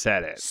 I would have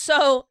said it.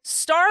 So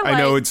Starlight. I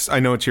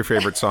know it's your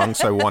favorite song,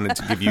 so I wanted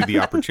to give you the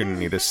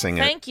opportunity to sing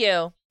it. Thank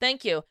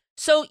you.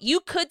 So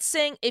you could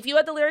sing, if you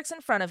had the lyrics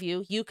in front of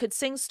you, you could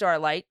sing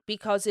Starlight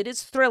because it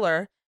is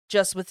Thriller,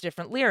 just with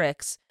different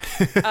lyrics.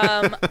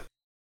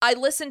 I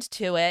listened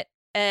to it,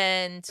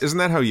 and Isn't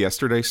that how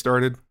Yesterday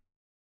started?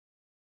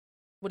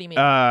 what do you mean?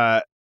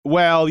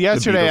 Well,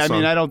 yesterday, Beatles I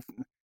mean, song. I don't.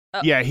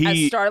 Yeah,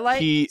 as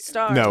Starlight.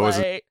 Starlight. No, it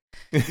wasn't.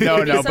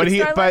 No, Give me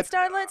some but Starlight,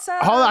 Starlight.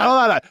 Starlight.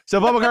 Hold on. So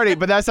Paul McCartney,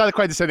 but that's not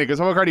quite the same thing because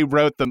Paul McCartney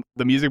wrote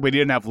the music, but he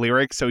didn't have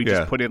lyrics, so he Yeah.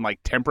 just put in like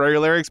temporary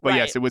lyrics. But Right.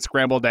 yes, it was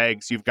scrambled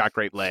eggs. You've got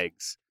great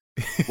legs.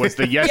 was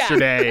the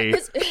yesterday.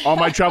 All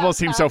my troubles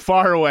seem so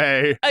far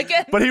away.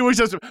 Again, But he was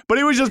just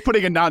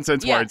putting in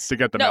nonsense Yeah. words to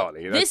get the No,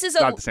 melody. this That's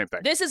is not the same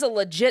thing. This is a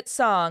legit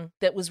song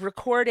that was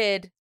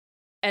recorded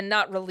and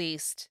not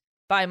released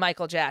by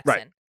Michael Jackson.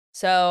 Right.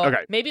 So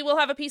Okay. maybe we'll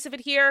have a piece of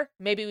it here.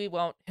 Maybe we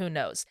won't. Who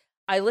knows?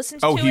 I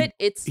listened Oh, to he- it.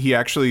 It's He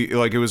actually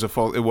like it was a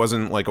full. It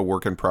wasn't like a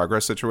work in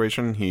progress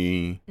situation.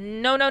 He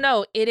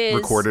no. It is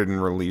recorded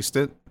and released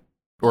it,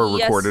 or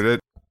Yes. recorded it,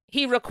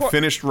 He recorded.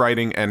 finished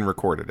writing and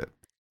recorded it.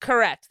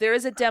 Correct. There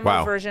is a demo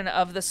Wow. version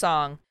of the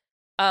song.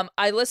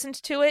 I listened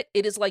to it.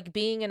 It is like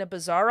being in a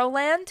Bizarro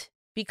land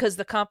because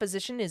the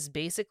composition is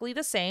basically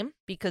the same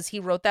because he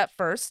wrote that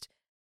first,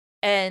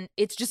 and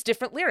it's just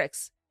different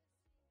lyrics.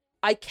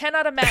 I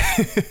cannot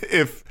imagine.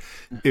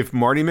 If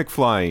Marty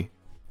McFly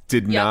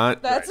did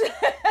not That's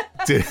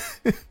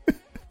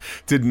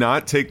did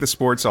not take the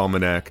sports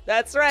almanac,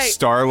 that's right.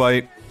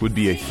 Starlight would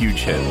be a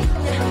huge hit.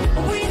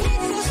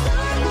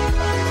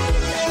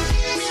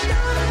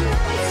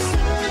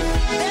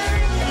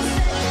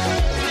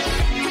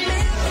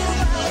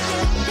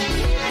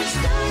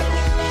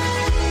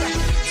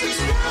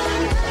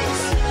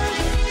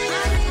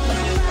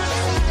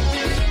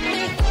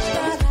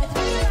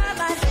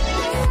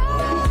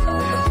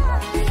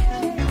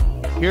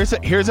 Here's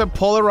a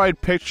Polaroid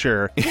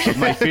picture of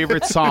my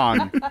favorite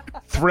song,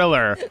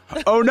 Thriller.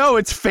 Oh no,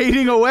 it's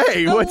fading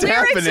away. The What's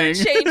lyrics happening? are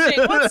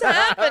changing. What's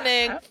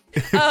happening?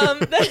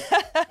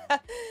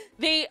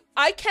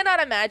 I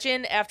cannot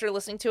imagine after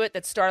listening to it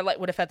that Starlight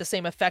would have had the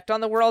same effect on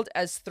the world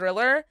as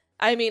Thriller.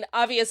 I mean,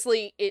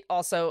 obviously, it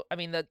also. I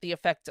mean, the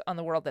effect on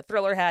the world that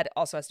Thriller had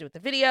also has to do with the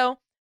video,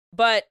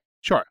 but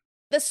Sure.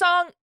 the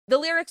song, the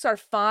lyrics are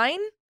fine,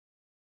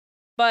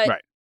 but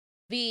Right.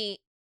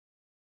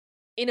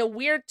 in a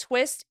weird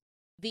twist,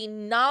 the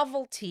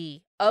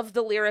novelty of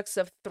the lyrics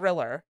of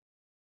Thriller,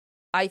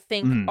 I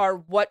think, Mhm. are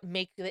what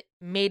made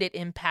it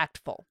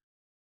impactful,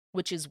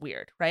 which is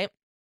weird, right?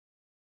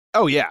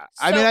 Oh yeah.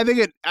 I So- mean, I think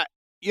it.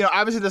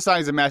 Obviously the song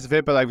is a massive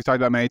hit, but like we talked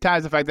about many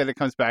times, the fact that it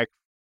comes back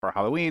for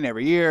Halloween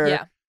every year,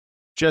 Yeah.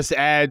 just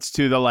adds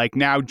to the like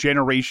now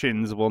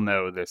generations will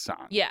know this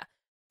song. Yeah.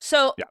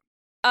 So,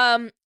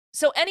 Yeah.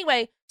 So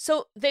anyway,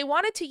 so they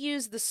wanted to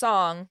use the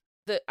song.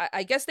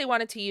 I guess they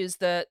wanted to use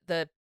the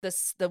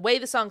way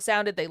the song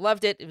sounded. They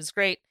loved it. It was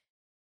great.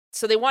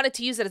 So they wanted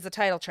to use it as the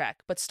title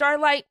track. But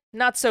Starlight,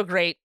 not so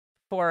great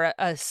for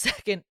a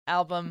second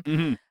album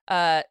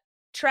Mhm.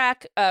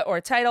 track or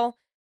title.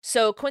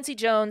 So Quincy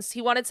Jones,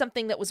 he wanted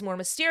something that was more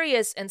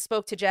mysterious and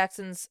spoke to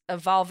Jackson's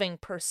evolving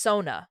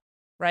persona,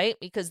 right?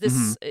 Because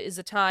this is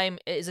a time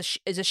is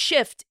a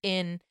shift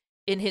in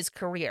his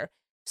career.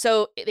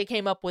 So they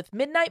came up with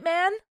Midnight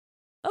Man.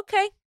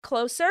 Okay,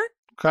 closer.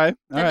 Okay. All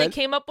Then right. they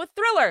came up with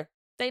Thriller.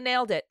 They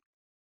nailed it.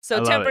 So I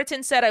love it.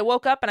 Temperton said, I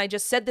woke up and I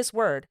just said this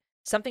word.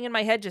 Something in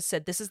my head just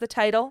said, this is the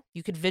title.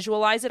 You could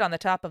visualize it on the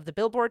top of the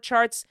Billboard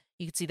charts.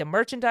 You could see the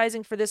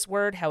merchandising for this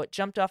word, how it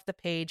jumped off the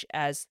page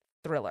as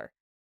Thriller.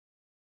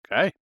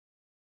 Okay.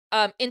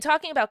 In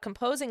talking about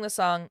composing the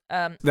song,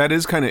 That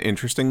is kind of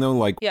interesting though,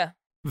 like yeah,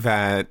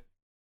 that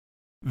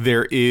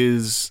there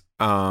is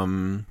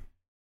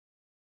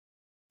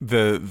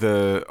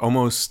the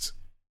almost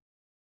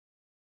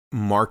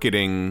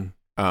marketing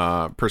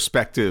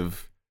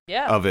perspective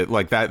yeah, of it,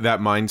 like that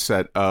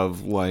mindset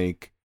of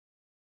like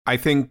I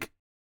think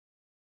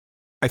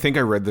I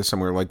read this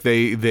somewhere, like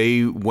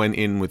they went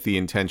in with the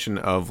intention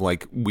of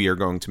like, we are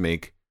going to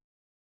make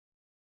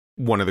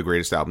one of the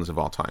greatest albums of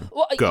all time.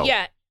 well, Go.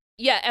 yeah,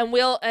 and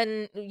we'll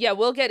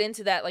get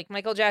into that. Like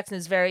Michael Jackson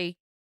is very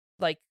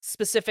like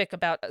specific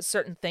about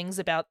certain things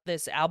about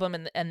this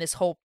album and this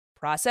whole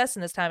process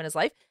and this time in his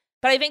life.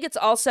 But I think it's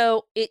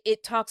also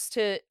it talks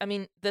to, I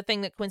mean, the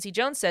thing that Quincy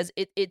Jones says,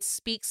 it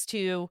speaks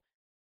to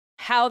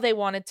how they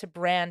wanted to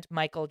brand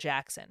Michael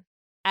Jackson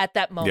at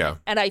that moment. Yeah.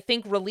 And I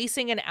think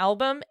releasing an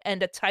album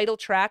and a title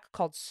track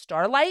called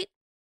Starlight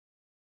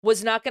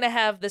was not going to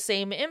have the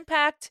same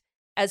impact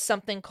as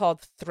something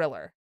called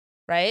Thriller,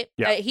 right?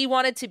 Yeah. He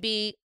wanted to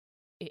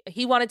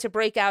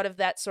break out of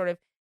that sort of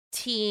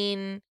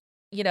teen,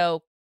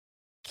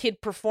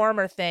 kid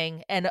performer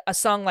thing, and a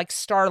song like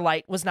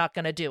Starlight was not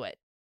going to do it,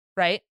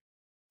 right?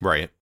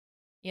 Right.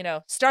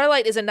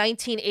 Starlight is a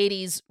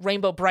 1980s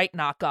Rainbow Bright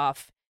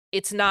knockoff.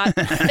 It's not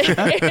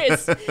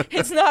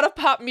it's not a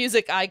pop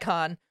music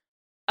icon.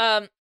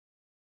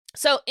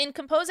 So in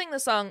composing the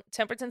song,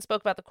 Temperton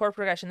spoke about the chord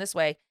progression this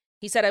way.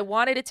 He said, I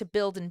wanted it to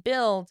build and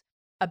build,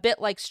 a bit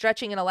like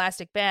stretching an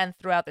elastic band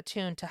throughout the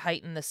tune to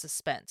heighten the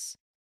suspense.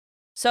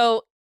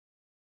 So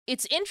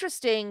it's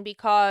interesting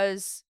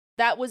because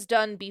that was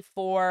done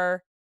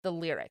before the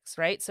lyrics,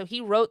 right? So he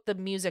wrote the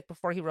music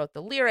before he wrote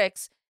the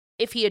lyrics.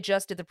 If he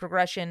adjusted the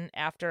progression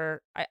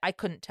after, I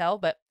couldn't tell,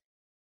 but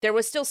there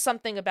was still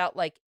something about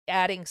like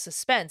adding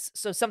suspense.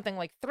 So something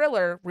like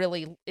Thriller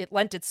really, it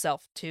lent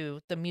itself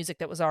to the music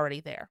that was already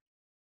there.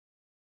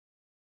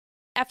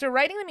 After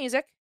writing the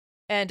music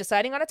and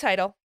deciding on a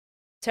title,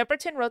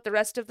 Temperton wrote the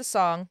rest of the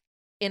song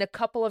in a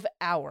couple of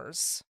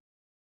hours,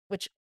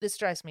 which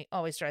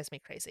always drives me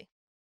crazy.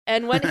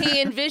 And when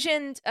he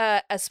envisioned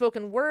a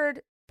spoken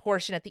word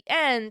portion at the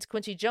end,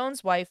 Quincy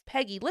Jones' wife,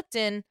 Peggy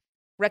Lipton,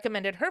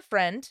 recommended her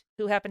friend,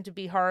 who happened to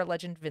be horror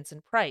legend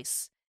Vincent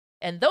Price.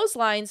 And those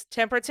lines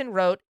Temperton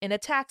wrote in a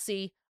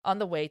taxi on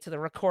the way to the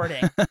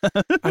recording.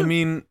 I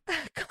mean,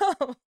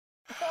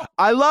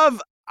 I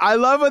love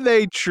when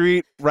they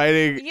treat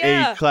writing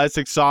a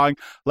classic song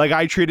like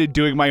I treated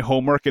doing my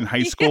homework in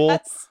high school.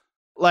 Yes.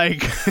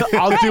 Like,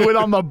 I'll do it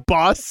on the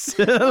bus,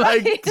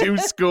 like, to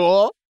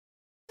school.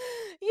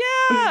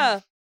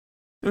 Yeah.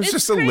 it was It's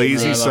just a crazy.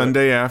 lazy I love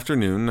Sunday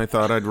afternoon. I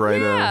thought I'd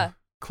write Yeah. a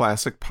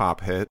classic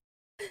pop hit.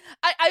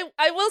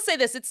 I will say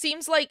this. It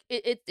seems like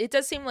it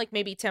does seem like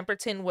maybe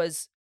Temperton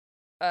was,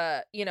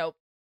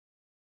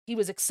 he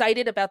was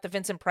excited about the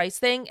Vincent Price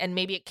thing, and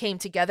maybe it came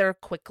together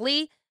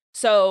quickly.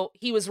 So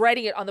he was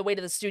writing it on the way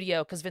to the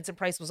studio because Vincent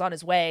Price was on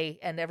his way,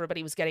 and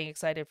everybody was getting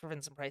excited for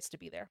Vincent Price to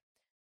be there.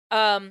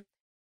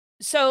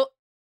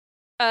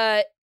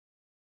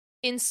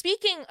 In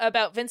speaking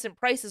about Vincent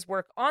Price's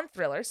work on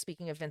Thriller,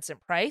 speaking of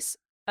Vincent Price,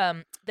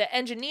 the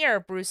engineer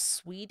Bruce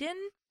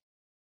Sweden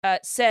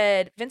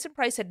said Vincent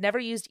Price had never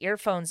used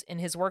earphones in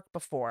his work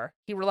before.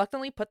 He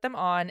reluctantly put them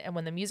on, and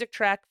when the music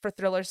track for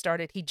Thriller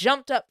started, he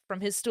jumped up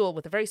from his stool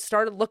with a very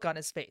startled look on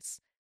his face.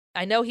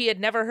 I know he had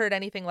never heard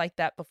anything like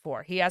that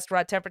before. He asked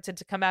Rod Temperton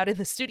to come out in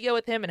the studio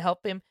with him and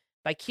help him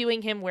by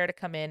cueing him where to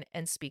come in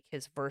and speak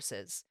his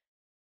verses.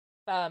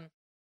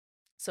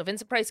 So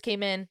Vincent Price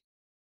came in.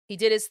 He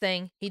did his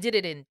thing. He did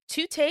it in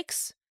 2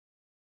 takes.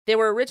 There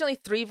were originally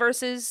 3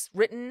 verses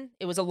written.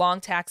 It was a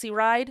long taxi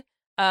ride.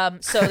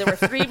 So there were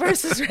 3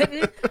 verses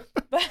written.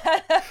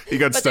 He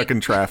got stuck in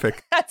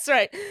traffic. That's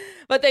right.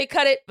 But they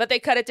cut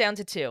it down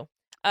to 2.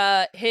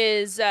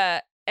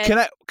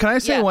 Can I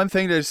say yeah. one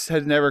thing that just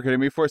has never occurred to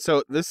me before?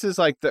 So this is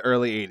like the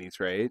early 80s,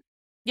 right?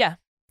 Yeah.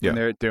 When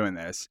they're doing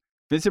this.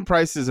 Vincent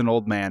Price is an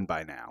old man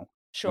by now.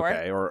 Sure.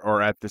 Okay,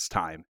 or at this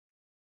time.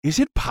 Is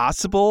it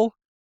possible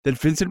that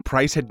Vincent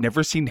Price had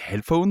never seen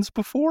headphones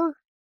before?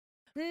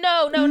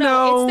 No.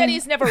 No. Instead,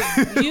 he's never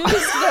used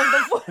them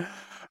before.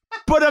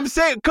 But I'm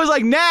saying, because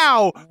like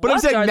now, but I'm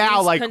What saying are now,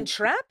 these like,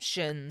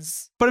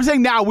 contraptions. but I'm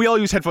saying now we all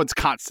use headphones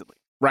constantly,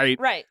 right?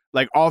 Right.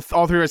 Like all 3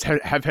 of us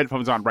have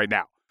headphones on right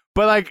now.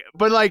 But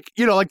like,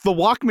 you know, like the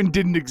Walkman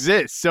didn't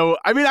exist. So,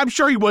 I mean, I'm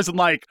sure he wasn't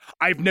like,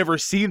 I've never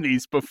seen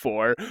these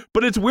before.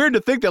 But it's weird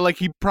to think that like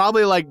he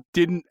probably like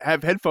didn't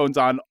have headphones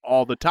on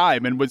all the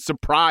time and was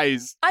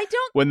surprised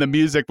when the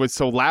music was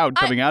so loud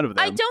coming out of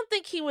them. I don't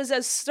think he was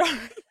as startled.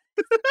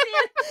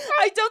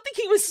 I don't think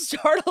he was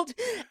startled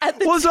at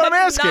the Well, that's what I'm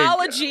asking.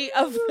 technology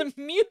of the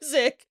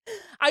music.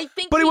 I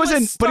think, But he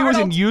wasn't. was But he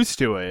wasn't startled- used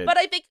to it. But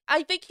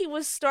I think he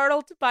was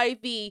startled by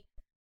the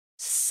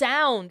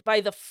sound,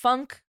 by the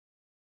funk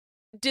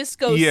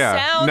disco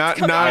sound not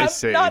coming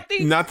not out.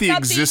 not the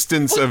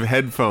existence of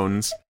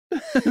headphones.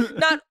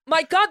 Not,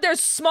 my God, there's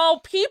small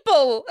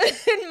people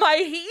in my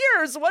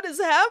ears. What is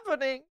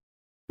happening?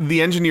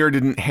 The engineer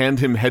didn't hand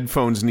him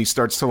headphones and he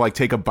starts to like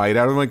take a bite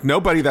out of them. Like, no,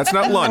 buddy, that's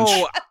not lunch.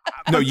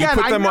 No, you Again,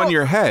 put I them on know-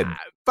 your head.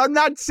 I'm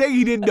not saying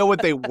he didn't know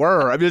what they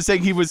were. I'm just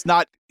saying he was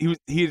not.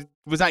 He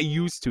was not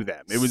used to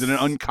them. It was an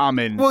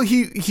uncommon. Well,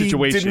 he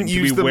situation didn't to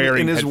use be them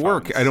wearing in his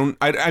work. headphones.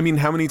 I mean,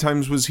 how many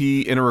times was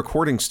he in a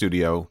recording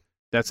studio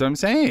That's what I'm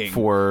saying.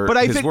 for But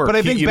I his think- work? but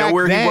I think you know back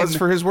where then- he was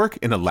for his work?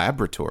 In a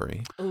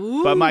laboratory.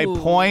 Ooh. But my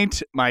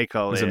point,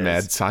 Michael, He was a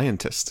mad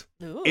scientist.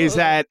 is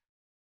that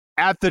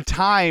at the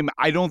time,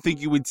 I don't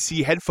think you would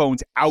see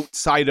headphones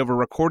outside of a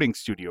recording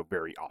studio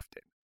very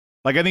often.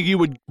 Like, I think you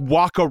would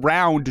walk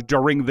around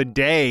during the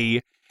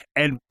day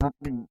and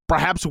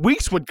perhaps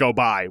weeks would go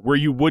by where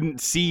you wouldn't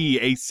see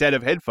a set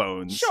of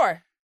headphones.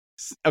 Sure.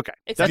 Okay.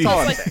 Except That's all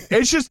those, I'm like-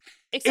 saying. It's just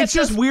Except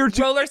just those weird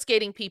to- roller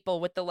skating people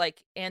with the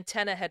like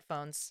antenna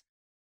headphones.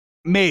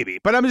 maybe.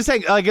 But I'm just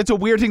saying, like, it's a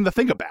weird thing to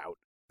think about.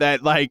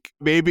 That, like,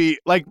 maybe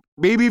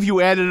if you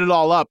added it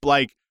all up,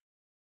 like,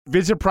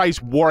 Vincent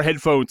Price wore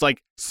headphones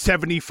like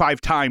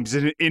 75 times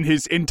in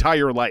his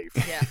entire life.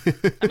 Yeah.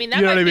 I mean, that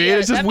You know might what I be mean?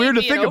 It's just that weird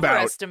might to be an think about.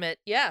 overestimate.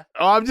 Yeah.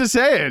 Oh, I'm just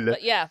saying.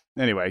 But yeah.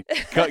 Anyway,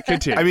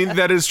 continue. I mean,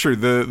 that is true.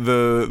 The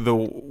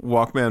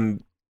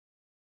Walkman,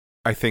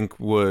 I think,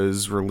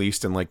 was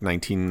released in like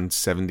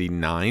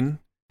 1979.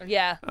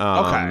 Yeah. Okay.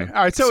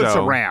 All right. So it's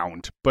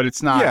around, but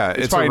it's not. Yeah, it's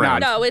it's probably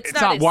around. not. No, it's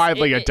not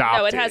widely it,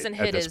 adopted. No, it hasn't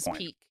at hit this its point.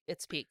 peak.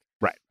 Its peak.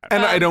 Right.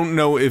 And I don't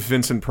know if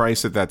Vincent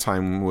Price at that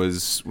time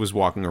was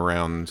walking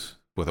around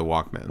with a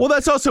Walkman. Well,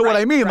 that's also what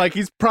Right, I mean. right. Like,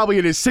 he's probably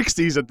in his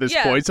 60s at this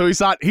Yeah. point, so he's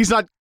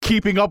not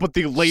keeping up with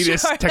the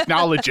latest Sure.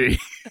 technology.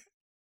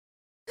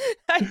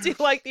 I do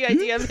like the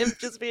idea of him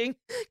just being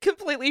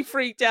completely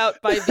freaked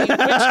out by the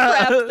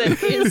witchcraft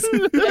that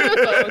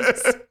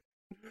is headphones.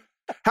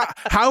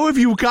 How have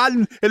you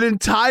gotten an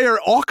entire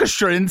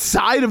orchestra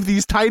inside of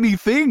these tiny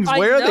things? I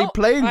Where are they know-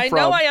 playing I from?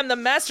 know I am the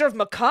master of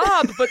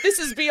macabre, but this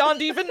is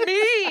beyond even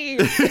me.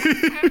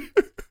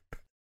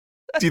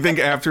 Do you think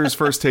after his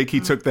first take, he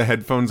took the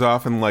headphones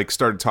off and like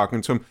started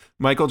talking to him?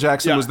 Michael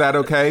Jackson, Yeah. was that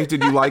okay?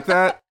 Did you like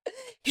that?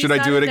 He's Should I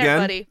not do it in there, again?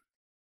 buddy.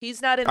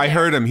 He's not in I there.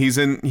 heard him. He's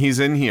in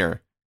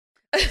here.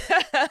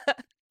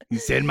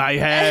 He's in my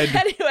head.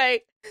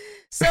 Anyway,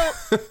 so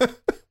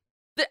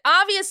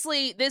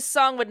obviously this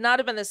song would not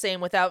have been the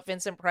same without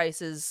Vincent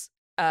Price's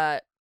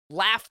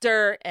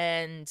laughter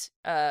and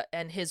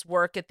his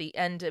work at the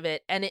end of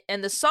it, and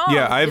the song.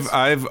 Yeah,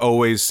 I've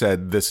always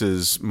said this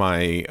is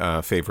my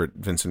favorite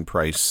Vincent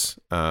Price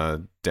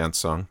dance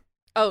song.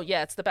 Oh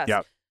yeah, it's the best.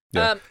 Yep.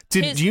 Yeah.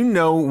 Do you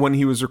know when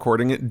he was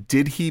recording it?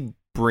 Did he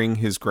bring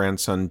his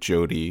grandson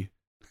Jody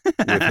with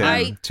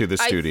him to the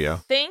studio? I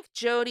think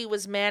Jody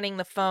was manning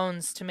the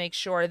phones to make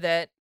sure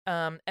that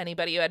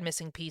anybody who had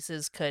missing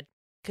pieces could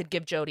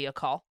give Jody a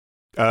call.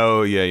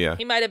 Oh yeah.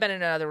 He might have been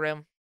in another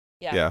room.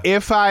 Yeah.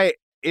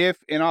 If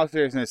in all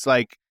seriousness,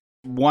 like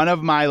one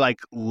of my like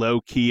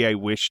low key I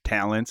wish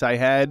talents I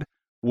had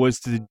was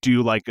to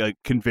do like a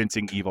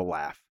convincing evil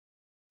laugh.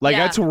 Like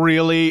Yeah. it's a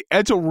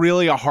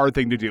really hard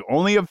thing to do.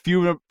 Only a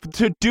few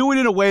to do it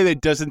in a way that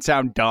doesn't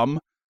sound dumb.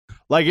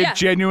 Like Yeah. it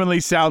genuinely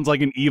sounds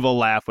like an evil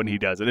laugh when he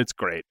does it. It's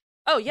great.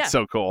 Oh yeah. It's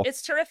so cool.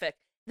 It's terrific.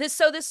 This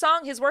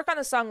song, his work on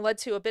the song led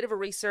to a bit of a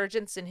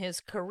resurgence in his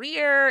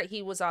career.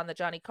 He was on the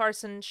Johnny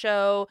Carson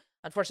show.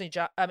 Unfortunately,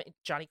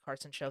 Johnny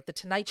Carson show, The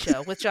Tonight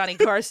Show with Johnny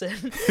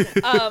Carson.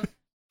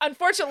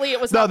 Unfortunately,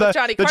 it was not with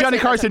Johnny the Carson. Johnny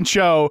Carson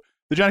show.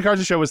 The Johnny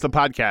Carson show was the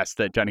podcast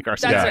that Johnny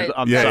Carson That's had right.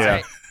 on the Yeah,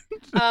 side.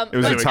 yeah. It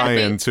was a but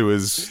tie-in to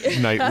his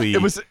nightly.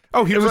 It was.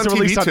 Oh, he it was was on TV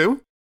released on-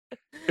 too.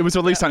 It was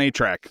released on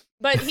 8-track.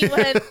 But he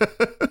went.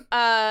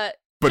 But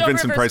Joan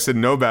Vincent Rivers- Price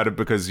didn't know about it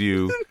because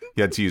you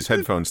had to use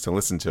headphones to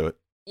listen to it.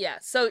 Yeah,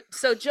 so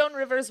Joan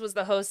Rivers was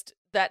the host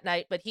that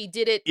night, but he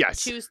did it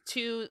Yes.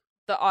 to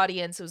the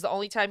audience. It was the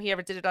only time he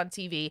ever did it on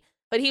TV.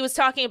 But he was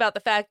talking about the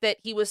fact that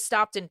he was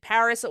stopped in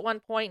Paris at one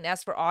point and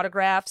asked for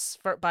autographs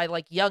by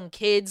like young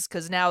kids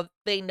because now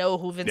they know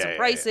who Vincent Yeah,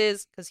 Price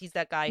is because he's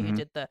that guy who Mhm.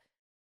 did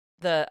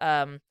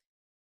the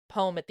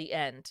poem at the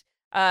end.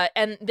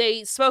 And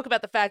they spoke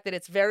about the fact that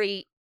it's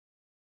very.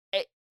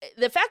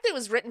 The fact that it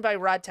was written by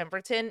Rod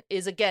Temperton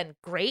is, again,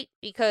 great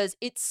because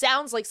it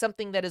sounds like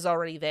something that is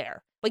already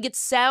there. Like, it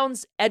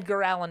sounds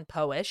Edgar Allan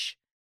Poe-ish.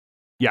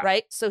 Yeah.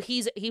 Right? So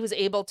he was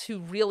able to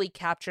really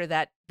capture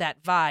that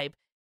vibe,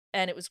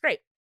 and it was great.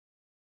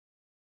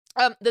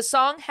 The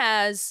song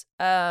has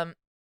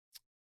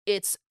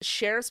its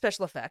share of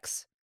special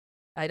effects.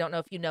 I don't know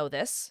if you know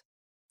this.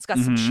 It's got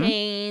some Mhm.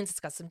 chains, it's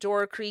got some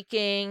door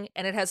creaking,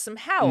 and it has some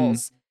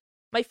howls.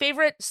 My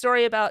favorite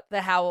story about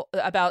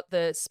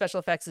the special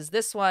effects is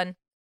this one.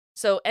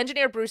 So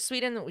engineer Bruce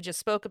Sweden, that we just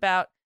spoke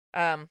about,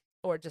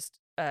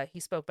 he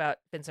spoke about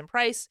Vincent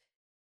Price.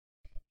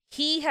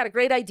 He had a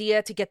great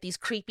idea to get these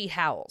creepy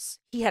howls.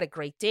 He had a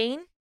Great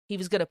Dane. He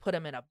was going to put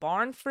him in a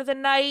barn for the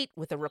night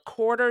with a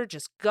recorder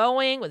just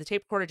going, with a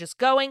tape recorder just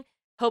going,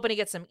 hoping to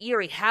get some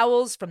eerie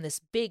howls from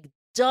this big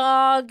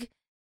dog.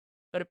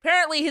 But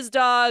apparently his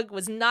dog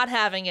was not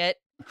having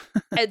it.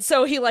 And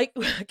so he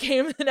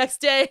came the next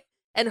day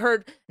and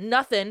heard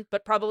nothing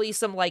but probably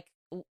some like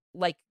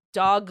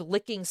dog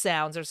licking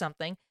sounds or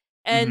something.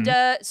 And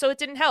so it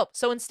didn't help.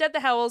 So instead the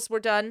howls were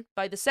done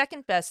by the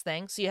second best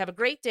thing. So you have a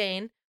Great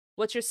Dane.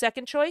 What's your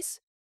second choice?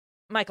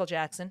 Michael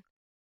Jackson.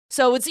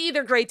 So it's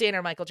either Great Dane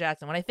or Michael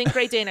Jackson. When I think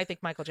Great Dane, I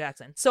think Michael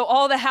Jackson. So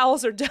all the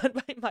howls are done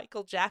by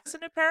Michael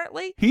Jackson,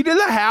 apparently. He did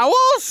the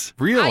howls?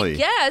 Really? I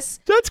guess.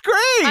 That's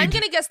great. I'm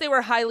going to guess they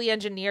were highly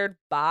engineered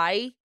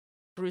by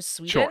Bruce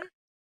Sweden. Sure.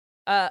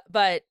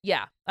 But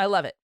yeah, I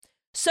love it.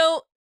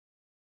 So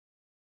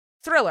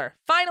Thriller.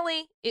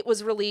 Finally, it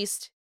was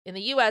released in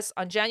the U.S.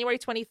 on January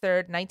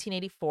 23rd,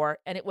 1984,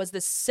 and it was the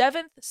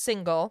 7th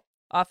single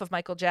off of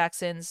Michael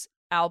Jackson's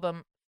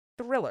album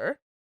Thriller.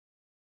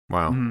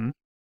 Wow. Mhm.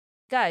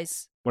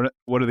 Guys, What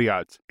are the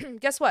odds?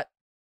 guess what?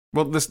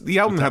 Well, the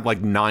album had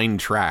like 9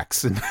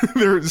 tracks, and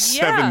there were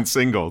 7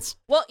 singles.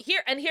 Well,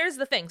 here's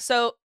the thing.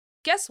 So,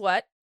 guess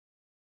what?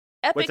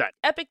 What's that?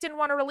 Epic didn't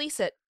want to release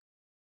it.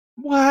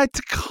 What?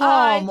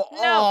 Come No.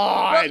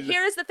 on. Well,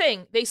 here's the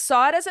thing. They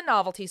saw it as a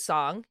novelty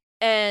song,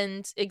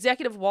 and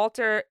executive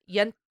Walter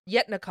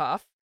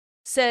Yetnikoff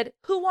said,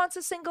 "Who wants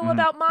a single Mhm,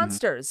 about mhm.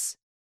 monsters?"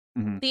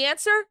 Mhm. The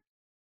answer?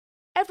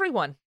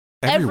 Everyone.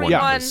 Everyone Everyone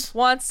does.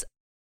 wants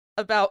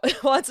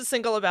a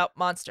single about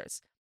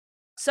monsters.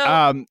 So,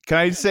 Can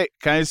I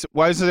just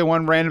why does I say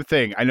one random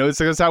thing? I know this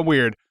is gonna sound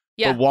weird,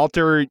 yeah. but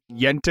Walter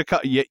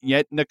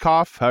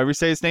Yetnikoff, however you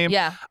say his name,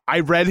 Yeah.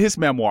 I read his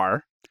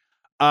memoir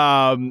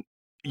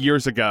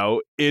years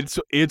ago. It's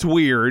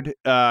weird.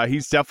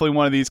 He's definitely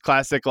one of these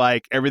classic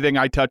like everything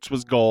I touched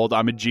was gold,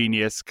 I'm a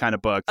genius kind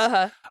of books.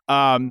 Uh-huh.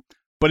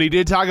 But he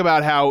did talk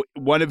about how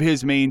one of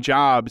his main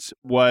jobs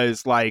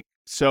was like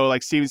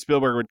Steven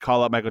Spielberg would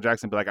call up Michael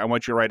Jackson and be like, I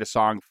want you to write a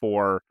song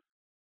for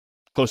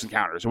Close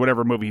Encounters or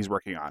whatever movie he's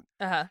working on.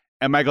 Uh-huh.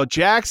 And Michael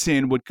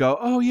Jackson would go,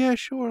 oh, yeah,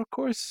 sure, of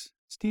course,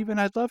 Steven,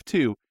 I'd love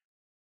to.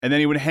 And then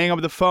he would hang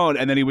up the phone,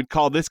 and then he would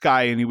call this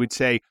guy, and he would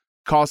say,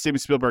 call Steven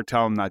Spielberg,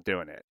 tell him I'm not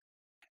doing it.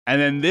 And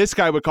then this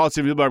guy would call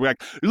Steven Spielberg,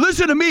 like,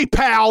 listen to me,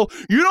 pal.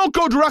 You don't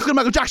go directly to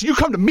Michael Jackson. You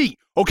come to me,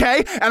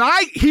 okay? And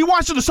he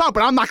wants to do the song,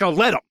 but I'm not going to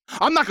let him.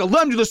 I'm not going to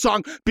let him do the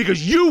song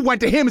because you went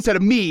to him instead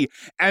of me.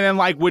 And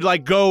then,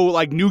 would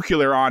go,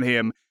 nuclear on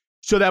him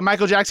so that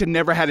Michael Jackson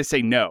never had to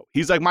say no.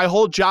 He's like, my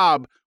whole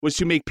job was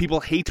to make people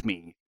hate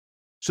me.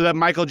 so that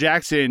Michael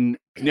Jackson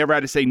never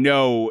had to say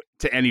no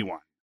to anyone.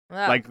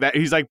 Wow. Like that,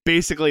 he's like,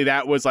 basically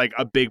that was like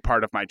a big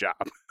part of my job.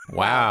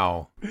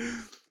 Wow.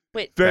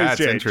 Wait, Very That's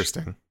strange.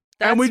 interesting.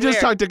 that's And we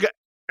just weird.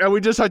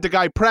 talked to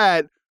Guy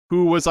Pratt,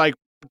 who was like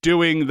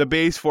doing the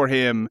bass for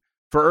him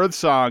for Earth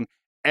Song,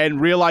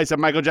 and realized that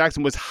Michael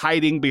Jackson was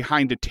hiding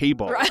behind a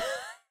table Right.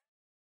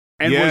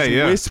 and Yeah, was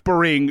yeah.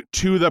 whispering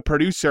to the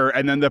producer,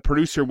 and then the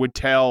producer would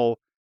tell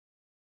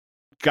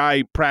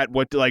Guy Pratt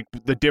what like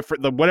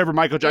the whatever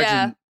Michael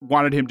Jackson Yeah.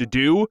 wanted him to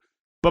do.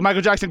 But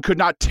Michael Jackson could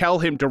not tell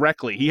him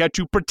directly. He had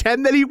to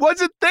pretend that he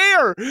wasn't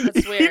there.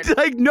 That's weird.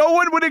 Like no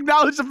one would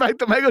acknowledge the fact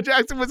that Michael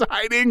Jackson was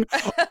hiding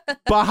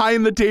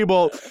behind the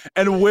table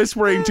and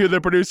whispering to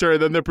the producer,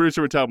 and then the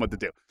producer would tell him what to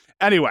do.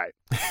 Anyway,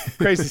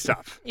 crazy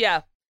stuff.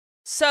 Yeah.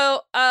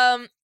 So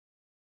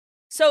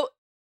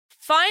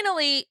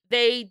finally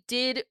they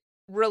did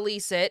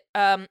release it.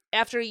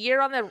 After a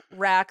year on the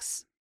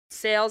racks,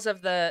 sales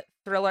of the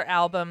Thriller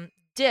album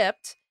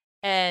dipped,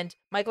 and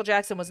Michael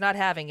Jackson was not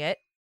having it,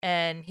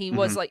 and he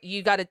was like,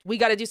 we got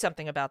to do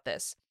something about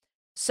this.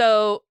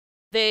 So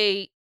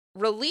they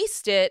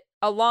released it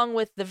along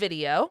with the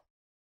video,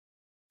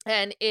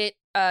 and it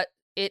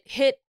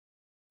hit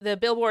the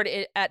Billboard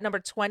at number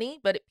 20,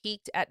 but it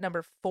peaked at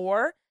number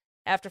 4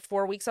 after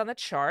 4 weeks on the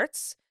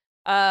charts.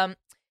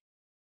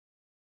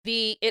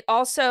 It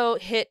also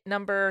hit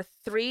number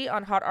 3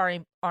 on Hot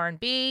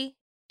R&B.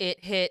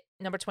 It hit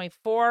number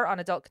 24 on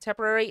Adult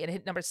Contemporary. It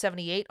hit number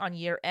 78 on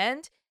Year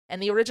End.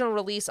 And the original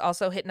release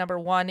also hit number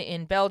 1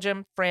 in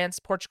Belgium, France,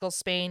 Portugal,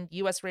 Spain,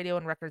 U.S. radio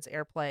and records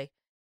airplay.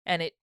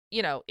 And it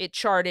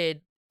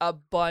charted a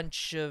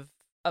bunch of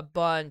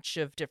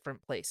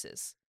different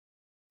places.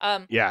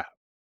 Yeah.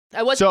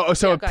 I was So yeah, it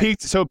go ahead.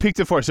 peaked. So it peaked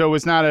at 4. So it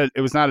was not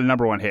a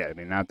number one hit. I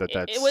mean, not that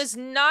that's. It was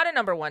not a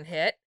number 1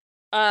 hit.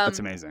 That's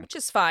amazing. Which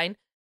is fine.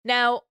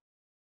 Now,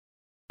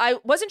 I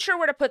wasn't sure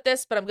where to put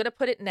this, but I'm going to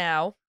put it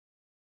now.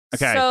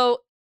 Okay. So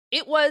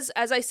it was,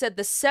 as I said,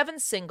 the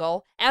 7th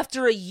single.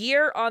 After a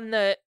year on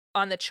the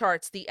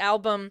charts, the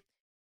album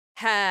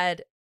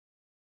had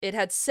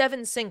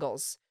 7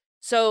 singles.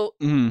 So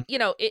Mhm.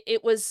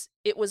 it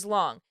was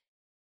long.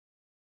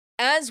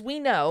 As we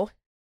know,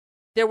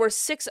 there were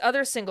 6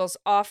 other singles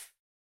off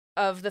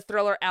of the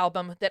Thriller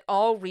album that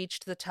all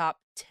reached the top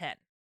 10.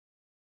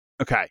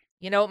 Okay.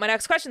 You know what my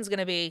next question is going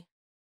to be?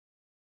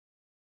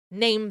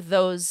 Name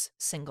those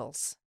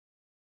singles.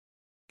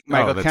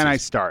 Michael, that's can I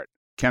easy. start?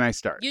 Can I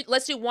start?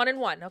 Let's do 1 and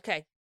 1.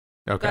 Okay,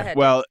 go Okay. ahead.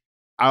 Well,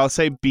 I'll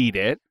say Beat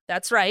It.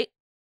 That's right.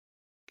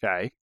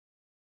 Okay.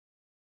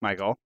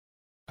 Michael.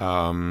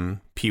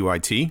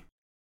 PYT.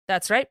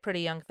 That's right.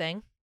 Pretty Young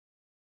Thing.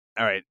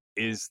 All right.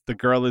 Is The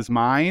Girl Is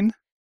Mine?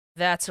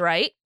 That's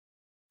right.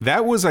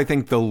 That was, I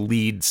think, the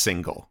lead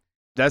single.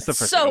 That's the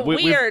first So one.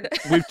 weird.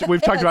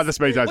 We've talked about this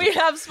many times. We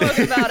have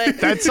spoken about it.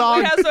 That song-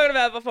 We have spoken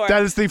about it before.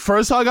 That is the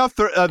first song off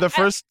the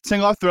first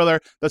single off Thriller.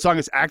 That song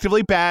is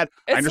actively bad.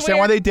 I It's understand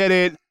why weird. they did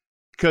it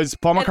because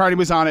Paul And- McCartney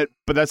was on it,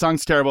 but that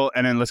song's terrible.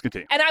 And then let's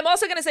continue. And I'm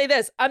also going to say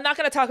this. I'm not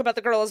going to talk about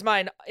The Girl Is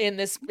Mine in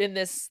this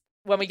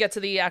when we get to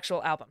the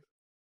actual album.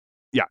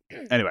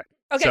 Anyway,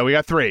 Okay. so we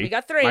got 3. We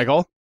got 3.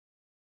 Michael.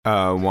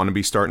 Wanna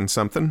Be Starting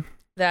Something.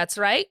 That's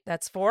right.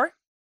 That's 4.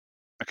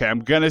 Okay,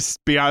 I'm gonna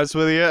be honest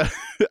with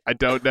you. I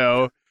don't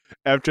know.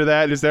 After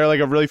that, is there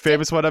like a really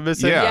famous one I'm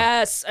missing? Yeah.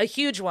 Yes, a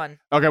huge one.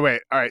 Okay,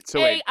 wait. All right. So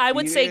wait. I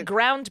would Beat say It.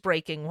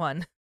 groundbreaking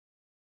one.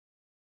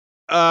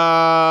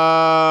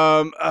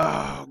 Oh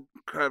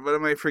God, what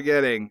am I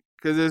forgetting?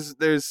 Because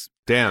there's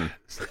Dan.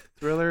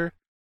 Thriller,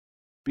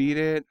 Beat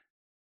It,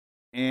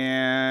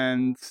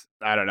 and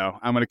I don't know.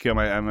 I'm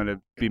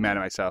gonna be mad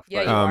at myself.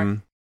 Yeah, but you are.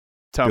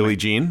 tell Billie me.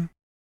 Jean.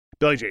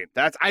 Billie Jean.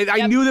 That's I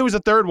Yep. knew there was a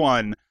third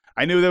one.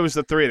 I knew there was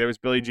the 3. There was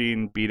Billie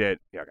Jean, Beat It.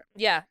 Yeah. Okay.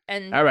 Yeah.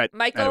 And All right.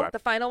 Michael, Anyway. the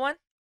final one?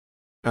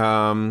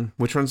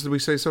 Which ones did we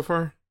say so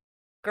far?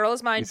 Girl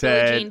Is Mine, You Billie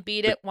said- Jean,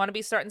 Beat It, Wanna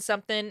Be Starting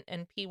Something,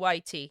 and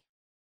PYT.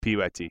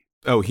 PYT.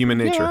 Oh, Human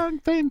Nature. Young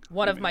thing.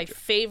 One of my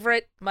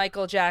favorite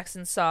Michael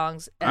Jackson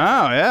songs ever.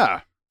 Oh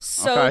yeah.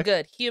 So okay.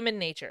 good. Human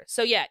Nature.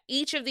 So yeah,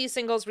 each of these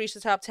singles reached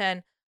the top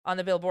 10 on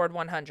the Billboard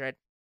 100.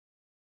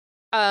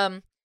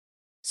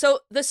 So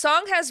the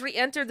song has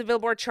re-entered the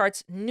Billboard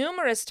charts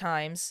numerous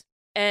times,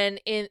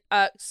 and in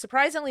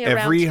surprisingly around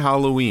Every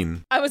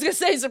Halloween. I was going to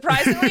say,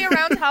 surprisingly,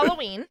 around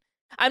Halloween.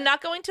 I'm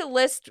not going to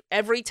list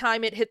every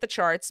time it hit the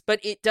charts, but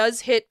it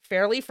does hit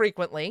fairly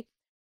frequently.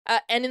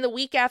 And in the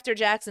week after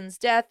Jackson's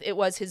death, it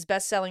was his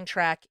best-selling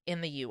track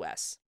in the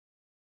U.S.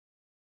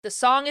 The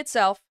song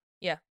itself,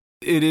 yeah.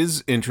 It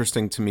is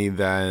interesting to me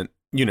that,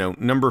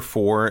 number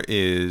 4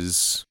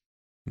 is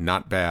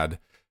not bad,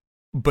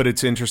 but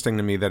it's interesting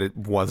to me that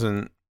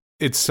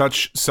it's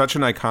such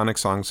an iconic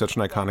song, such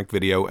an iconic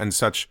video, and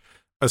such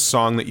a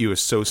song that you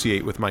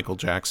associate with Michael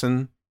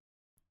Jackson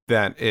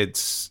that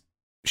it's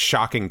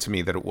shocking to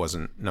me that it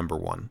wasn't number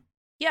 1.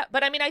 Yeah,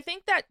 but I mean, I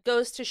think that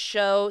goes to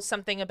show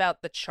something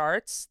about the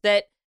charts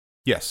that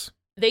Yes.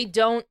 they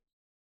don't.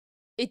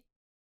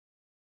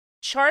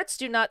 Charts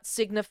do not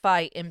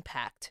signify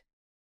impact.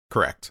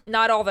 Correct.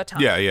 Not all the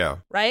time. Yeah, yeah.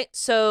 Right?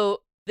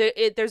 So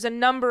there's a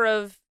number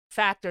of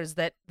factors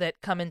that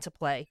come into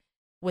play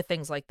with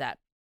things like that.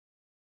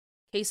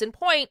 Case in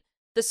point,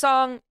 the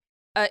song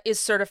is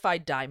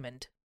certified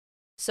diamond.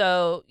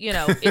 So,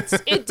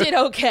 it did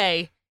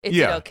okay. It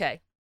did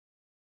okay.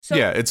 So,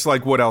 yeah, it's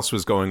like what else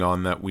was going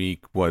on that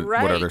week, what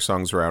other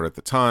songs were out at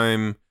the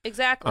time.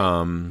 Exactly.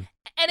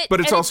 But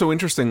it's also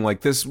interesting,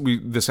 like this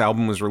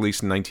album was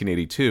released in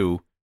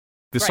 1982.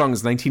 This song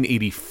is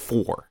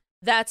 1984.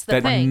 That's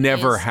the thing. That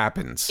never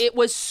happens. It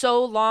was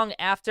so long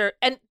after.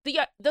 And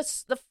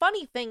the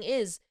funny thing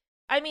is,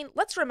 I mean,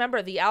 let's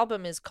remember the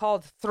album is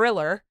called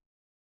Thriller.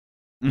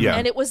 Yeah.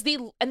 And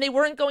and they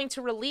weren't going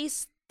to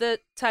release the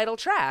title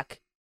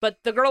track. But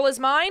The Girl Is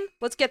Mine,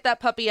 let's get that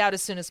puppy out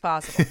as soon as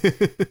possible.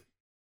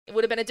 It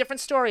would have been a different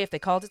story if they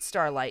called it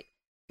Starlight.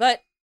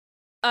 But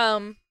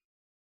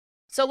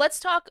so let's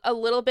talk a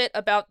little bit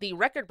about the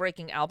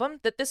record-breaking album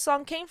that this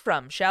song came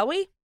from, shall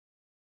we?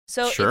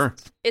 So sure.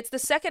 It's the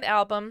second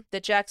album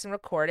that Jackson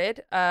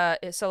recorded, a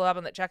solo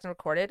album that Jackson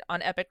recorded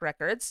on Epic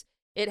Records.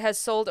 It has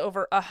sold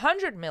over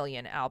 100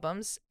 million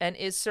albums and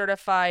is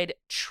certified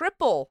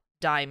triple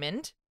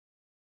diamond.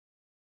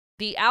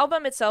 The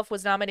album itself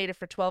was nominated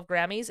for 12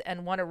 Grammys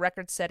and won a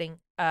record-setting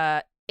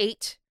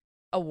 8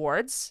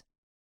 awards.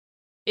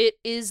 It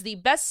is the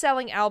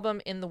best-selling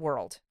album in the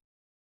world.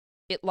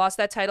 It lost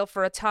that title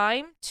for a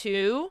time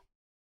to...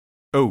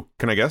 Oh,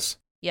 can I guess?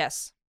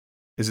 Yes.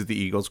 Is it the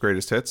Eagles'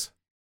 greatest hits?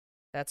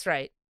 That's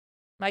right.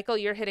 Michael,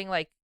 you're hitting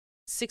like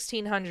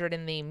 1,600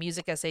 in the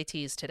music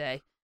SATs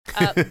today.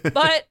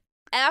 But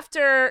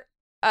after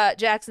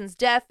Jackson's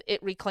death,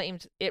 it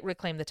reclaimed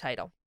the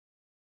title.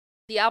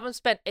 The album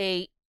spent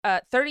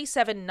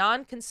 37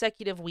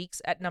 non-consecutive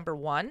weeks at number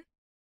 1.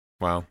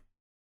 Wow.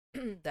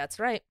 That's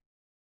right.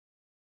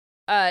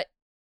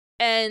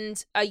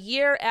 And a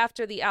year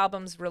after the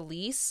album's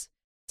release,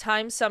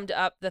 Time summed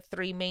up the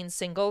 3 main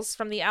singles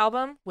from the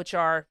album, which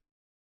are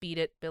Beat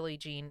It, Billie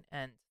Jean,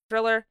 and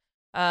Thriller.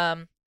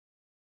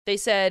 They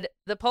said,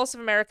 the pulse of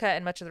America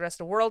and much of the rest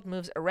of the world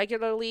moves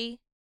irregularly,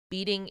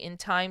 beating in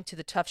time to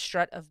the tough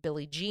strut of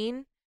Billie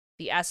Jean,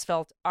 the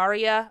asphalt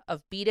aria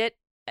of Beat It,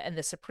 and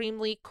the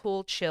supremely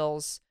cool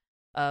chills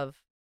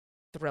of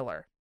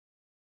Thriller.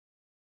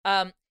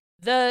 I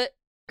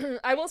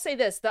will say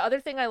this, the other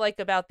thing I like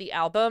about the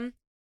album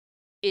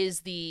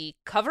is the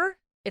cover.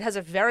 It has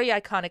a very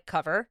iconic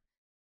cover.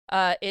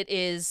 It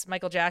is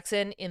Michael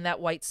Jackson in that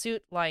white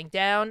suit lying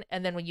down,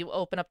 and then when you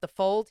open up the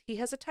fold, he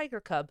has a tiger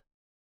cub.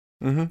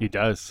 Mm-hmm. He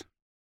does.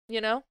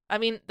 I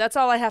mean, that's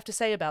all I have to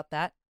say about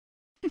that.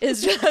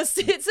 It's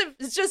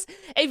just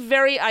a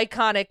very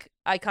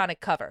iconic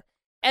cover.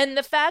 And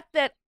the fact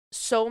that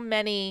so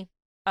many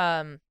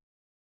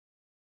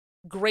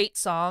great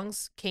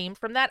songs came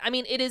from that. I'm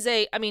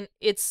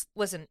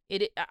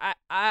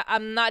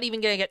not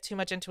even going to get too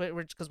much into it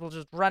because we'll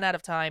just run out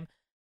of time.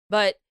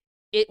 But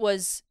it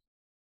was,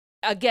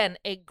 again,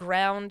 a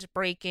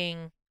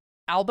groundbreaking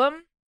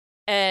album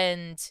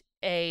and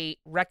a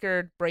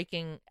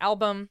record-breaking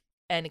album,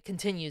 and it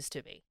continues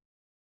to be.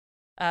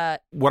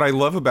 What I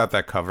love about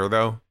that cover,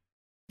 though,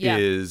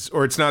 is,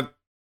 or it's not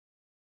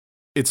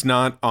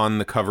on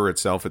the cover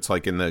itself. It's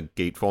like in the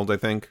gatefold, I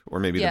think, or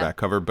maybe the back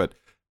cover, but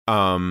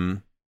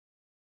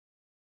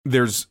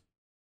there's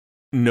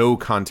no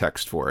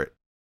context for it.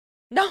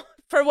 No,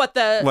 for what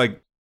the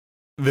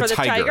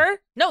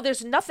tiger? No,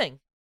 there's nothing.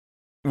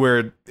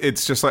 Where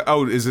it's just like,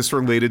 oh, is this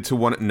related to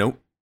one?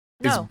 Nope.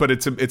 No. But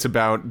it's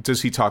about.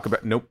 Does he talk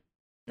about? Nope.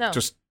 No.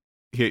 Just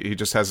he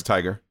just has a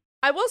tiger.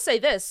 I will say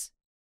this: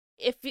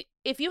 if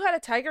you had a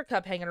tiger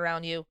cub hanging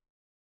around you,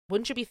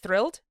 wouldn't you be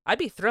thrilled? I'd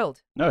be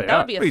thrilled. No, yeah. That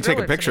would be a thriller. You take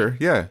a picture,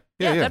 yeah,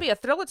 that'd be a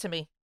thriller to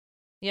me.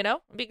 It'd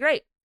be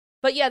great.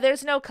 But yeah,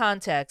 there's no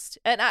context,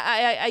 and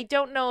I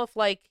don't know if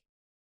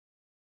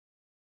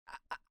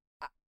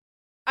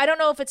I don't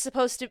know if it's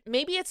supposed to.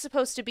 Maybe it's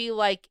supposed to be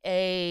like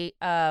a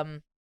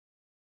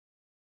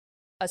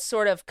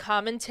sort of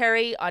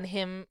commentary on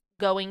him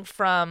going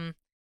from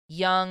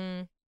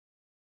young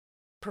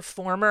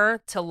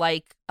performer to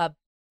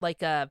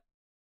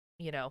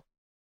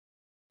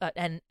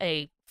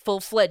a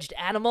full-fledged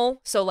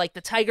animal. So like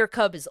the tiger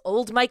cub is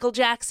old Michael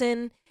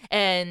Jackson,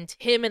 and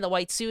him in the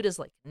white suit is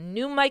like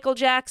new Michael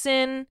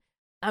Jackson.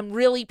 I'm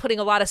really putting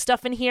a lot of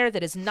stuff in here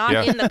that is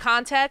not in the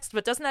context,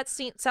 but doesn't that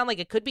sound like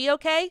it could be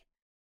okay?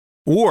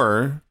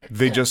 Or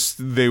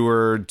they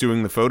were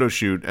doing the photo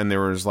shoot and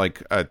there was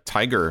like a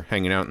tiger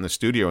hanging out in the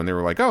studio and they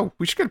were like, oh,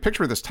 we should get a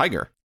picture of this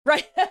tiger.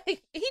 Right. He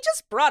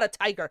just brought a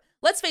tiger.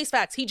 Let's face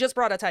facts. He just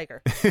brought a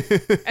tiger.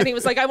 And he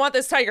was like, I want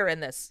this tiger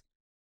in this.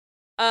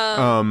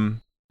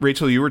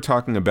 Rachel, you were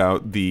talking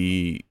about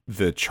the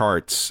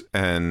charts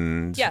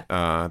and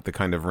the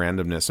kind of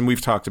randomness. And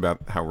we've talked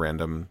about how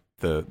random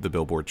the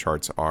Billboard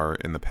charts are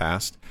in the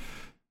past.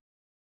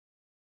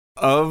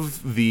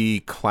 Of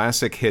the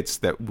classic hits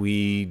that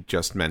we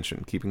just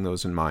mentioned, keeping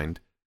those in mind,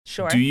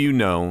 sure. Do you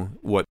know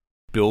what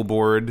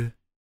Billboard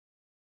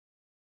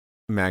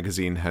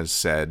magazine has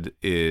said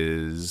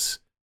is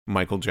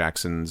Michael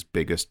Jackson's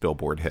biggest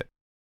Billboard hit?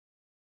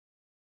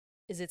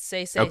 Is it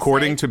Say, Say,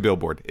 According Say? to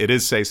Billboard, it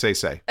is Say, Say,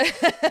 Say.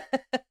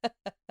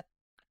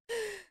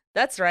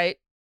 That's right.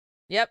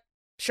 Yep.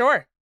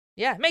 Sure.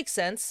 Yeah, makes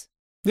sense.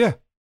 Yeah.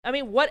 I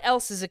mean, what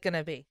else is it going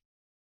to be?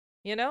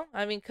 You know?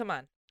 I mean, come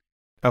on.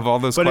 Of all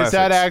those But classics.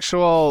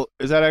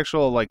 is that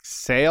actual like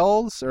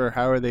sales, or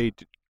how are they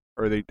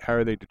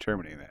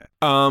determining that?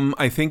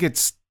 I think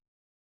it's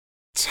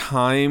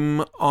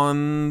time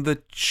on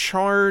the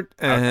chart,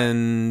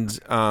 and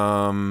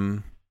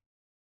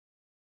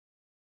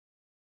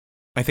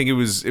I think it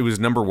was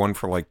number one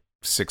for like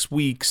 6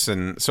 weeks,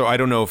 and so I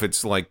don't know if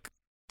it's like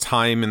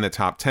time in the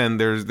top 10.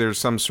 There's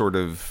some sort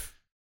of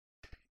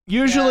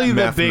Usually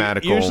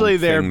mathematical their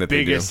thing that they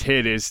do. biggest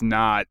hit is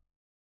not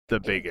the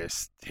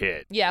biggest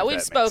hit. Yeah, if we've that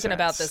makes spoken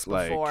about sense.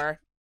 this before.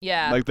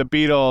 Yeah. Like the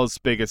Beatles'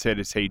 biggest hit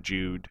is "Hey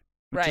Jude,"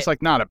 which Right. is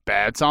like not a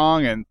bad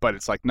song, but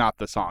it's like not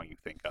the song you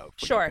think of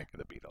when Sure. you think of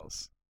the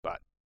Beatles.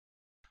 But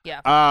Yeah.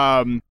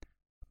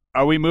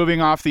 are we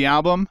moving off the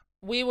album?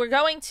 We were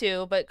going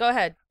to, but go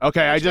ahead.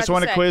 Okay, What I you just got to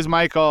want to say? quiz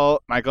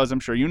Michael. Michael, as I'm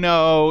sure you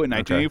know, in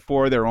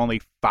 1984 there were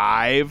only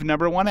 5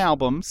 number 1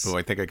 albums Oh,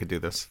 I think I could do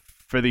this.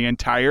 for the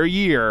entire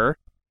year.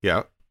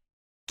 Yeah.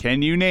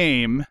 Can you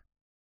name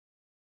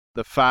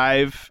the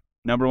 5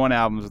 number 1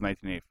 albums of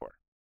 1984?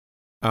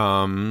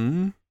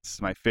 This is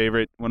one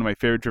of my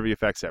favorite trivia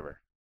facts ever.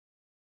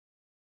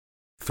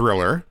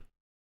 Thriller.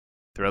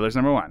 Thriller's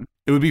number 1.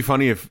 It would be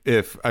funny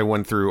if I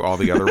went through all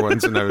the other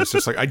ones and I was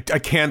just like, I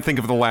can't think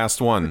of the last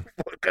one.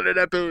 What could it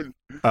have been?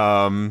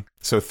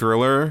 So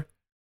Thriller,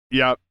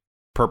 Yep.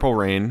 Purple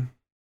Rain,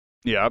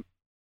 Yep.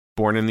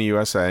 Born in the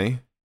USA.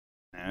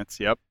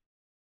 Yep.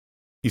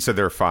 You said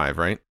there are 5,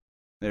 right?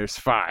 There's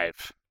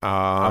 5. I'll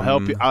I'll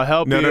help you. I'll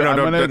help No, you. no, no, I'm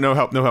no, gonna- no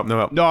help. No,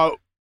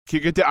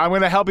 I'm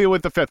going to help you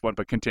with the 5th one,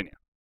 but continue.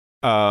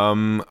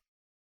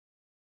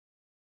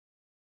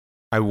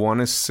 I want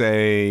to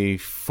say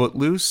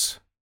Footloose.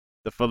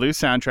 The Footloose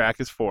soundtrack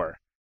is 4.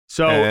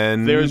 So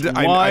and there's one.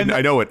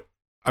 I know it.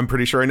 I'm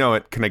pretty sure I know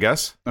it. Can I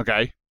guess?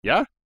 Okay.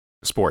 Yeah.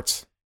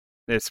 Sports.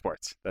 It's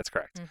Sports. That's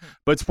correct. Mhm.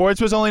 But Sports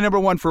was only number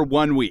 1 for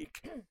 1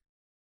 week.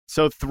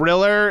 So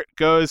Thriller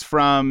goes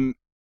from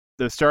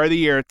the start of the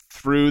year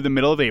through the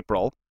middle of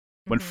April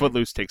when Mhm.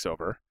 Footloose takes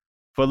over.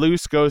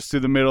 Footloose goes to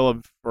the middle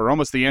of, or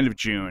almost the end of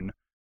June.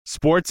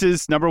 Sports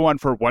is number 1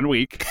 for 1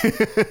 week.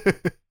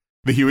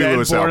 The Huey Then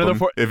Lewis Born in the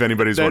album, if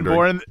anybody's then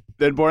wondering.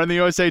 Born in the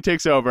USA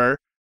takes over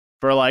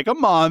for like a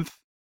month.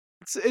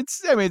 It's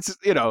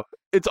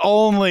it's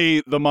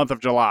only the month of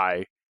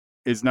July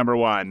is number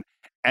 1.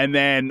 And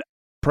then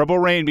Purple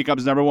Rain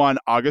becomes number 1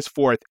 August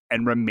 4th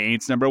and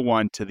remains number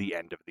 1 to the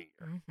end of the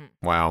year. Mhm.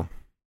 Wow.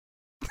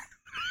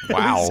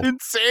 Wow. That is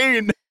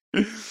insane.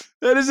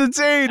 That is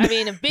insane. I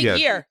mean, a big Yeah.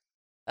 year.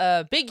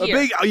 A big A year.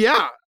 big,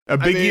 yeah. A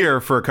big mean-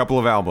 year for a couple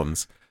of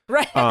albums.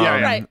 Right.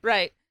 Yeah.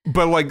 Right.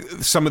 But like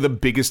some of the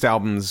biggest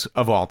albums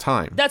of all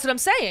time. That's what I'm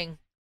saying.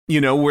 You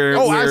know, where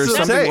absolutely.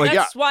 something That's- like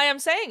That's why I'm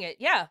saying it.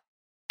 Yeah.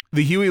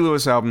 the Huey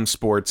Lewis album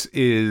Sports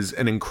is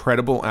an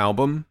incredible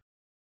album.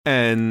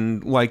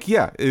 And like,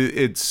 yeah,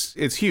 it's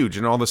huge,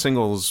 and all the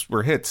singles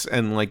were hits,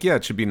 and like, yeah,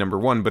 it should be number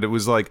 1. But it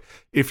was like,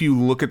 if you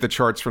look at the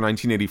charts for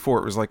 1984,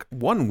 it was like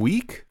 1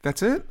 week.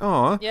 That's it.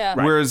 Aw. Yeah.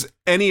 Right. Whereas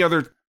any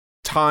other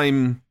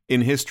time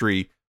in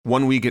history,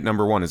 1 week at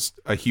number 1 is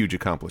a huge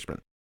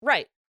accomplishment.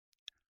 Right.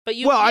 But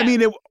you. Well, I yeah.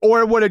 mean, it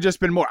would have just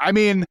been more. I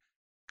mean,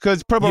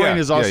 because Purple Yeah, Rain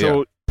is yeah, also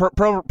yeah.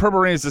 Purple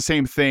Rain is the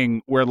same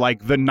thing, where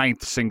like the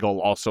 9th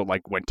single also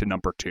like went to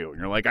number 2, and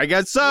you're like, I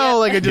guess so. Yeah.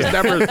 Like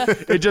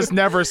it just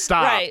never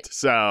stopped. Right.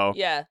 So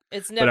Yeah.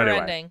 It's never anyway.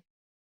 ending.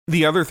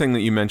 The other thing that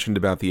you mentioned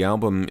about the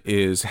album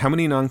is how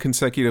many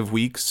non-consecutive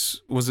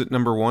weeks was it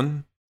number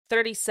 1?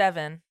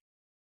 37.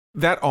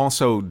 That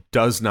also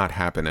does not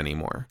happen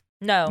anymore.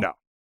 No. No.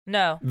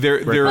 No. There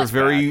are That's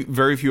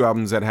very few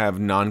albums that have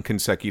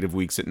non-consecutive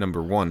weeks at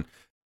number 1.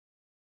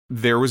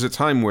 There was a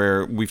time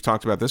where we've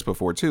talked about this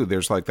before too.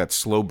 There's like that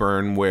slow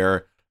burn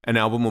where an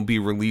album will be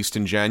released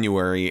in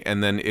January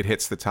and then it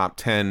hits the top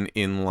 10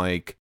 in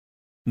like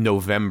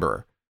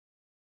November,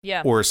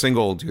 Yeah. or a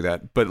single will do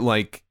that. But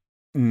like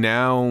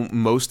now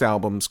most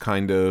albums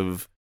kind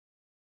of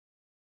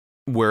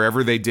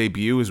wherever they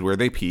debut is where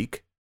they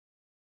peak.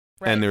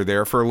 Right. And they're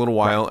there for a little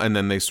while, and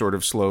then they sort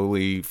of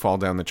slowly fall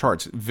down the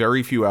charts.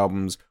 Very few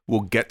albums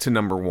will get to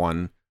number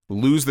 1,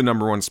 lose the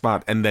number 1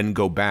 spot, and then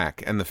go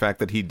back. And the fact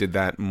that he did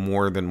that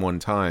more than one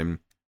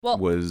time Well-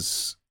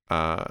 was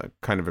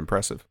kind of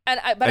impressive. But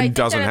I And think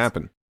doesn't that it's-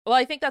 happen. Well,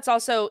 I think that's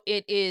also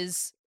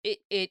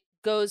it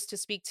goes to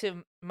speak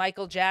to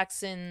Michael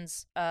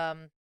Jackson's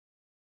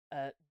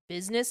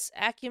business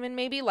acumen,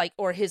 maybe, like,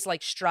 or his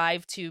like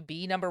strive to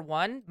be number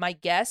 1. My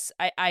guess,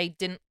 I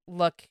didn't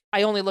look.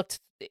 I only looked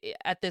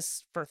at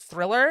this for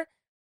Thriller,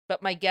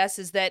 but my guess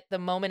is that the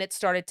moment it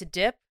started to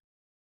dip,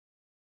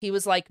 he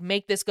was like,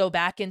 make this go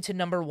back into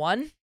number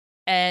 1,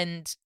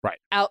 and Right.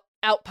 out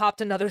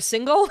popped another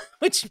single,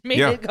 which made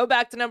Yeah. it go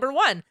back to number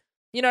 1.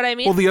 You know what I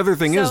mean? Well, the other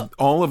thing is, So-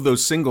 all of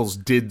those singles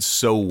did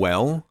so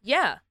well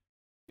Yeah.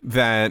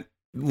 that,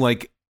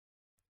 like,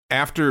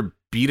 after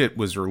Beat It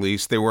was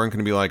released, they weren't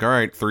going to be like, all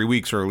right, 3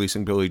 weeks for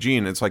releasing Billie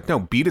Jean. It's like, no,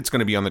 Beat It's going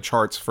to be on the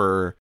charts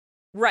for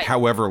Right.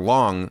 however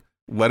long.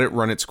 let it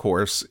run its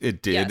course.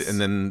 It did. Yes.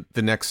 And then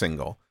the next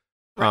single.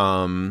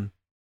 Right.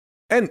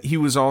 And he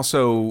was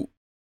also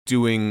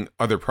doing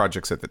other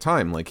projects at the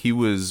time. Like he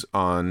was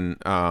on,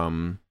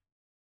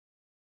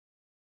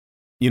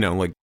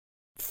 like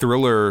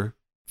Thriller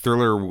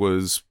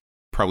was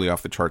probably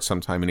off the charts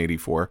sometime in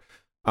 84,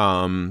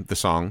 the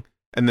song.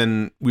 And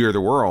then We Are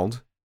the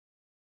World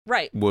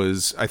Right.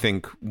 was, I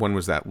think, when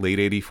was that? Late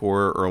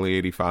 84, early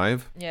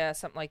 85? Yeah,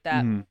 something like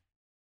that. Mhm.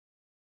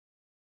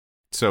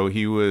 So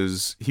he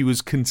was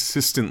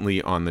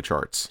consistently on the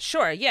charts.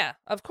 Sure, yeah,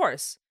 of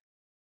course.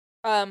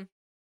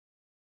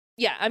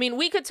 Yeah, I mean,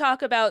 we could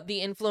talk about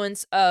the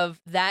influence of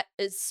that,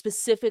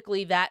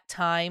 specifically that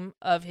time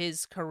of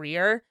his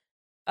career,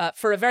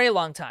 for a very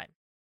long time.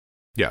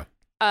 Yeah.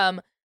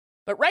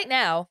 But right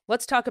now,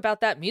 let's talk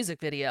about that music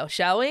video,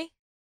 shall we?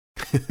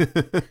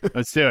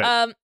 Let's do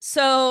it.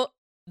 So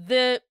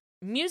the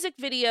music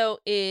video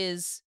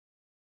is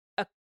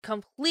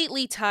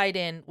completely tied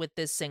in with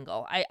this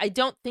single. I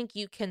don't think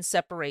you can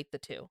separate the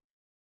two.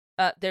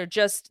 They're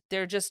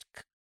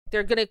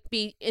gonna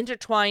be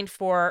intertwined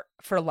for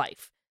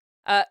life.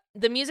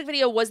 The music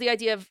video was the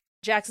idea of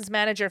Jackson's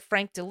manager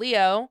Frank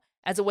DeLeo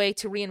as a way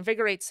to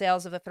reinvigorate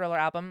sales of the Thriller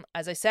album,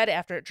 as I said,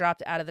 after it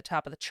dropped out of the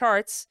top of the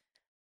charts.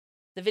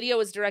 The video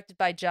was directed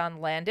by John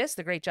Landis,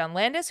 the great John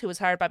Landis, who was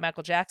hired by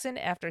Michael Jackson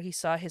after he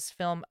saw his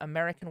film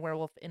American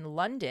Werewolf in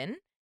London,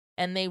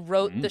 and they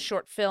wrote the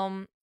short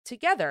film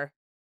together.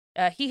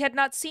 He had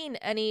not seen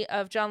any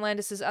of John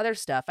Landis's other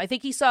stuff. I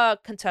think he saw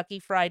Kentucky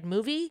Fried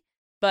Movie,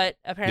 but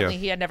apparently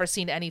he had never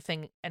seen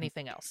anything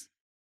else.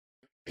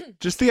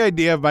 Just the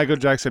idea of Michael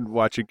Jackson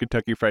watching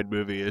Kentucky Fried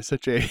Movie is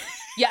such a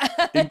Yeah.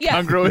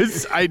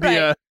 incongruous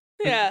idea.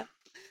 Right.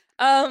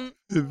 Yeah.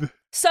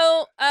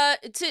 So,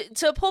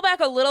 to pull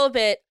back a little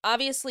bit,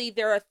 obviously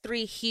there are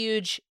 3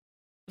 huge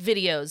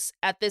videos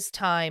at this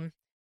time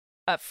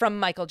from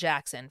Michael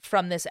Jackson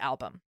from this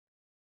album.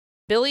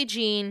 Billie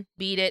Jean,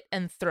 Beat It,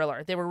 and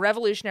Thriller. They were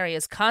revolutionary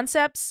as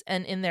concepts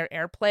and in their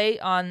airplay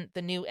on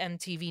the new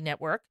MTV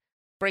network,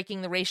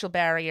 breaking the racial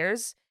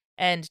barriers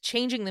and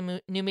changing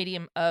the new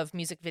medium of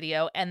music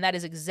video, and that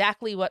is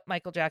exactly what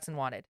Michael Jackson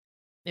wanted.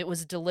 It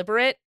was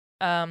deliberate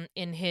in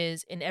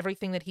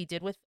everything that he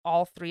did with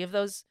all 3 of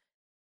those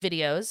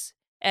videos,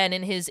 and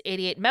in his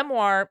 88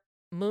 memoir,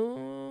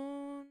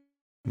 Moonwalker?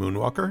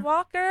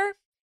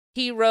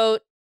 He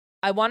wrote,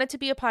 "I wanted to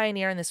be a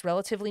pioneer in this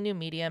relatively new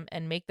medium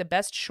and make the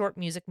best short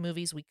music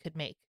movies we could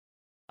make.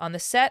 On the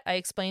set, I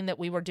explained that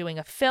we were doing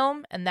a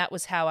film, and that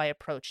was how I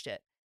approached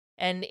it."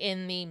 And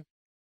in the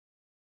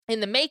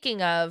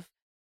making of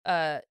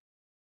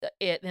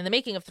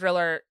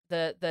Thriller,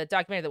 the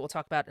documentary that we'll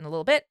talk about in a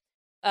little bit,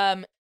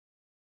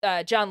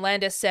 John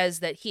Landis says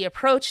that he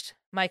approached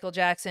Michael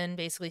Jackson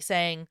basically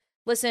saying,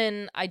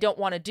 "Listen, I don't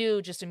want to do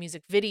just a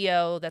music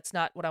video. That's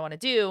not what I want to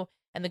do."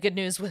 And the good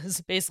news was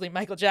basically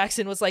Michael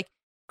Jackson was like,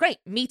 "Great,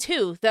 me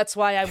too. That's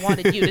why I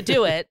wanted you to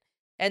do it."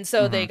 And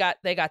so they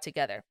got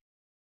together.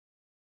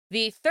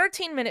 The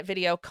 13-minute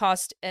video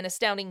cost an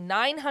astounding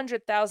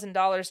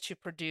 $900,000 to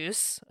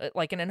produce,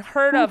 like an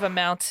unheard of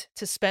amount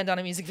to spend on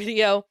a music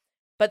video.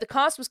 But the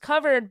cost was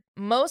covered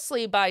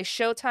mostly by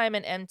Showtime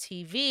and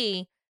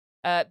MTV.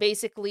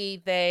 Basically,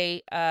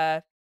 they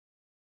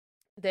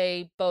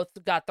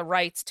both got the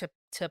rights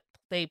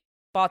they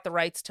bought the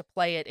rights to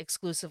play it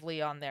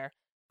exclusively on their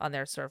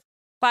sort of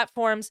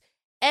platforms,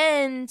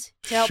 and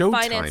to help Showtime.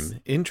 finance.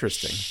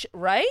 Interesting.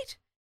 Right?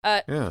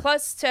 Yeah.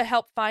 Plus, to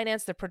help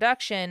finance the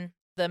production,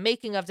 the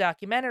making of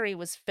documentary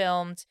was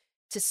filmed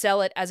to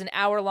sell it as an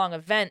hour-long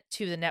event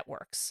to the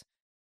networks.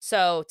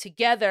 So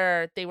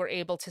together, they were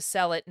able to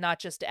sell it not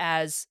just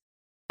as,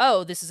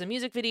 oh, this is a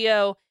music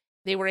video.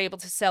 They were able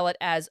to sell it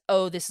as,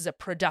 oh, this is a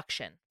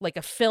production, like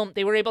a film.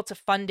 They were able to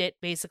fund it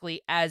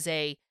basically as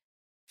a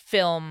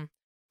film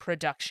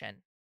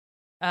production,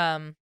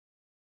 or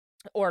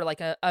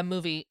like a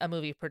movie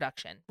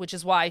production, which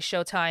is why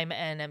Showtime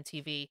and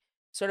MTV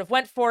sort of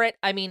went for it.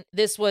 I mean,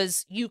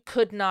 you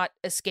could not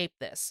escape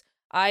this.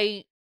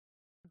 I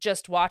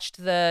just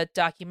watched the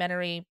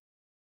documentary,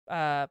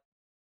 30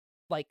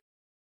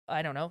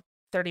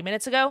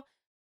 minutes ago,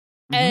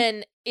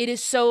 and it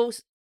is so.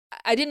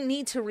 I didn't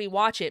need to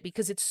rewatch it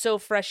because it's so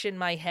fresh in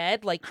my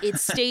head. Like, it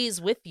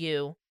stays with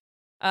you.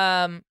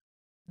 The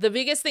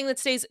biggest thing that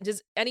stays, can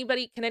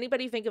anybody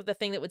think of the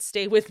thing that would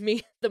stay with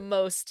me the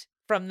most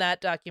from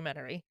that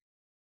documentary?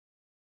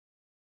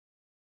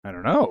 I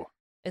don't know.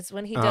 It's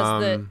when he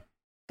does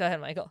go ahead,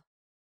 Michael.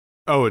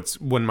 Oh, it's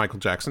when Michael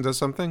Jackson does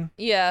something?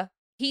 Yeah.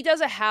 He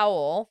does a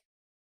howl,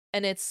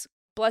 and it's,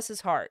 bless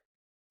his heart.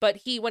 But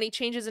when he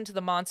changes into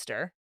the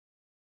monster,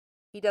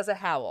 he does a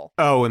howl.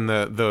 Oh, and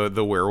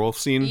the werewolf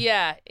scene?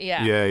 Yeah.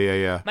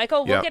 Yeah.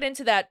 Michael, we'll get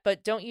into that,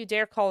 but don't you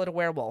dare call it a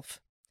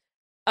werewolf.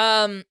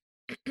 So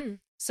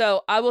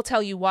I will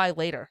tell you why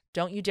later.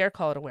 Don't you dare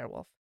call it a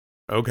werewolf.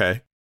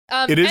 Okay.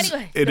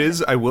 Anyway. It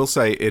is, I will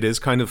say, it is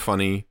kind of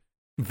funny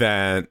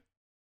that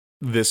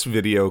this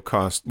video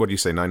cost, what do you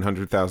say,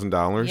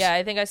 $900,000? Yeah,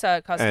 I think I saw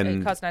it cost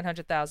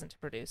 $900,000 to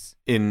produce.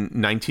 In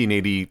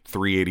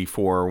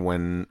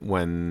 1983-84,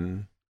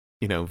 when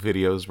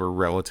videos were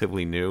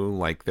relatively new.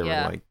 Like they were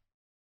like,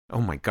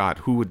 oh my God,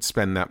 who would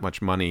spend that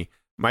much money?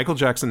 Michael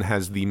Jackson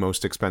has the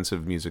most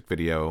expensive music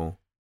video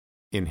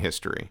in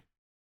history.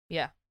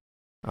 Yeah.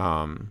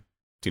 Do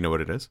you know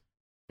what it is?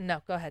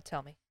 No, go ahead,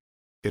 tell me.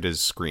 It is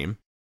Scream.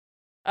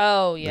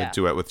 Oh, yeah. The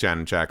duet with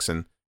Janet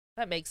Jackson.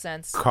 That makes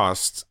sense.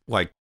 Cost,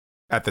 like,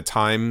 at the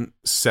time,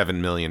 $7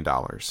 million.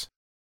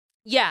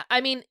 Yeah,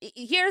 I mean,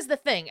 here's the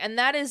thing, and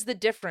that is the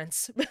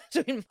difference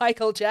between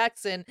Michael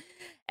Jackson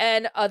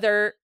and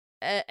other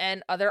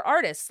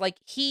artists. Like,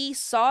 he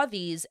saw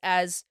these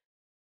as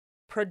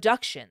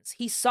productions.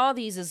 He saw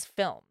these as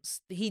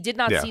films. He did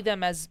not see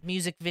them as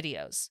music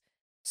videos.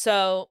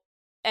 So,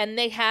 and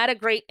they had a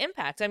great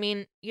impact. I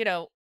mean,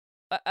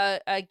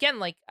 again,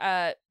 like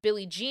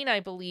Billie Jean, I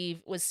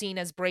believe, was seen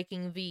as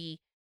breaking the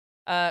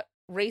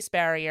race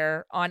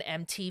barrier on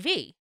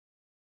MTV.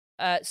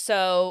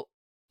 So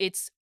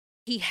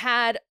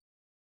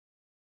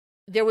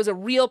there was a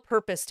real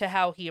purpose to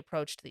how he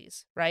approached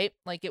these, right?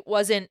 Like it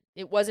wasn't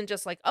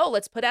just like, oh,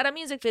 let's put out a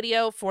music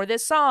video for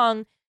this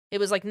song. It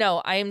was like,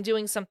 no, I'm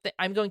going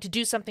to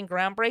do something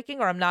groundbreaking,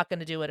 or I'm not going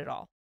to do it at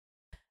all.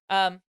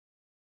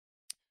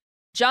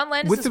 John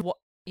Landis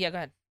yeah, go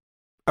ahead.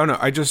 Oh no,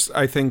 I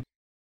think,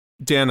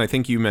 Dan, I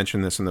think you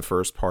mentioned this in the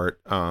first part.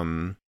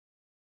 And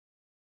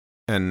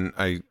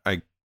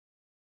I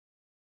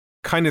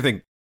kind of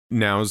think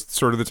now's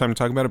sort of the time to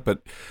talk about it,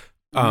 but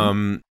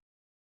Dan,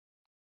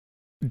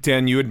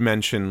 you had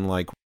mentioned,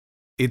 like,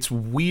 it's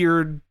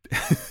weird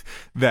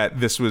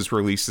that this was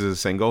released as a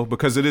single,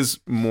 because it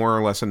is more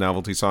or less a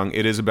novelty song.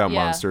 It is about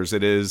monsters.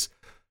 It is,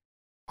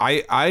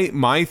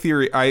 my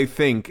theory, I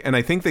think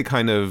they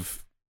kind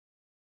of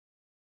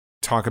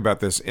talk about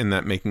this in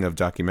that making of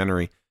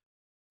documentary.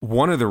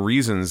 One of the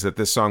reasons that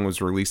this song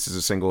was released as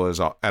a single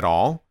at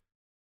all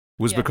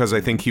was because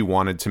I think he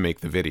wanted to make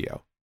the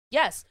video.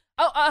 Yes.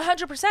 Oh,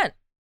 100%.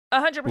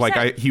 100%.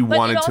 Like he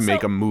wanted to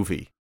make a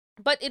movie.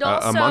 But it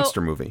also a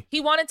monster movie.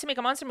 He wanted to make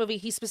a monster movie.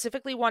 He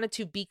specifically wanted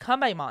to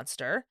become a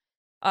monster.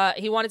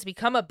 He wanted to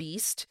become a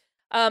beast.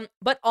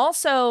 But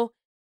also,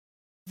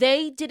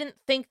 they didn't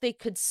think they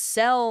could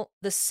sell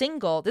the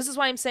single. This is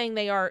why I'm saying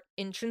they are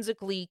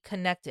intrinsically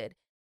connected.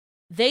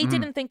 They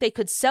didn't think they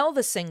could sell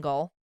the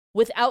single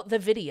without the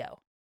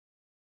video.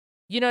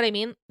 You know what I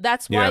mean?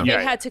 That's why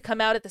they had to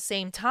come out at the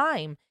same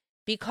time,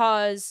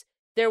 because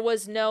there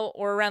was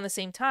or around the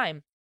same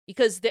time.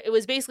 Because it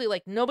was basically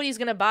like, nobody's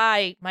going to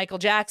buy Michael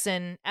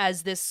Jackson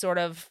as this sort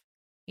of,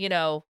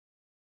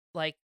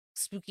 like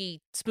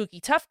spooky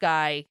tough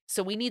guy.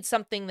 So we need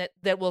something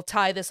that will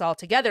tie this all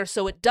together,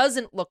 so it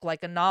doesn't look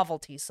like a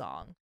novelty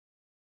song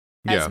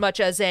as much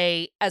as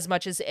a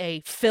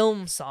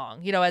film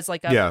song, as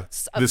like the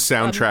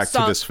soundtrack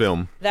to this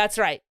film. That's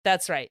right.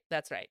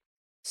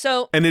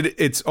 So, and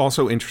it's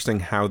also interesting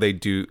how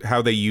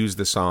they use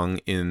the song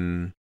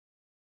in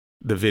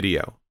the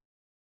video.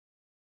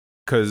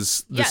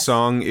 Because the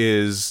song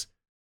is,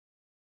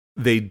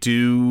 they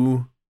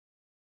do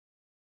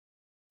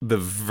the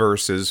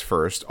verses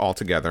first all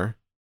together.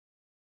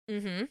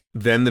 Mm-hmm.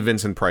 Then the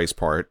Vincent Price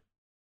part.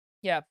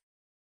 Yeah.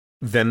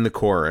 Then the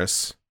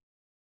chorus.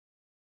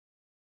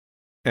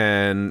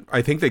 And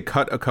I think they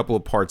cut a couple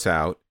of parts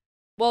out.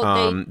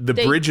 Well, the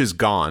bridge is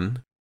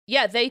gone.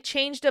 Yeah, they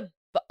changed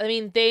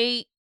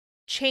they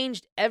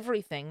changed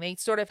everything. They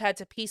sort of had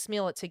to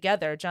piecemeal it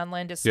together. John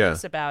Landis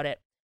speaks about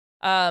it.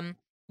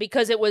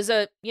 Because it was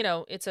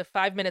it's a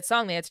 5-minute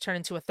song. They had to turn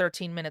into a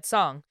 13-minute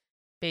song,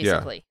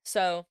 basically. Yeah.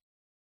 So,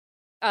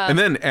 and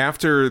then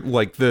after,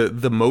 like,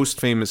 the most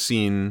famous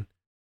scene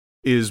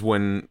is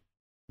when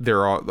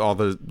all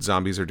the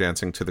zombies are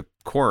dancing to the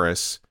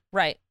chorus.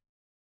 Right.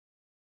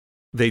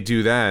 They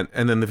do that,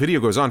 and then the video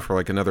goes on for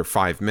like another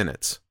 5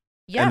 minutes.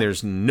 Yeah. And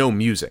there's no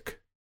music.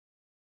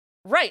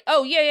 Right.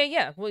 Oh,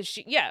 yeah. Well,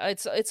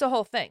 it's a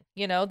whole thing.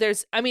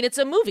 It's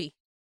a movie.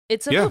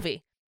 It's a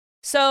movie.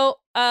 So,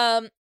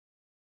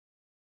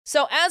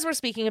 So as we're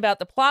speaking about,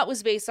 the plot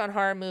was based on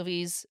horror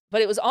movies,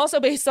 but it was also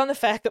based on the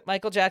fact that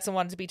Michael Jackson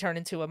wanted to be turned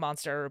into a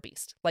monster or a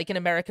beast, like an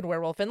American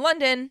Werewolf in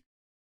London.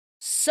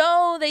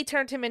 So they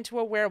turned him into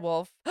a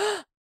werewolf.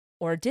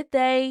 Or did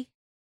they?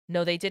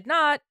 No, they did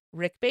not.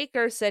 Rick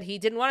Baker said he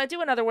didn't want to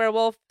do another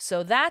werewolf,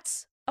 so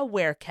that's a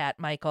werecat,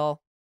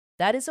 Michael.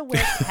 That is a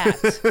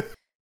werecat.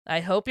 I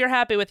hope you're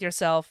happy with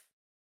yourself.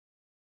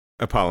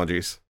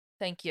 Apologies.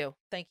 Thank you.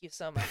 Thank you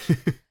so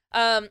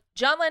much.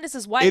 John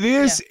Landis's wife. It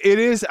is.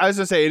 I was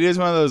gonna say, it is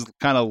one of those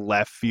kind of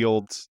left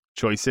field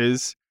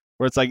choices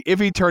where it's like, if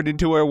he turned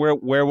into a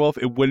werewolf,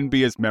 it wouldn't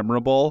be as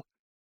memorable,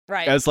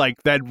 right? As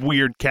like that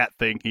weird cat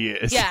thing he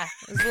is. Yeah,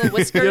 his little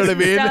whiskers you know what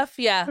and I mean? stuff.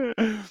 Yeah,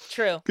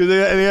 true.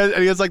 Because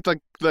he has like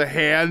the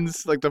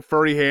hands, like the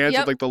furry hands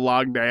with like the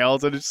long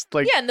nails, and it's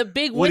like, and the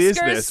big what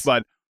whiskers. What is this?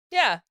 But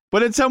yeah.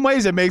 But in some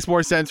ways, it makes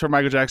more sense for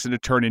Michael Jackson to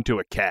turn into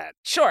a cat.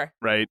 Sure.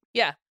 Right.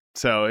 Yeah.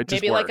 So it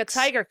just maybe works. like a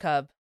tiger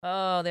cub.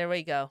 Oh, there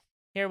we go.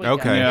 Here we go.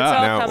 Okay. Yeah. It's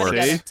all Now coming it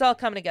together. works. It's all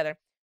coming together.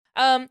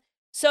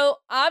 So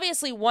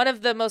obviously one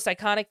of the most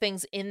iconic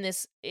things in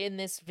this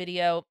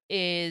video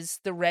is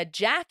the red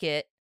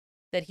jacket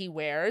that he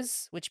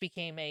wears, which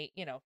became a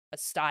a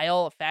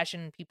style of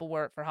fashion. People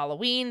wear it for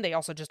Halloween. They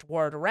also just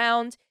wore it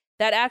around.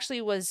 That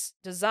actually was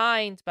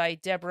designed by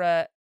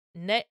Deborah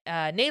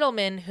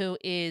Nadelman, who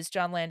is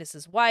John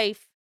Landis's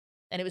wife,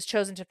 and it was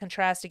chosen to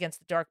contrast against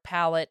the dark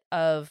palette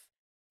of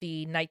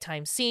the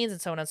nighttime scenes and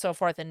so on and so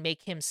forth, and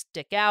make him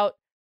stick out.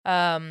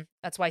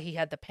 That's why he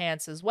had the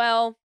pants as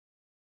well.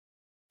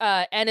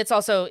 And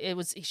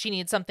she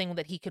needed something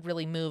that he could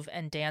really move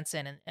and dance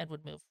in, and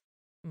would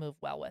move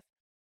well with.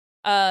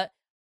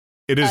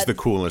 It is the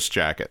coolest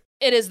jacket.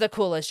 It is the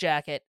coolest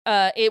jacket.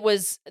 It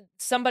was,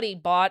 somebody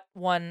bought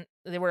one.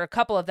 There were a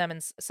couple of them,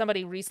 and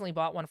somebody recently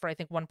bought one for, I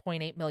think,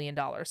 $1.8 million.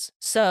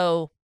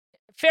 So,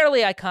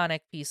 fairly iconic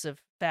piece of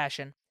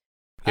fashion.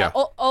 Yeah.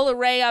 Ola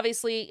Ray,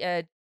 obviously,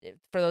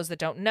 for those that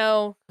don't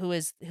know, who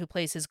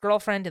plays his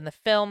girlfriend in the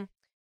film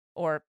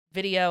or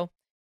video,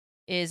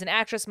 is an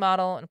actress,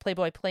 model, and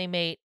Playboy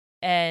playmate.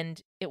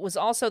 And it was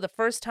also the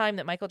first time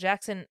that Michael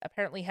Jackson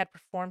apparently had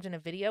performed in a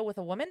video with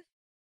a woman,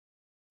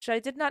 which I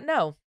did not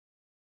know.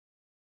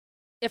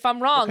 If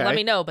I'm wrong, let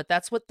me know, but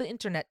that's what the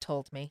internet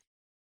told me.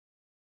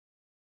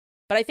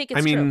 But I think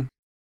it's true.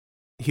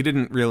 He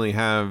didn't really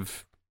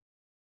have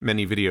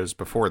many videos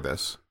before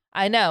this.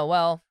 I know.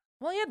 Well,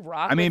 he had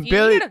Rock. With You.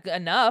 Billy, He had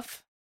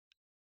enough.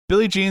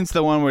 Billie Jean's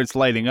the one where it's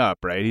lighting up,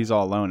 right? He's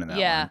all alone in that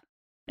one.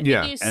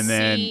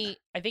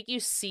 I think you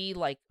see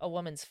like a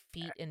woman's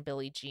feet in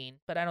Billie Jean,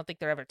 but I don't think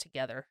they're ever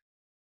together.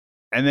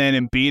 And then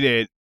in Beat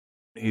It,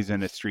 he's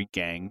in a street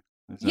gang.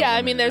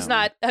 There's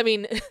not. I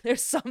mean,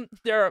 there's some.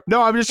 There are.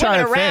 No, I'm just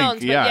trying to around,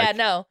 think.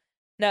 No.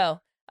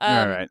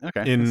 All right.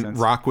 Okay. In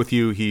Rock With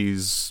You,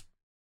 he's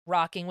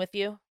rocking with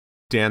you,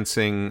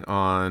 dancing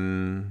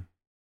on.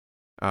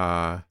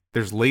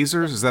 There's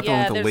lasers. Is that the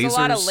one with the lasers? There's a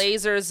lot of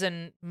lasers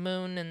and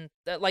moon and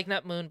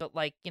not moon, but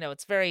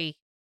it's very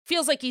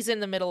feels like he's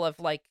in the middle of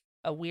like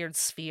a weird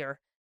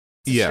sphere.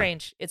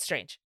 Strange. It's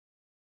strange.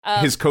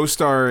 His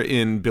co-star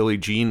in Billie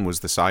Jean was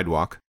The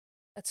Sidewalk.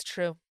 That's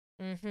true.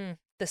 Mm-hmm.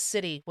 The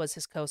City was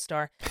his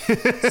co-star.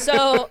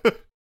 So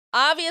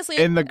obviously,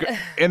 in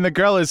the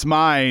Girl Is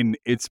Mine,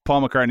 it's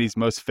Paul McCartney's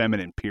most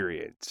feminine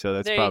period. So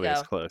that's probably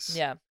as close.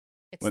 Yeah,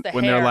 it's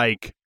when they're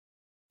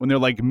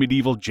like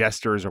medieval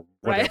jesters or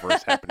whatever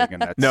is happening in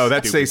that. No,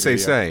 that's Say Say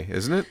Say,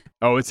 isn't it?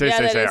 Oh, it's Say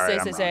Say Say. Say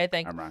Say Say. I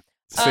think I'm wrong.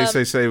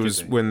 Say Say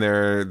was when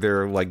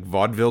they're like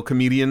vaudeville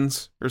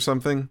comedians or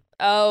something.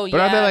 Oh, yeah.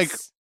 But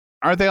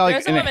aren't they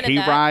like in a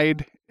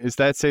hayride? Is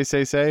that Say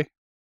Say Say?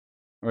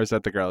 Or is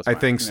that the Girl Is Mine? I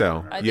think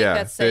so. I think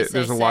that's Say Say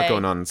There's a lot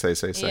going on in Say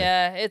Say Say.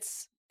 Yeah,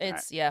 it's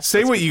yeah.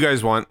 Say What You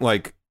Guys Want.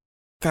 Like,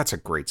 that's a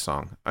great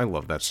song. I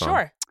love that song.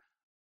 Sure.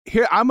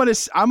 Here, I'm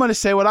gonna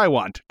say what I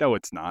want. No,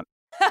 it's not.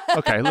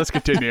 Okay, let's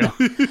continue.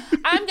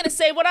 I'm gonna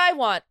say what I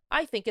want.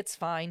 I think it's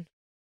fine.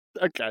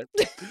 Okay.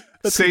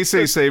 Say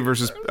Say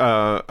versus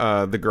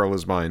The Girl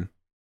Is Mine.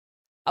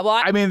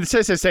 Well, the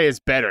Say Say Say is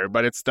better,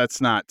 but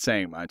that's not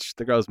saying much.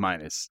 The Girl Is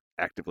Mine is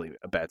actively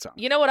a bad song.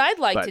 You know what I'd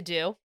like to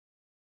do?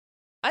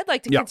 I'd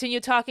like to continue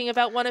talking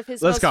about one of his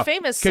most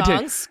famous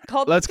songs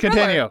called Let's Thriller.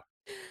 continue.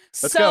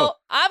 Let's go.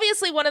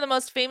 Obviously, one of the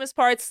most famous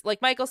parts,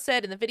 like Michael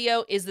said in the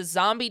video, is the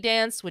zombie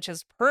dance, which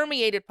has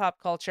permeated pop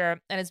culture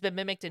and has been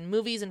mimicked in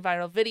movies and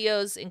viral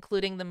videos,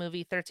 including the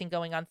movie 13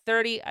 Going on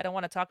 30. I don't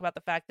want to talk about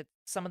the fact that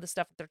some of the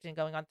stuff in 13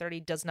 Going on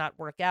 30 does not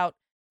work out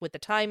with the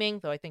timing,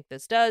 though I think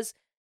this does.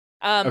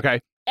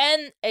 Okay.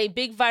 And a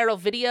big viral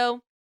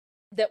video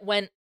that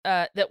went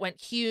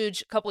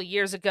huge a couple of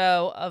years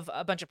ago of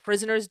a bunch of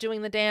prisoners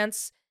doing the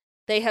dance.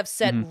 They have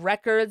set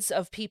records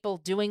of people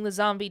doing the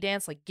zombie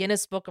dance, like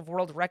Guinness Book of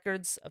World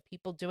Records of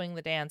people doing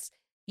the dance.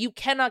 You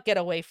cannot get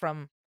away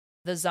from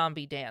the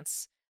zombie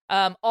dance.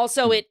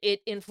 Also,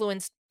 it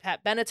influenced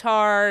Pat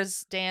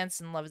Benatar's dance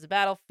in Love is a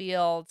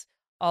Battlefield,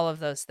 all of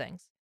those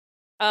things.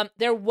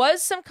 There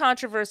was some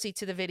controversy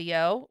to the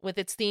video, with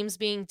its themes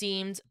being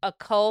deemed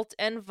occult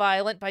and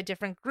violent by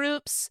different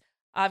groups.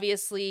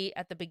 Obviously,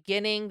 at the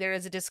beginning, there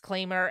is a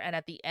disclaimer, and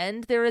at the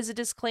end, there is a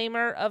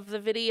disclaimer of the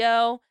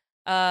video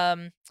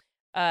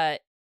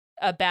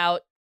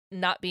about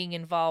not being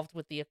involved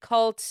with the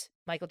occult.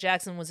 Michael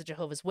Jackson was a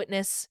Jehovah's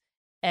Witness,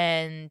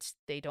 and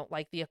they don't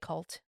like the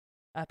occult,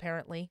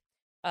 apparently.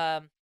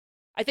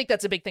 I think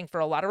that's a big thing for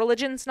a lot of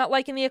religions, not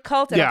liking the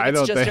occult. I don't think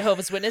it's just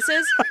Jehovah's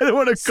Witnesses. I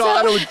don't just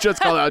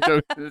call out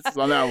Jehovah's Witnesses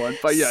on that one,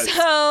 but yes.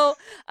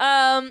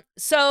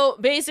 So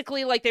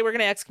basically, like, they were going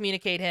to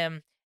excommunicate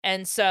him,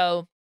 and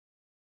so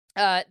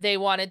they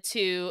wanted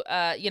to,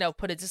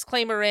 put a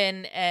disclaimer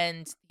in,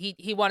 and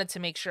he wanted to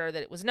make sure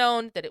that it was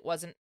known that it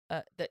wasn't,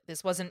 that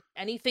this wasn't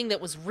anything that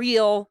was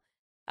real.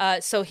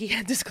 So he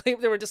had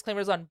there were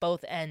disclaimers on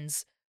both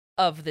ends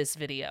of this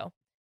video.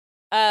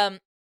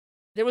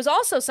 There was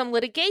also some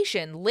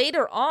litigation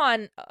later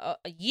on,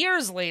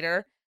 years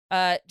later.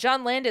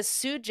 John Landis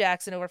sued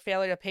Jackson over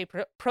failure to pay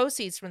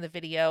proceeds from the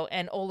video,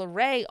 and Ola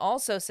Ray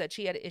also said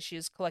she had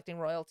issues collecting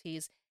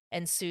royalties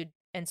and sued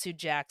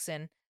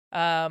Jackson.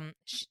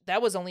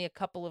 That was only a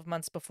couple of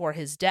months before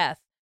his death,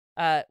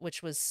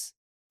 which was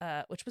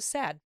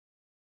sad.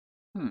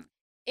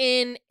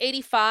 In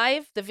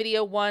 '85, the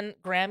video won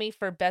Grammy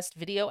for Best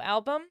Video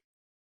Album,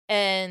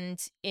 And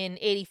in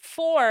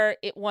 1984,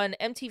 it won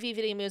MTV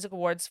Video Music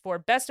Awards for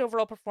Best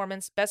Overall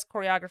Performance, Best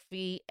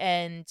Choreography,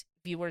 and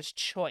Viewer's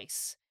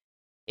Choice.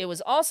 It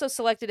was also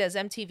selected as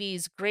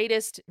MTV's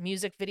Greatest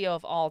Music Video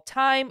of All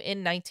Time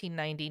in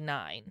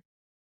 1999.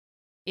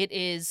 It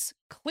is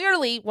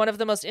clearly one of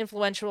the most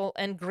influential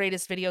and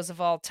greatest videos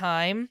of all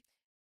time,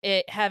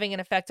 it having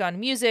an effect on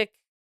music,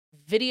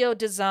 video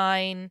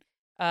design,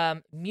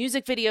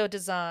 music video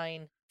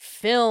design,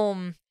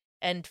 film,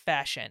 and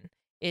fashion.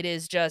 It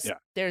is just,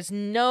 there's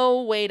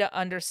no way to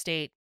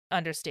understate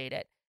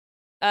it.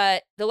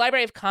 The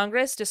Library of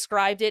Congress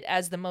described it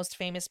as the most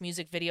famous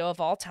music video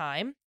of all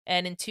time.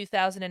 And in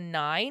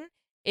 2009,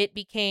 it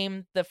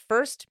became the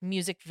first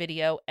music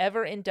video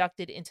ever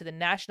inducted into the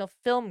National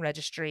Film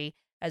Registry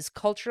as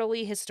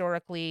culturally,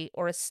 historically,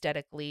 or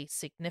aesthetically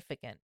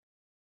significant.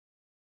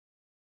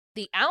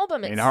 The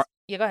album go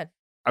ahead.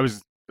 I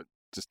was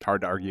just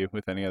hard to argue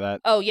with any of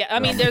that. Oh, yeah. I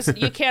mean,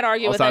 you can't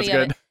argue All with sounds any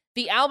of good. it.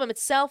 The album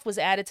itself was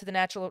added to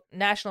the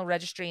National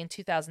Registry in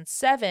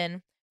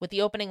 2007 with the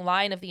opening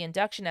line of the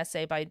induction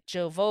essay by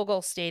Joe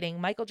Vogel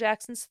stating, Michael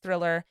Jackson's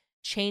Thriller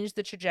changed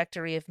the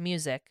trajectory of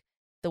music,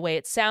 the way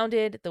it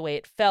sounded, the way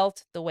it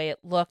felt, the way it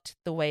looked,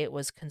 the way it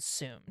was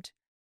consumed.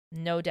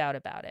 No doubt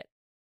about it.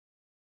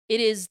 It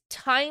is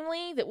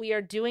timely that we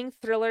are doing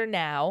Thriller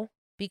now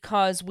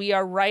because we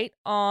are right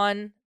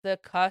on the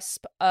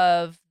cusp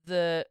of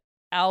the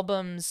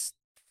album's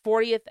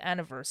 40th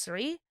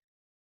anniversary.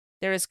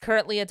 There is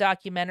currently a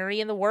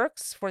documentary in the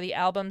works for the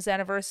album's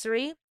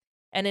anniversary.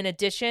 And in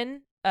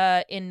addition,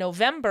 in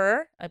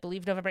November, I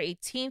believe November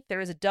 18th, there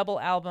is a double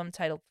album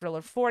titled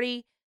Thriller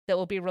 40 that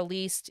will be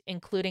released,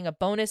 including a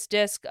bonus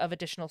disc of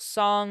additional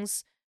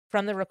songs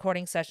from the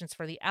recording sessions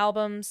for the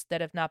albums that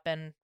have not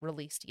been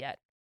released yet.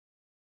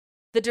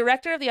 The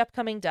director of the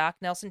upcoming doc,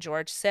 Nelson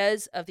George,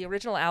 says of the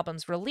original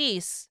album's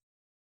release,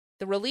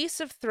 the release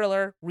of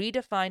Thriller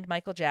redefined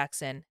Michael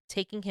Jackson,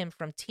 taking him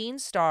from teen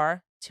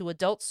star to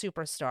adult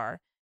superstar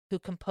who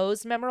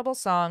composed memorable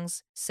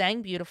songs,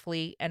 sang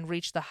beautifully, and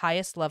reached the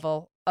highest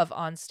level of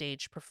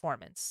onstage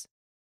performance.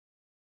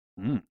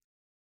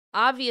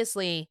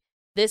 Obviously,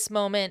 this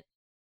moment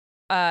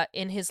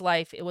in his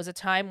life, it was a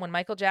time when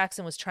Michael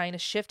Jackson was trying to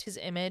shift his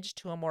image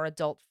to a more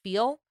adult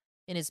feel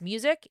in his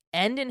music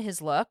and in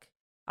his look.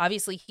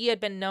 Obviously, he had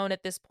been known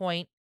at this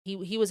point.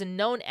 He was a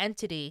known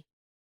entity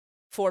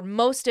for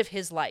most of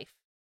his life,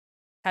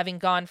 having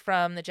gone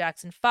from the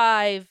Jackson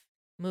 5,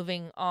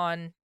 moving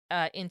on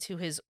into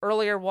his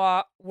earlier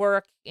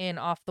work in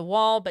Off the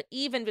Wall. But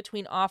even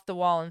between Off the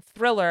Wall and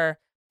Thriller,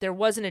 there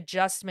was an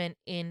adjustment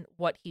in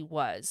what he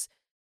was.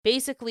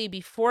 Basically,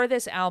 before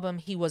this album,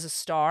 he was a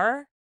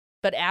star.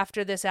 But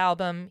after this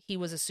album, he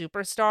was a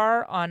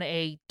superstar on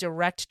a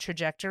direct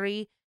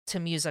trajectory to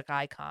music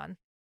icon.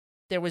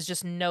 There was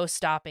just no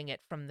stopping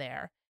it from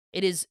there.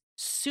 It is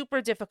super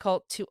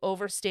difficult to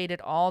overstate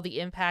at all the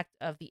impact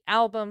of the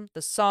album,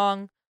 the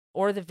song,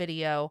 or the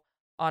video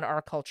on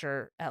our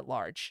culture at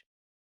large.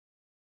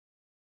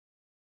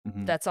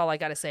 That's all I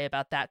got to say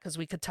about that, because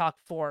we could talk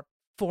for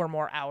 4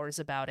 more hours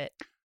about it.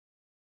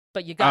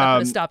 But you got to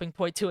put a stopping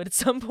point to it at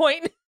some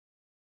point.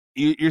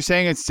 You're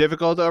saying it's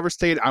difficult to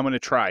overstate? I'm going to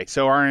try.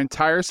 So our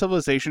entire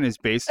civilization is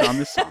based on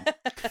this song.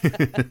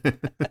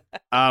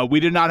 We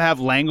did not have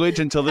language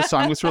until this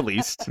song was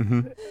released.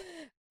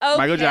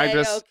 Michael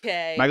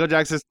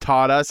Jackson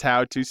taught us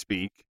how to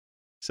speak.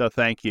 So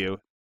thank you.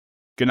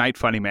 Good night,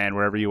 funny man,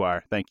 wherever you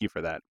are. Thank you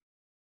for that.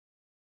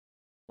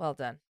 Well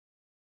done.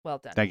 Well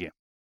done. Thank you.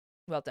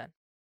 Well done.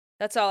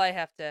 That's all I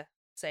have to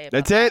say about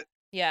That's that. it?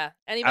 Yeah.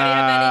 Anybody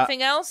have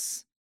anything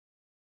else?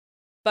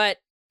 But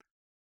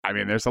I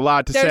mean, there's a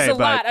lot to say. There's a but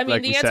lot. I mean,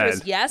 like the we answer said,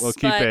 is yes. We'll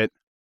keep but, it.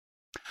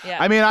 Yeah.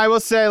 I mean, I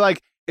will say,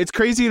 like, it's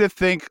crazy to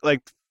think,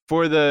 like,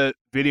 for the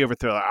video for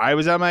Thriller, I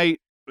was at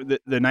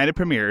the night it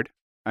premiered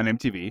on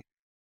MTV.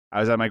 I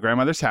was at my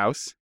grandmother's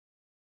house.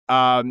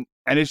 And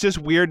it's just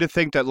weird to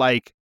think that,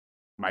 like,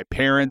 my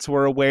parents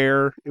were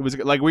aware. It was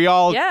like we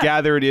all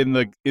gathered in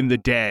the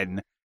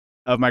den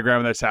of my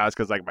grandmother's house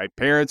because, like, my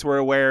parents were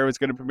aware it was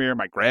going to premiere.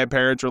 My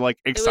grandparents were, like,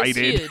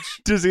 excited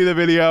to see the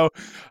video.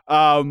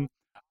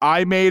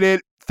 I made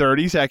it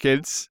 30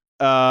 seconds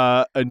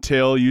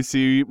until you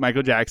see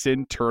Michael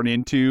Jackson turn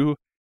into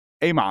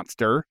a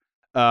monster,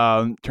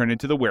 turn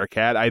into the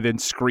werecat. I then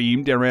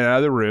screamed and ran out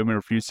of the room and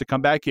refused to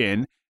come back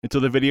in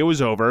until the video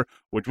was over,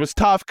 which was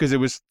tough because it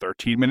was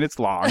 13 minutes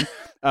long.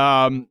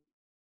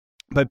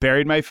 But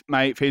buried my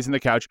face in the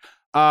couch.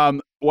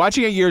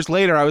 Watching it years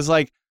later, I was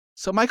like,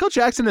 so Michael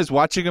Jackson is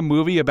watching a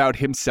movie about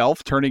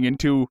himself turning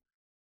into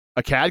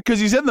a cat? Because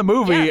he's in the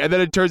movie, and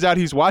then it turns out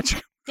he's watching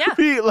a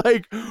movie.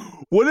 Like,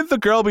 wouldn't the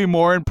girl be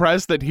more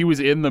impressed that he was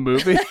in the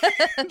movie?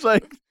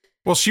 Like,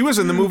 well, she was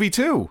in the movie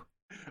too.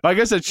 I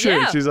guess it's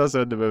true. She's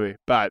also in the movie.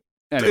 But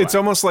anyway. It's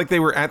almost like they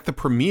were at the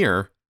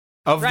premiere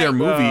of their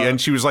movie,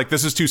 and she was like,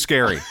 this is too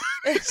scary.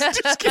 It's too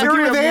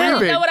scary. I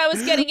didn't know what I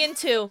was getting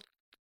into.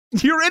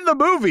 You're in the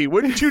movie.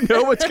 Wouldn't you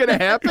know what's going to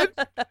happen?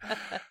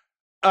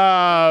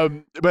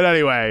 But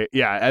anyway,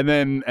 yeah. And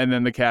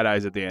then the cat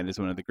eyes at the end is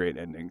one of the great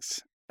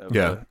endings. Of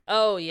the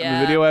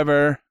video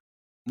ever.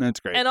 That's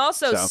great. And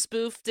also So-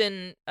 spoofed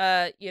and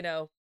you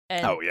know,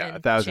 and Oh, yeah, and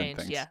 1,000 changed.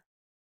 things. Yeah.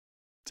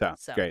 So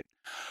great.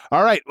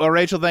 All right. Well,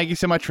 Rachel, thank you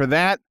so much for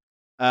that.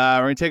 We're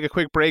gonna take a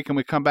quick break, and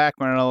we come back.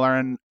 We're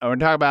gonna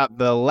talk about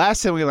the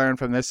lesson we learned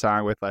from this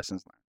song with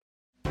Lessons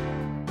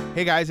Learned.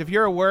 Hey guys, if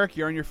you're at work,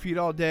 you're on your feet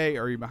all day,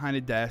 or you're behind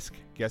a desk,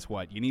 guess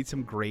what? You need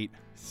some great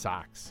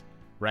socks,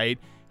 right?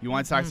 You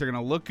want socks that are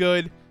gonna look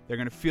good, they're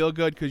gonna feel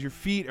good, because your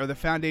feet are the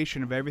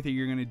foundation of everything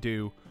you're gonna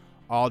do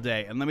all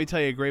day. And let me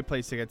tell you a great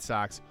place to get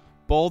socks: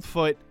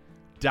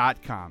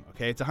 boldfoot.com.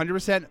 Okay, it's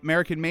 100%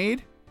 American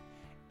made,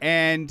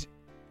 and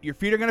your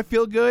feet are going to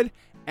feel good,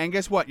 and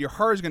guess what? Your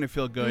heart is going to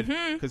feel good,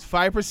 because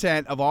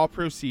 5% of all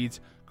proceeds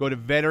go to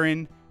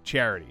veteran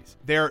charities.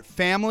 They're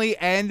family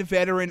and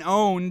veteran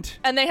owned.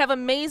 And they have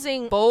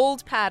amazing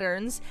bold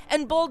patterns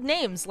and bold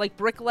names like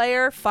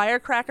Bricklayer,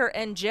 Firecracker,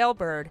 and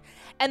Jailbird.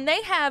 And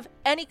they have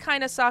any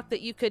kind of sock that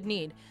you could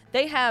need.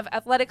 They have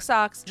athletic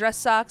socks, dress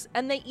socks,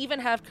 and they even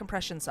have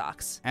compression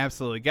socks.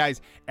 Absolutely.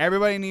 Guys,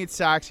 everybody needs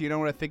socks. You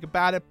don't want to think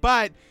about it,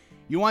 but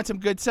you want some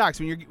good socks.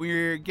 When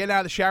you're getting out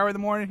of the shower in the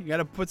morning, you got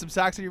to put some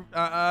socks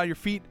on your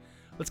feet.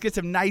 Let's get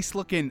some nice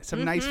looking,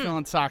 nice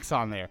feeling socks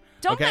on there.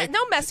 No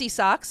messy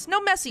socks.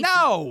 No messy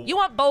No. feet. You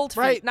want bold feet,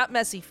 Right. not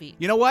messy feet.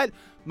 You know what?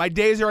 My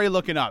days are already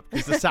looking up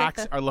because the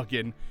socks are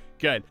looking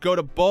good. Go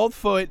to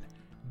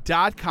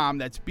boldfoot.com.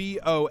 That's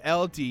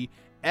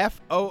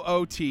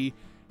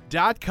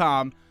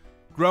BOLDFOOT.com.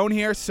 Grown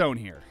here, sewn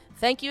here.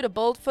 Thank you to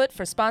Boldfoot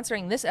for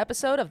sponsoring this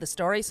episode of the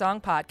Story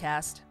Song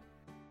Podcast.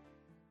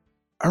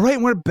 All right,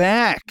 we're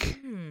back.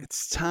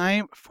 It's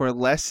time for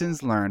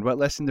lessons learned. What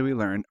lesson did we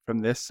learn from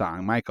this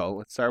song? Michael,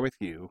 let's start with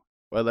you.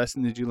 What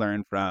lesson did you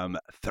learn from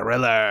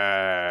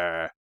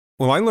Thriller?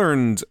 Well, I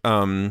learned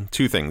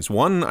two things.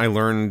 One, I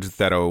learned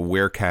that a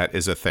werecat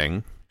is a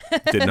thing.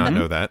 Did not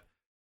know that.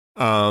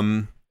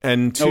 And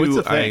two, it's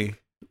a thing.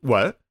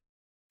 What?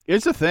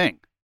 It's a thing.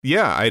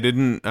 Yeah,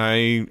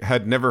 I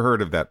had never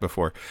heard of that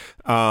before.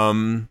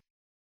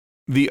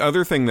 The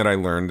other thing that I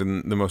learned,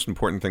 and the most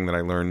important thing that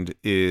I learned,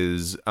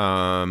 is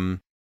while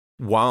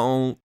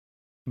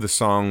the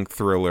song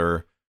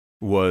Thriller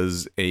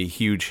was a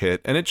huge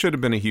hit, and it should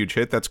have been a huge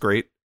hit, that's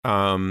great.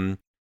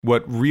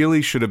 What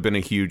really should have been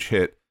a huge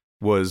hit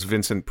was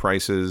Vincent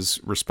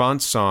Price's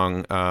response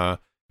song,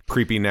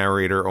 Creepy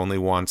Narrator Only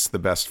Wants the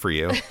Best for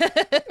You.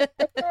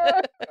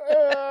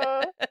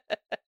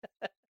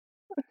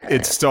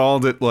 It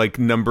stalled at like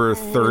number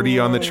 30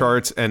 on the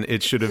charts, and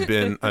it should have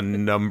been a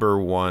number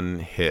one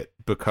hit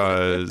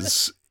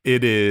because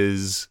it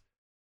is,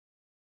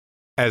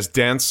 as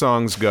dance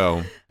songs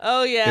go,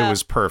 Oh, yeah. it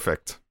was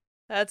perfect.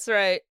 That's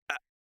right.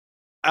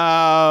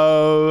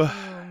 Oh,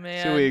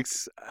 man. 2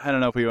 weeks. I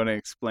don't know if we want to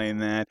explain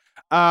that.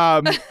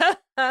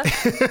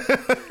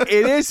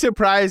 It is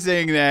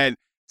surprising that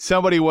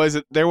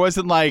there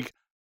wasn't like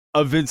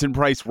a Vincent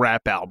Price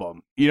rap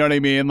album. You know what I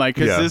mean? Like,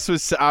 because this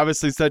was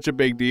obviously such a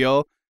big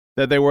deal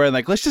that they were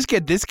like, let's just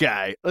get this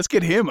guy. Let's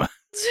get him.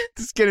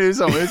 Let's get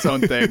his own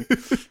thing.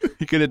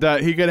 He could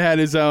have had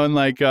his own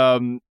like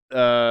One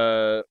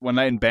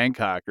Night in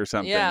Bangkok or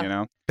something. Yeah. You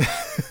know.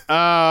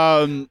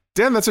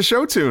 Dan, that's a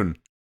show tune.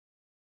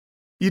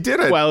 You did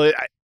it. Well, it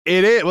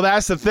is. Well,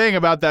 that's the thing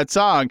about that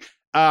song.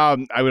 We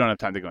don't have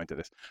time to go into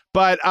this,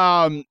 but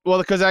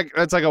because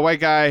that's like a white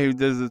guy who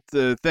does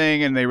the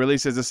thing, and they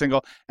release it as a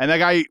single, and that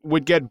guy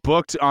would get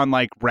booked on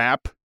like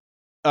rap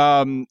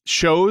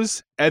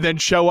shows, and then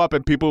show up,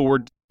 and people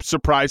were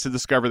surprised to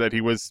discover that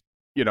he was,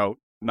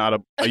 not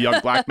a young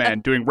black man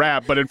doing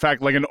rap, but in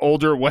fact like an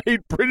older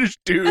white British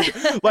dude.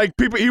 Like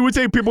he would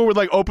say people would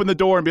like open the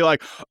door and be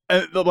like,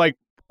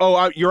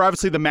 oh, you're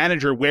obviously the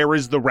manager. Where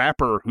is the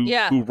rapper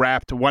who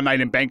rapped One Night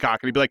in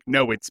Bangkok? And he'd be like,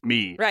 no, it's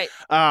me. Right.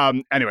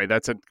 Anyway,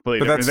 that's a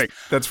completely but different thing.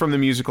 That's from the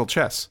musical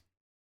Chess.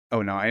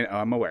 Oh, no,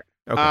 I'm aware.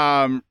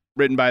 Okay.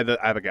 Written by the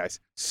ABBA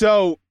guys.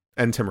 So,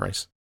 And Tim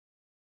Rice.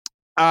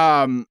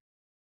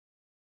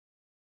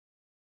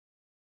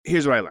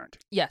 Here's what I learned.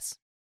 Yes.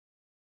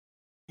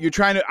 You're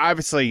trying to,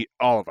 obviously,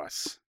 all of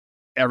us,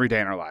 every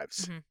day in our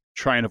lives,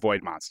 try and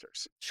avoid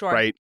monsters. Sure.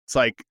 Right? It's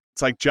like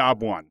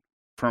job one.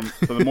 From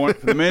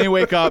the minute you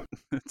wake up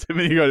to the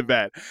minute you go to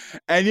bed.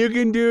 And you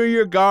can do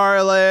your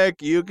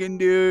garlic, you can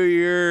do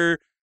your,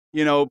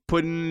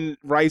 putting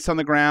rice on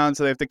the ground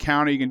so they have to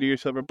counter, you can do your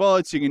silver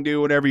bullets, you can do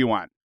whatever you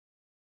want.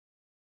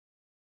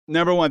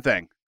 Number one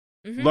thing,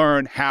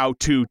 learn how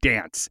to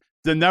dance.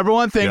 The number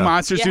one thing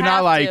monsters You do not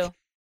have like to.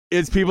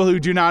 is people who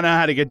do not know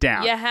how to get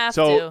down. You have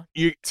so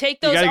to.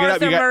 Take those gotta get up,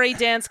 Arthur Murray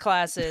dance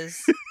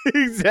classes.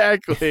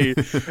 Exactly.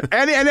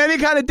 any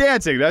kind of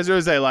dancing. That's what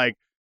I say, like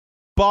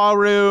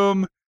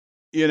ballroom,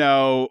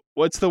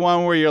 what's the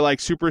one where you're like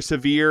super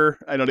severe?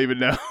 I don't even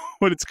know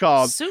what it's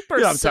called. Super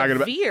You know what I'm talking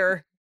about.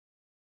 severe.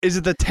 Is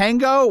it the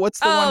tango? What's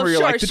the one where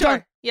you're like,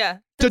 sure. Yeah,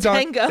 the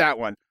tango. That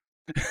one.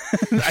 I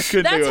couldn't think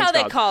That's what how it's they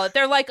called. call it.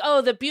 They're like,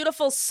 oh, the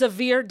beautiful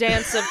severe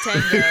dance of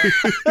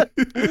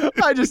tango.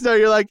 I just know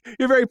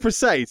you're very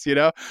precise,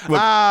 Look,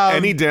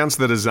 any dance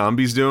that a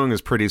zombie's doing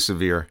is pretty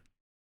severe.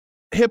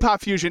 Hip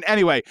hop fusion.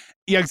 Anyway,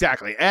 yeah,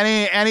 exactly.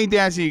 Any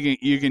dance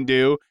you can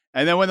do.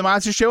 And then when the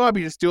monsters show up,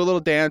 you just do a little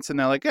dance, and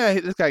they're like, "Hey,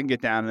 this guy can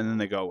get down," and then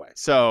they go away.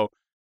 So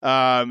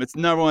it's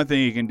the number one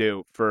thing you can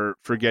do for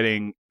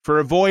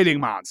avoiding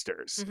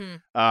monsters,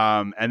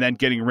 and then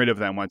getting rid of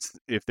them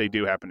if they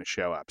do happen to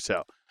show up.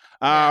 So,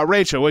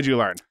 Rachel, what'd you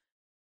learn?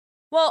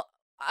 Well,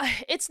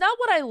 it's not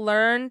what I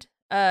learned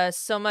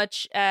so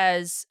much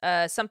as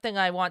something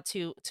I want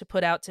to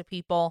put out to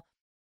people.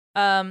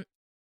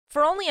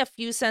 For only a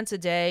few cents a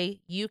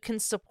day, you can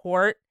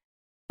support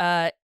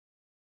the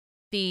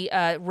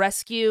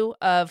rescue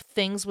of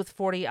things with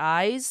 40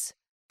 eyes.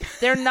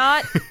 They're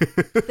not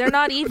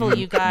evil,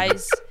 you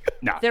guys.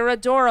 No. They're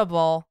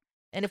adorable.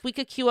 And if we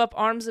could cue up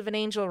Arms of an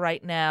Angel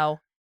right now,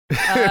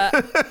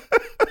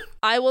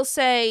 I will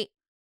say,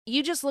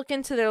 you just look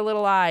into their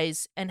little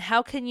eyes, and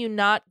how can you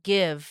not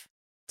give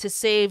to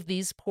save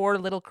these poor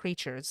little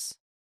creatures?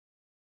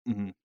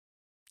 Mm-hmm.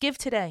 Give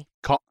today.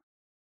 Call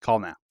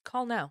now.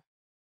 Call now.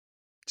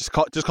 Just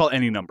call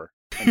any number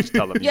and just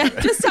tell them.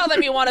 Just tell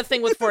them you want a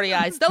thing with 40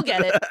 eyes. They'll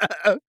get it.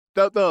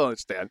 They'll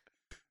understand.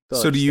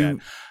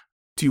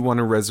 Do you want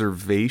a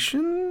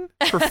reservation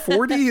for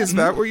 40? Is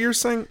that what you're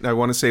saying? I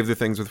want to save the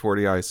things with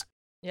 40 eyes.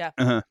 Yeah.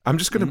 I'm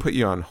just going to put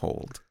you on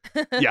hold.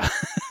 Yeah.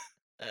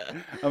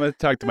 I'm going to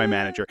talk to my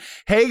manager.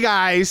 Hey,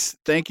 guys.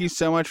 Thank you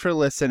so much for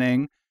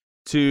listening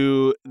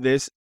to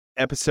this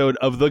episode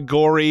of the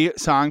Gory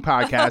Song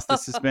Podcast.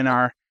 This has been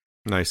our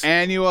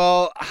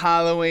annual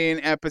Halloween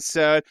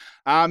episode.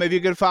 If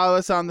you could follow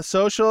us on the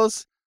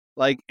socials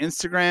like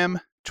Instagram,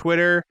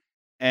 Twitter,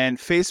 and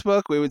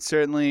Facebook, we would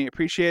certainly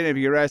appreciate it. If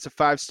you could write us a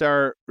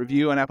 5-star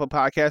review on Apple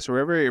Podcasts or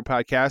wherever your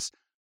podcasts,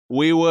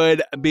 we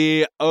would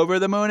be over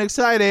the moon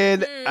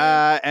excited,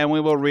 and we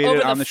will read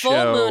it on the show. Over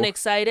the full moon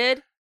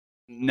excited.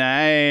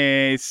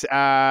 Nice.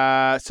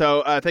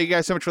 So thank you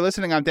guys so much for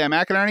listening. I'm Dan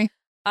McInerney.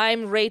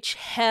 I'm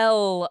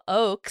Rachel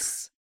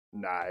Oakes.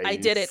 Nice. I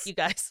did it, you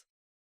guys.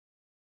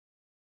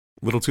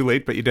 A little too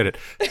late, but you did it.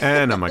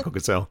 And I'm Michael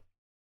Gazelle.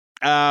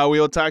 We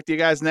will talk to you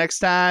guys next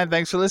time.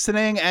 Thanks for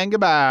listening, and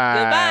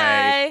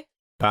goodbye.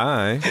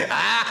 Goodbye. Bye.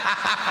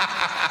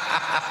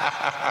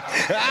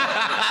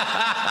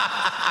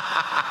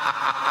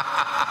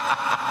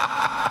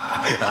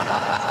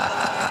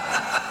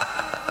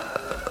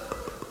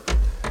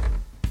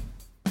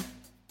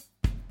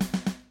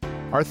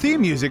 Our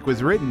theme music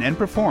was written and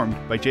performed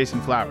by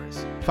Jason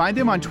Flowers. Find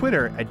him on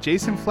Twitter at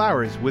Jason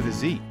Flowers with a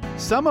Z.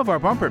 Some of our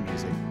bumper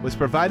music was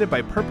provided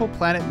by Purple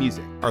Planet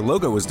Music. Our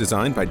logo was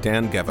designed by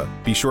Dan Geva.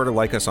 Be sure to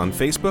like us on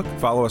Facebook,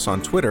 follow us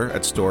on Twitter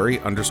at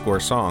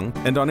story_song,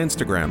 and on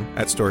Instagram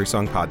at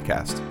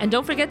StorySongPodcast. And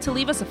don't forget to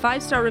leave us a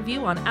 5-star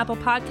review on Apple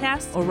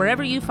Podcasts or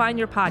wherever you find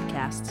your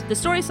podcasts. The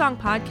Story Song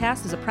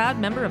Podcast is a proud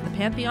member of the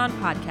Pantheon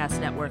Podcast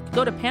Network.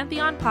 Go to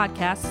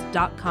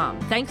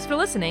pantheonpodcasts.com. Thanks for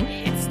listening.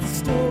 It's the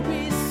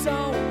Story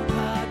Song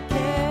Podcast.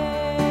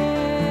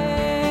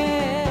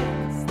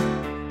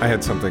 I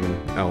had something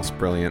else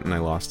brilliant and I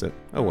lost it.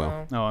 Oh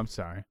well. Oh, I'm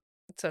sorry.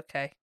 It's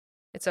okay.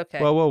 It's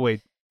okay. Well, we'll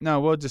wait. No,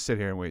 we'll just sit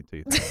here and wait till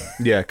you.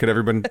 Yeah, could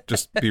everyone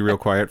just be real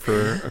quiet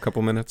for a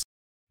couple minutes?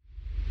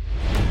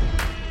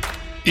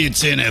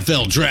 It's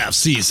NFL draft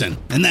season,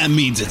 and that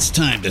means it's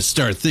time to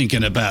start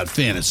thinking about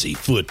fantasy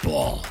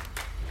football.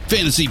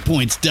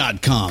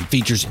 FantasyPoints.com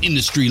features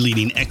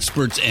industry-leading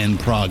experts and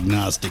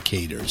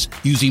prognosticators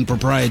using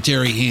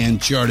proprietary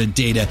hand-charted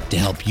data to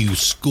help you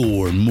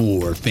score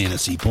more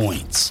fantasy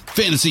points.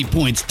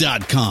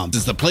 FantasyPoints.com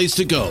is the place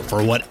to go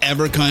for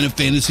whatever kind of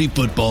fantasy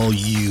football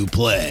you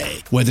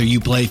play. Whether you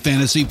play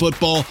fantasy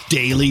football,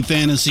 daily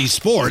fantasy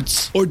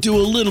sports, or do a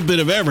little bit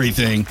of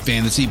everything,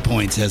 Fantasy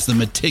Points has the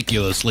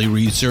meticulously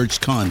researched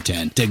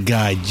content to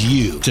guide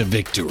you to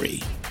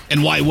victory.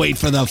 And why wait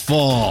for the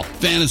fall?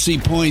 Fantasy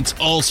Points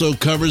also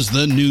covers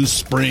the new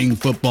spring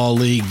football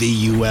league,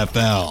 the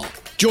UFL.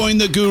 Join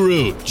the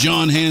guru,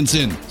 John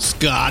Hansen,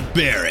 Scott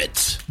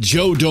Barrett,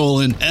 Joe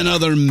Dolan, and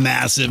other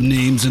massive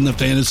names in the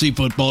fantasy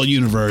football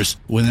universe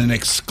with an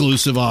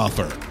exclusive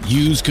offer.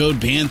 Use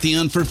code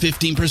Pantheon for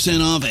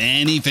 15% off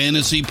any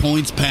Fantasy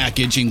Points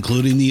package,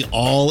 including the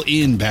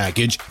all-in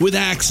package, with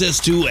access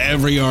to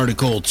every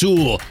article,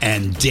 tool,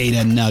 and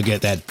data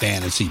nugget that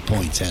Fantasy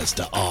Points has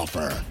to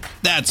offer.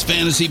 That's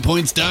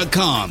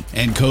FantasyPoints.com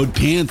and code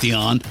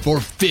Pantheon for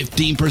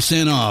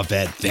 15% off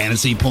at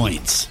Fantasy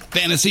Points.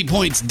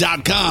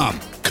 FantasyPoints.com,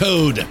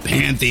 code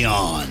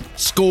Pantheon.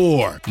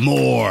 Score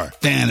more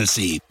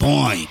fantasy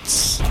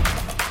points.